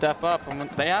needs to step up, and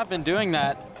they have been doing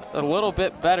that a little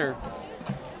bit better.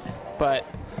 But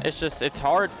it's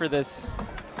hard for this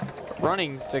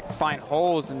running to find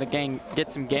holes and to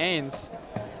get some gains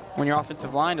when your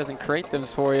offensive line doesn't create them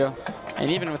for you. And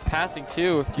even with passing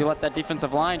too, if you let that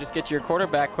defensive line just get to your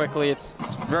quarterback quickly, it's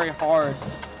very hard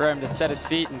for him to set his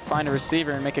feet and find a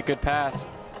receiver and make a good pass.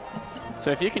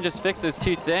 So if you can just fix those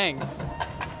two things,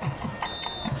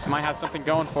 you might have something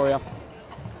going for you.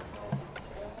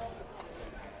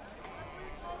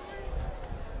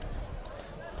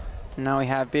 Now we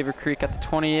have Beavercreek at the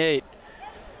 28,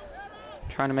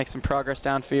 trying to make some progress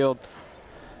downfield.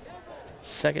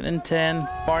 2nd and 10.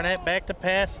 Barnett back to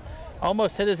pass.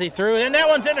 Almost hit as he threw, and that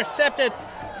one's intercepted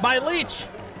by Leach.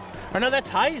 Or no, that's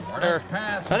Heiser.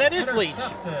 No, that is Leach.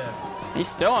 He's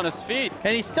still on his feet.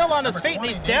 And he's still on his feet, and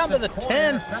he's down to the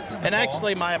 10. And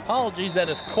actually, my apologies, that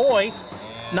is Coy,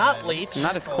 not Leach. And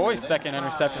that is Coy's 2nd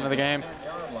interception of the game.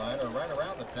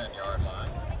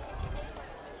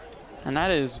 And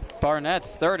that is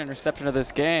Barnett's 3rd interception of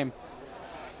this game.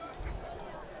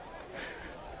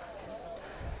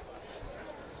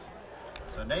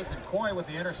 So Nathan Coy with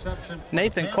the interception.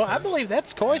 Nathan Coy, I believe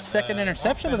that's Coy's 2nd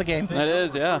interception of the game. That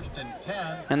is, yeah.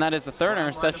 And that is the 3rd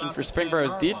interception for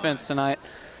Springboro's defense tonight.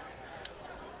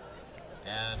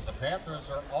 And the Panthers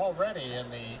are already in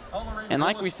the And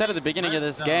like we said at the beginning of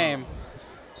this game,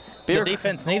 the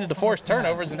defense needed to force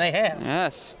turnovers, and they have.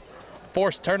 Yes.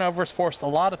 Forced turnovers, forced a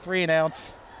lot of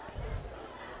 3-and-outs.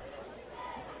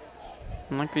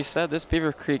 And like we said, this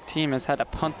Beavercreek team has had to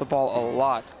punt the ball a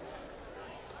lot.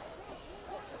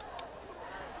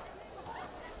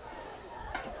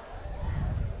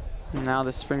 Now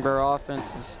the Springboro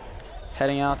offense is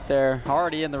heading out there,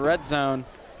 already in the red zone,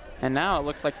 and now it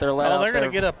looks like they're let out. They're going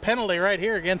to get a penalty right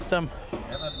here against them.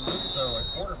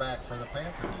 Quarterback for the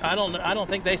Panthers. I don't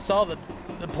think they saw that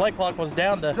the play clock was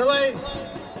down to. Delay.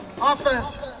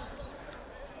 Offense.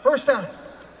 1st down.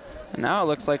 And now it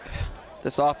looks like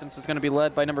this offense is going to be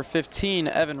led by number 15,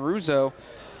 Evan Russo.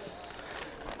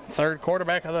 3rd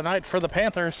quarterback of the night for the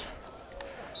Panthers.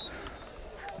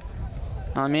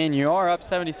 I mean, you are up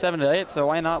 77-8, so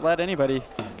why not let anybody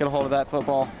get a hold of that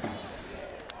football?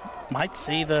 Might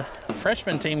see the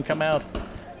freshman team come out,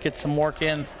 get some work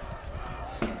in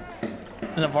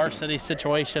a varsity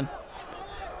situation.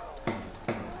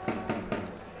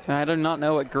 I do not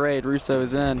know what grade Russo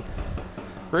is in.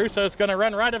 Russo's going to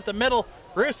run right up the middle.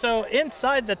 Russo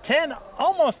inside the 10,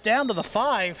 almost down to the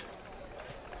 5.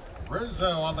 Russo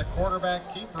on the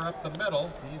quarterback keeper up the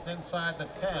middle. He's inside the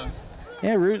 10.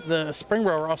 Yeah, the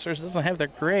Springboro rosters doesn't have their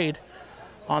grade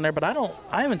on there, but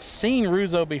I haven't seen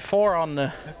Russo before on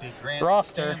the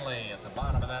roster. At the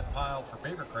bottom of that pile for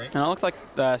Beavercreek. And it looks like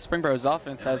Springboro's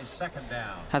offense has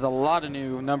a lot of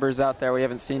new numbers out there we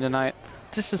haven't seen tonight.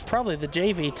 This is probably the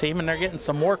JV team, and they're getting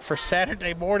some work for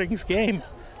Saturday morning's game.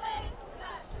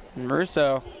 And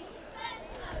Russo,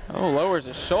 lowers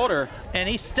his shoulder. And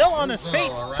he's still on his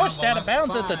feet, pushed out of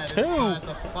bounds at the 2.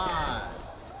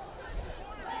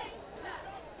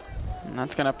 And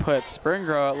that's going to put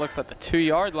Springboro, it looks like the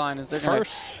 2-yard line. Is there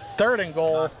first, 3rd and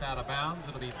goal out of bounds.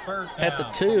 It'll be 3rd down at the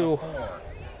 2,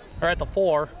 or at the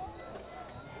 4.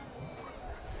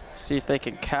 Let's see if they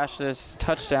can cash this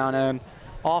touchdown in.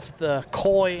 Off the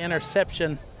Coy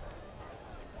interception.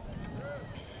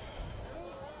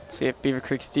 Let's see if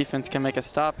Beavercreek's defense can make a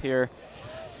stop here.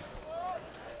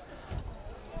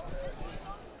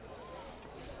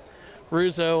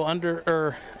 Russo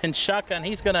in shotgun.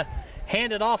 He's going to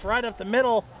hand it off right up the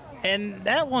middle, and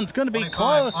that one's going to be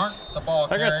close.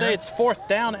 They're going to say it's 4th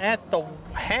down at the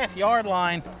half-yard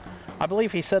line. I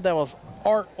believe he said that was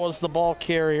Art was the ball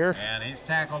carrier. And he's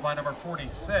tackled by number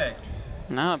 46.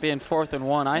 Now it being 4th and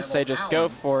 1, I say just go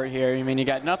for it here. I mean, you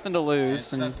got nothing to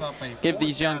lose, and give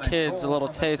these young kids a little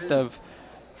taste of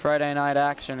Friday night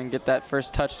action and get that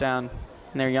first touchdown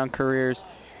in their young careers.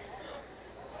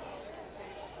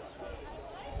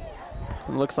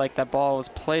 It looks like that ball was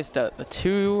placed at the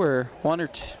 2 or 1 or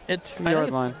 2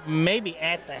 yard line. Maybe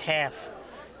at the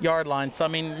half-yard line. So, I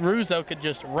mean, Russo could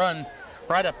just run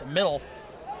right up the middle.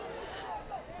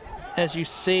 As you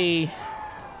see,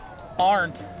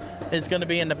 Arndt is going to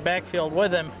be in the backfield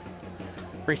with him.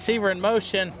 Receiver in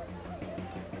motion,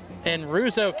 and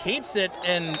Russo keeps it,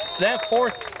 and that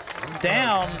 4th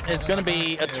down is going to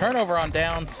be a turnover on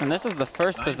downs. And this is the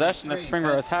first possession that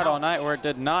Springboro has had all night where it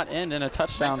did not end in a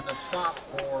touchdown. Making the stop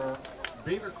for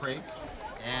Beavercreek,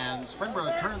 and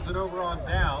Springboro turns it over on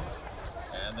downs,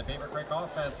 and the Beavercreek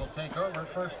offense will take over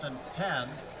 1st and 10.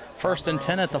 1st and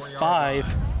 10 at the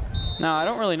 5. Now, I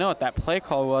don't really know what that play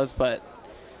call was, but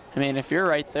I mean, if you're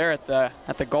right there at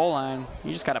the goal line,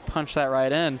 you just got to punch that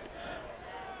right in.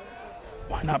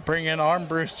 Why not bring in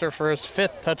Armbruster for his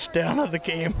 5th touchdown of the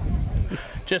game,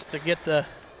 just to get the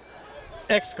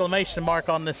exclamation mark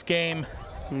on this game?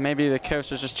 Maybe the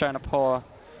coach is just trying to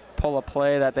pull a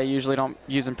play that they usually don't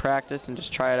use in practice and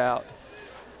just try it out.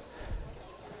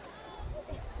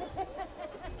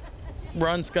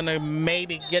 Run's going to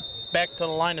maybe get back to the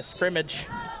line of scrimmage.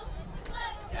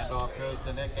 Handoff goes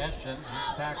to Nick Etchen.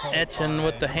 Etchen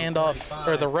with the handoff,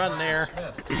 or the run there.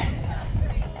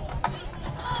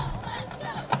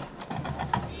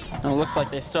 And it looks like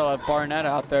they still have Barnett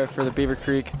out there for the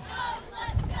Beavercreek.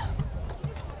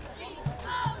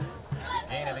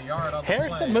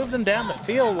 Harrison moved him down the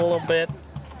field a little bit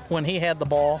when he had the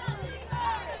ball.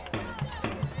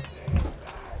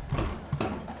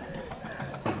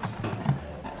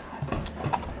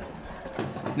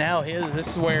 Now this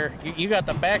is where you got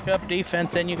the backup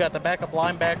defense and you got the backup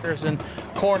linebackers and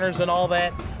corners and all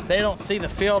that. They don't see the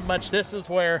field much. This is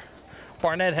where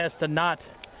Barnett has to not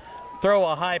throw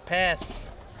a high pass,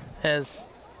 as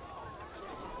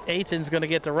Aiton's going to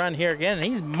get the run here again,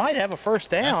 and he might have a 1st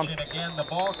down. And again, the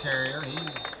ball carrier, he's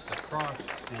across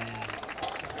the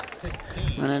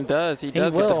 15. And it does. He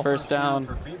does get the 1st down.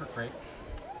 For Beavercreek.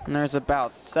 And there's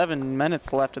about 7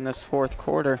 minutes left in this 4th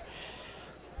quarter,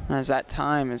 as that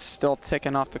time is still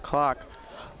ticking off the clock.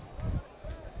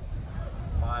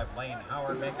 5, Lane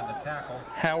Howard making the tackle.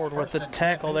 Howard with the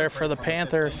tackle there for the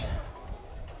Panthers.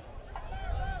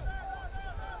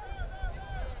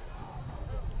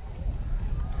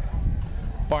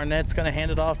 Barnett's going to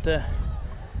hand it off to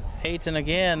Aiton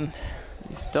again.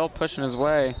 He's still pushing his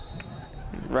way.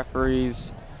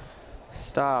 Referees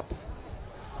stop.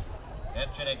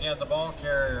 Etchen again, the ball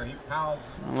carrier. He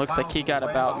It looks like he got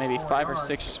about maybe 5 or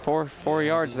 6, 4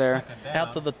 yards there.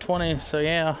 Out to the 20, so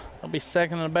yeah, it'll be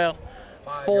 2nd and about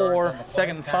 4, 2nd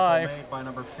and 5. Made by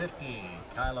number 50,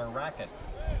 Tyler Rackett.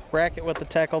 Rackett with the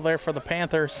tackle there for the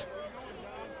Panthers.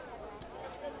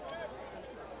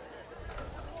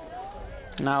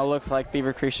 Now it looks like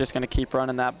Beavercreek's just going to keep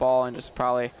running that ball and just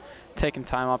probably taking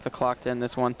time off the clock to end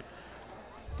this one.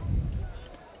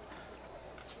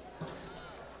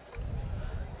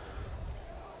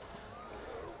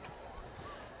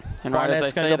 And right as I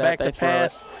say that, they throw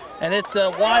it. And it's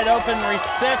a wide open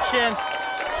reception,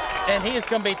 and he is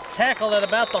going to be tackled at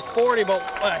about the 40, but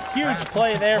a huge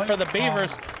play there for the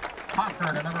Beavers. Hawker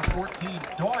to number 14,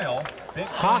 Doyle.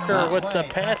 Hawker with the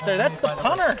pass there. That's the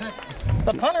punter.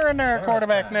 The punter in there,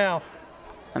 quarterback now.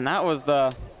 And that was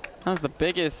the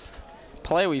biggest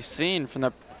play we've seen from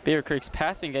the Beavercreek's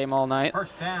passing game all night.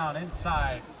 1st down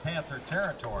inside Panther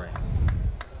territory.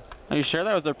 Are you sure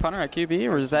that was their punter at QB,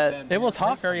 or is that? It was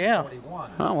Hawker, yeah.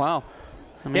 Oh, wow.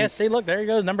 I mean, yeah, see, look, there he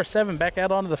goes, number 7, back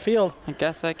out onto the field. I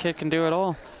guess that kid can do it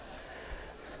all.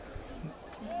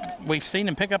 We've seen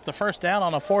him pick up the 1st down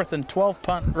on a 4th and 12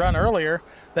 punt run earlier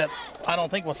that I don't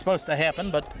think was supposed to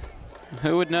happen, but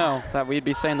who would know that we'd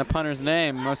be saying the punter's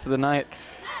name most of the night.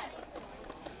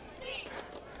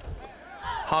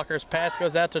 Hawker's pass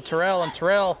goes out to Terrell, and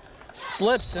Terrell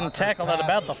slips and tackled at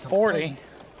about the 40.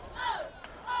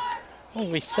 Oh,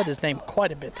 we said his name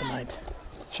quite a bit tonight.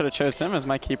 Should have chose him as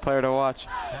my key player to watch.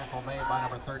 Tackle made by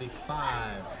number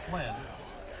 35, Flynn.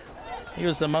 He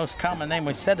was the most common name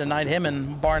we said tonight, him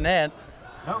and Barnett.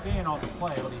 No gain on the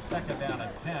play, but he's 2nd down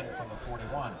and 10 from the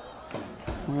 41.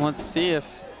 Let's see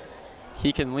if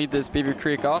he can lead this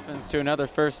Beavercreek offense to another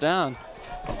 1st down.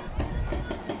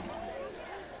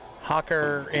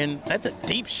 Hawker in, that's a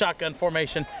deep shotgun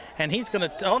formation, and he's going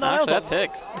to, oh no, actually, that's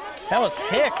Hicks. That was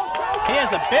Hicks. He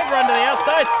has a big run to the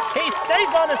outside. He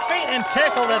stays on his feet and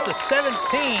tackled at the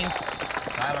 17.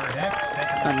 Tyler Hicks.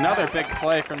 Another big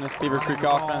play from this Beavercreek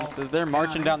offense as they're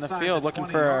marching down the field looking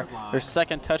for their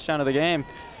second touchdown of the game.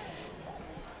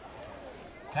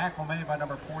 Tackle made by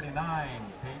number 49,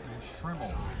 Peyton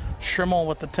Schrimmel. Schrimmel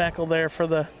with the tackle there for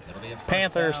the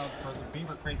Panthers. For the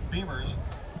Beavercreek Beavers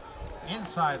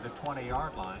inside the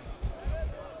 20-yard line.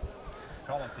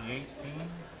 Call it the 18.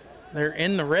 They're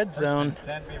in the red zone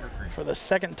 10 Beavercreek. for the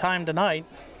second time tonight.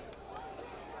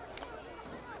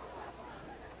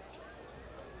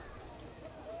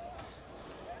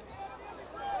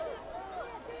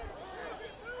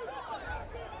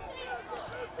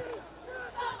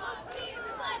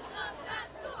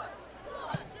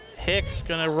 Hicks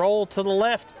gonna roll to the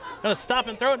left, gonna stop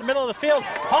and throw it in the middle of the field,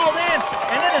 hauled in,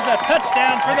 and it is a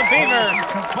touchdown for the Beavers.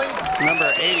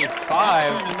 Number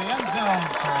 85, In the end zone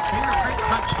for a Beavercreek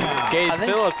touchdown. Gabe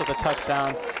Phillips with a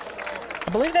touchdown. I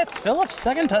believe that's Phillips'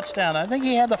 second touchdown. I think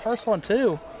he had the first one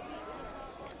too.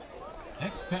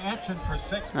 Hicks to Etchen for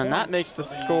 6 And that makes the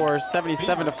score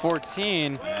 77-14.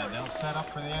 And they'll set up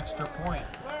for the extra point.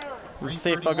 Let's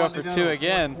see if they'll go for 2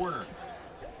 again.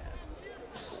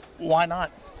 Why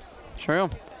not? True.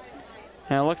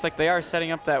 And it looks like they are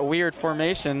setting up that weird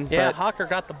formation. Yeah, but Hawker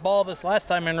got the ball this last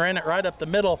time and ran it right up the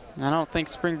middle. I don't think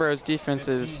Springboro's defense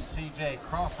is. C.J.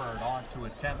 Crawford on to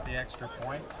attempt the extra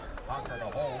point. Hawker to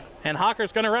hold. And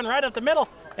Hawker's going to run right up the middle.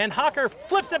 And Hawker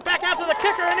flips it back out to the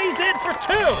kicker, and he's in for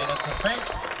 2. And it's a fake.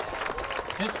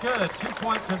 It's good.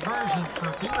 2-point conversion for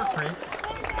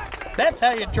Beavercreek. That's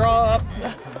how you draw up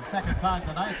And for the second time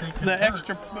tonight, they the convert.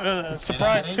 extra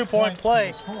surprise And add 8 2-point points to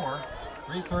play. the score.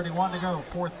 3:31 to go,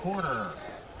 fourth quarter.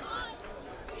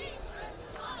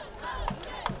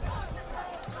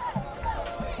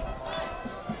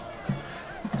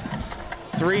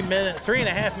 Three and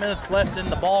a half minutes left in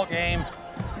the ball game.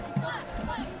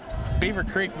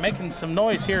 Beavercreek making some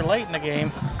noise here late in the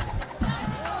game.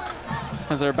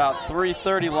 As there are about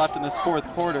 3:30 left in this fourth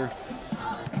quarter.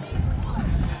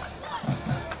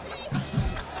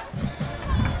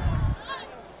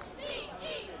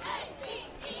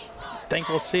 Think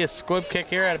we'll see a squib kick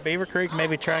here out of Beavercreek,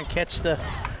 maybe try and catch the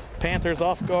Panthers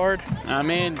off guard. I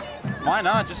mean, why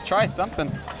not? Just try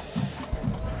something.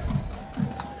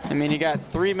 I mean, you got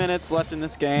 3 minutes left in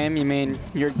this game. You mean,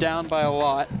 you're down by a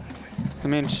lot. So,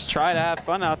 I mean, just try to have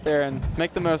fun out there and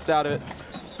make the most out of it.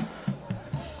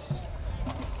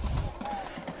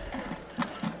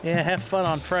 Yeah, have fun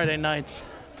on Friday nights.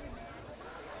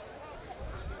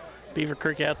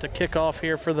 Beavercreek out to kick off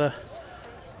here for the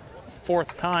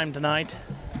 4th time tonight.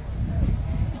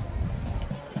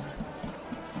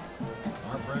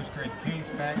 Armbruster and Case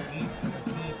back deep to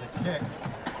receive the kick.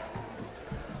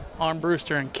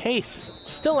 Armbruster and Case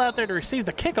still out there to receive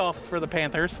the kickoffs for the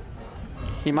Panthers.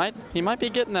 He might be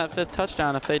getting that 5th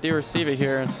touchdown if they do receive it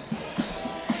here.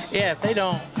 Yeah,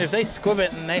 if they squib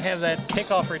it and they have that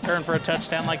kickoff return for a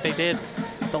touchdown like they did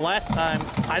the last time,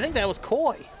 I think that was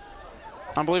Coy.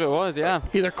 I believe it was, yeah.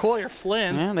 Either Coy or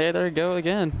Flynn. Yeah, there you go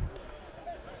again.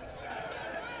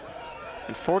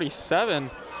 And 47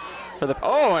 for the,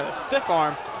 oh, and a stiff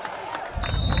arm.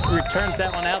 Returns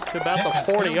that one out to about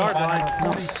the 40-yard line.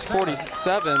 No,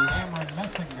 47. Cameron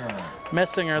Messinger.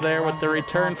 Messinger there with the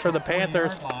return for the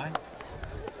Panthers. 40-yard line.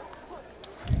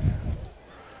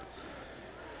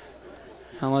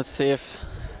 And let's see if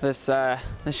this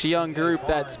this young group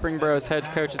that Springboro's head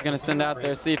coach is going to send out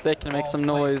there, see if they can make some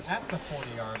noise, At the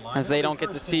 40-yard line. as they don't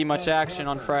get to see much action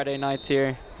on Friday nights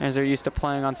here, as they're used to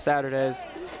playing on Saturdays.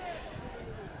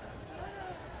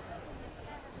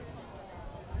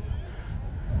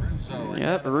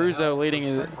 Yep, Russo leading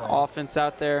his offense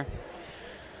out there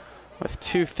with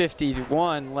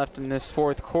 2:51 left in this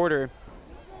fourth quarter.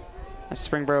 As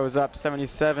Springboro is up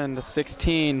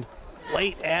 77-16.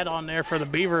 Late add-on there for the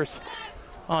Beavers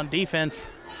on defense.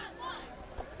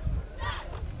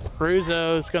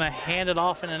 Russo's going to hand it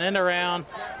off in an end around.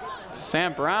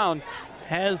 Sam Brown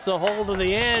Has the hold of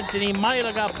the edge, and he might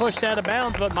have got pushed out of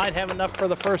bounds, but might have enough for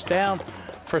the first down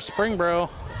for Springboro.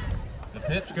 The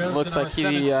pitch goes looks to like he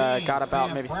number 17, got about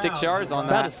Sam maybe Brown. 6 yards on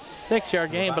About a that.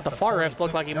 6-yard gain, but the far ref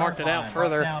looked like he marked it out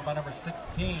further. Down by number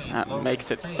 16, That Logan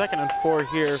makes it Spain. 2nd and 4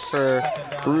 here for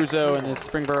Russo and his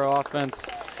Springboro offense.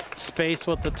 Space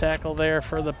with the tackle there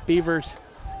for the Beavers.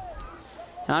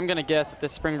 And I'm going to guess that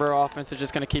this Springboro offense is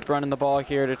just going to keep running the ball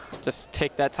here to just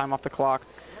take that time off the clock.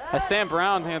 As Sam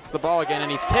Brown hands the ball again,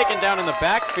 and he's taken down in the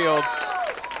backfield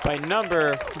by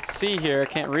number, let's see here, I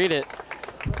can't read it.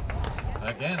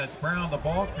 Again, it's Brown, the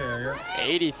ball carrier.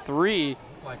 83.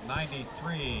 Like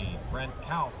 93, Brent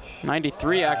Couch.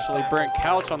 93 actually, Brent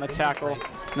Couch on the tackle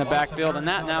in the backfield, and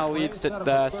that now leads to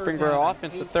the Springboro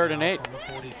offense to 3rd and 8.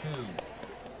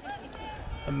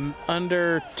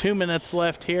 Under 2 minutes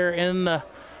left here in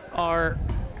our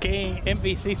game,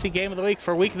 MVCC game of the week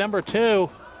for week number 2.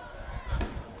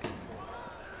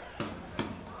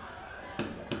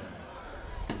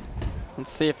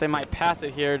 Let's see if they might pass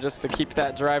it here just to keep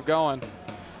that drive going.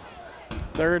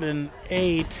 3rd and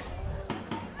 8.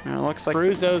 And it looks like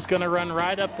Bruzo's going to run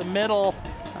right up the middle.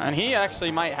 And he actually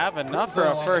might have enough for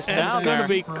a first down. It's going to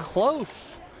be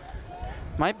close.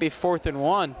 Might be 4th and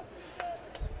 1.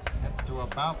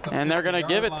 And they're going to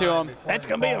give it to him. That's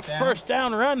going to be a first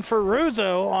down run for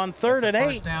Ruzo on 3rd and 8.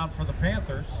 First down for the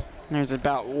Panthers. There's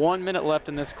about 1 minute left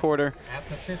in this quarter. At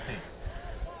the 50.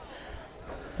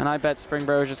 And I bet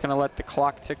Springboro is just going to let the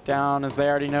clock tick down, as they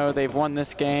already know they've won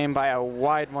this game by a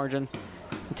wide margin.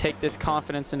 And take this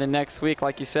confidence into next week,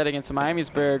 like you said, against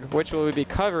Miamisburg, which will we be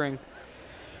covering.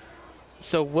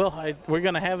 So we're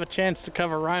going to have a chance to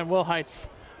cover Ryan Wilhite's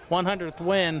 100th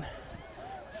win.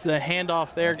 So the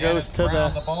handoff there goes to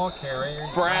the ball carrier.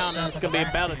 Brown, and it's going to be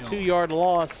about a 2-yard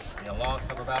loss. A loss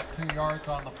of about 2 yards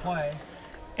on the play.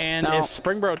 And if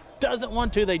Springboro doesn't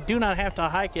want to, they do not have to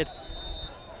hike it.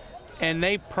 And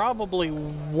they probably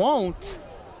won't.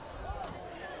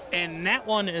 And that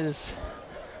one is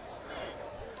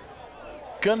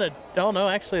gonna, oh no,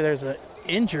 actually there's an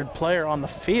injured player on the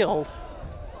field.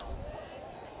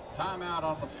 Timeout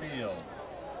on the field.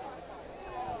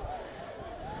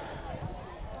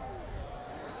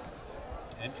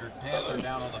 Injured Panther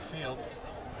down on the field.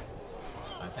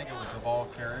 I think it was the ball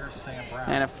carrier, Sam Brown.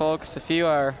 And folks, if you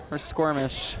are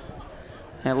squirmish,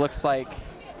 it looks like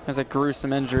there's a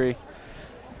gruesome injury.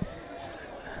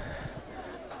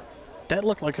 That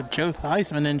looked like a Joe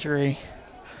Theismann injury.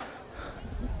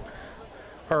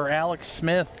 Or Alex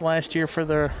Smith last year for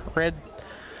the Red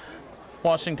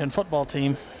Washington football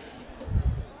team.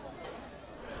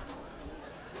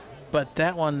 But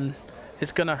that one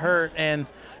is going to hurt, and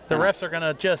the refs are going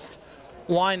to just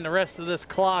wind the rest of this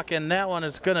clock, and that one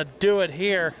is going to do it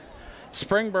here.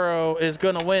 Springboro is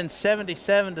going to win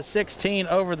 77-16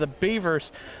 over the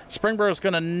Beavers. Springboro is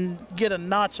going to get a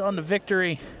notch on the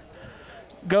victory,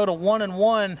 go to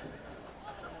 1-1,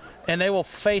 and they will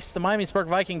face the Miamisburg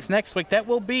Vikings next week. That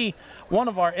will be one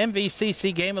of our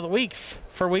MVCC Game of the Weeks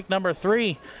for week number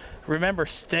 3. Remember,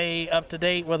 stay up to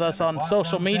date with us on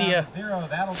social media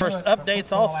for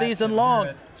updates all season long.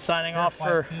 Signing off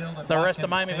for the rest of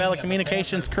Miami Valley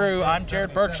Communications crew, I'm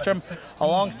Jared Bergstrom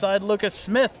alongside Lucas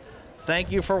Smith.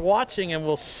 Thank you for watching, and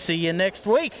we'll see you next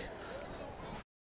week.